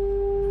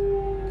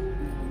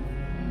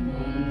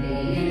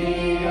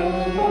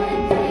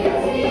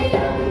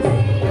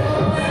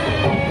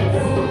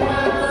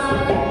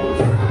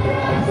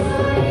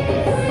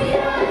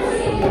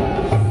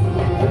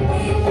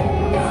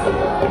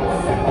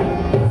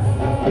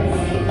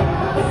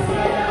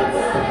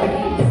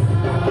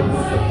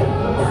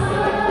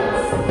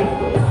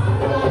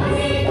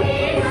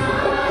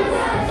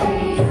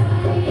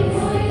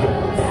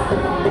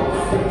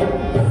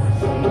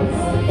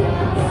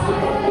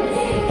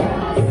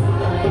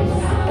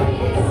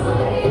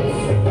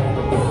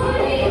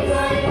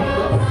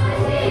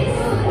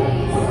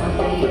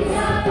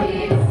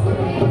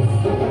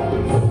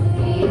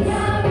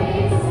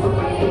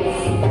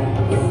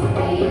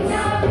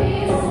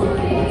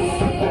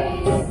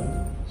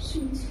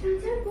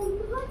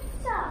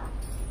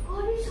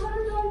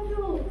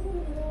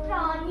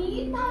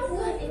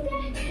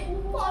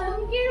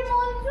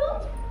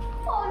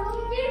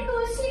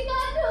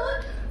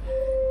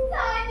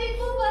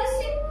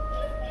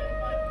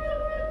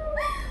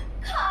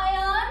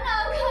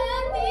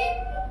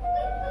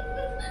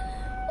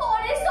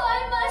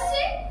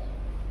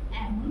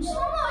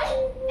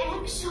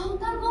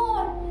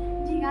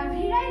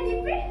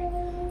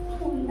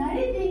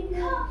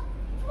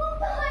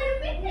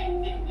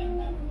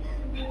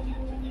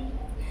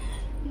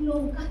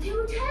 নৌকাতে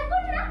উঠায়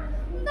কন্যা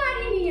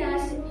গাড়ি নিয়ে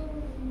আসে,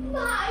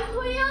 ভাই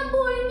হইয়া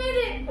বই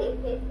মেরে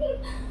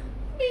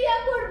বিয়া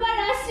করবার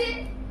আসে।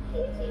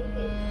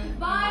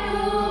 12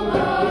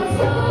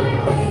 বছর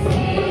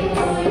হইছে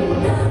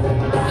কন্যা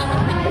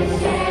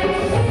আসে,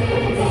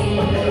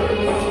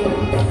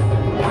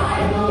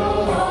 12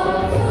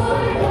 বছর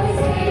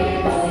হইছে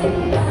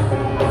কন্যা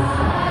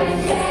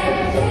আসে,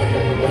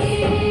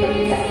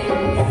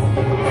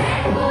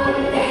 এখন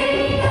এই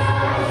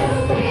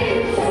সুখের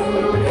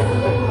শুরু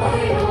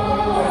হইব,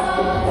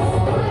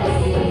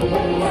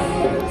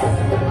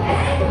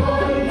 এখন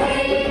এই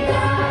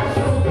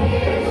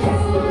সুখের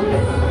শুরু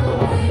হইব।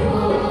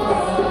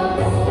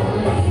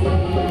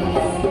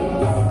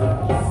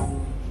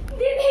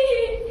 দিদি,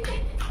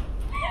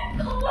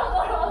 ক্ষমা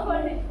করো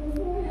আমারে,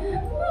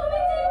 আমি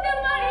চিনতে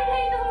পারি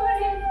নাই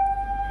তোমারে,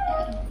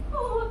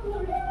 ক্ষমা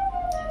করো।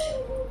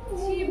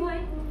 জি ভাই,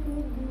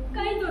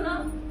 কাইদো না,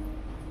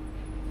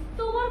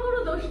 তোমার কোনো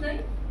দোষ নাই,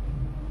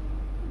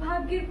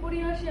 ভাগ্যের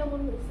পরিহাসে এমন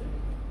হয়েছে।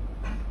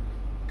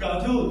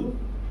 কাজল,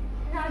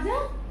 রাজা,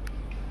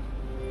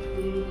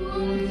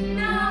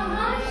 না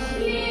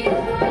হাসলে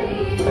ধরে,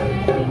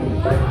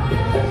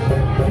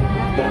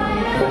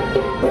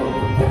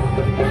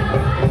 না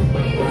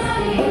হাসলে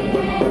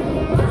ধরে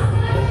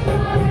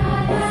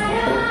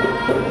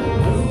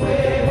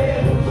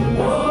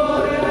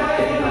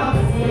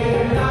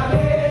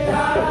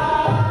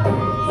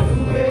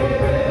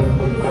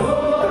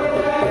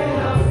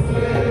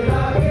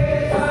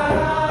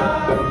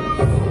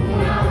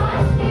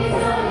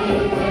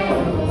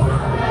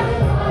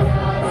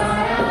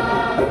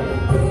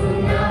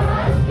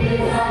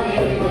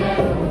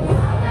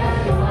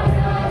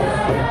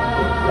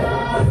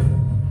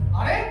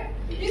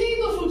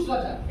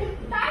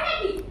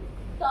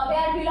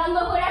বন্ধ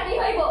করে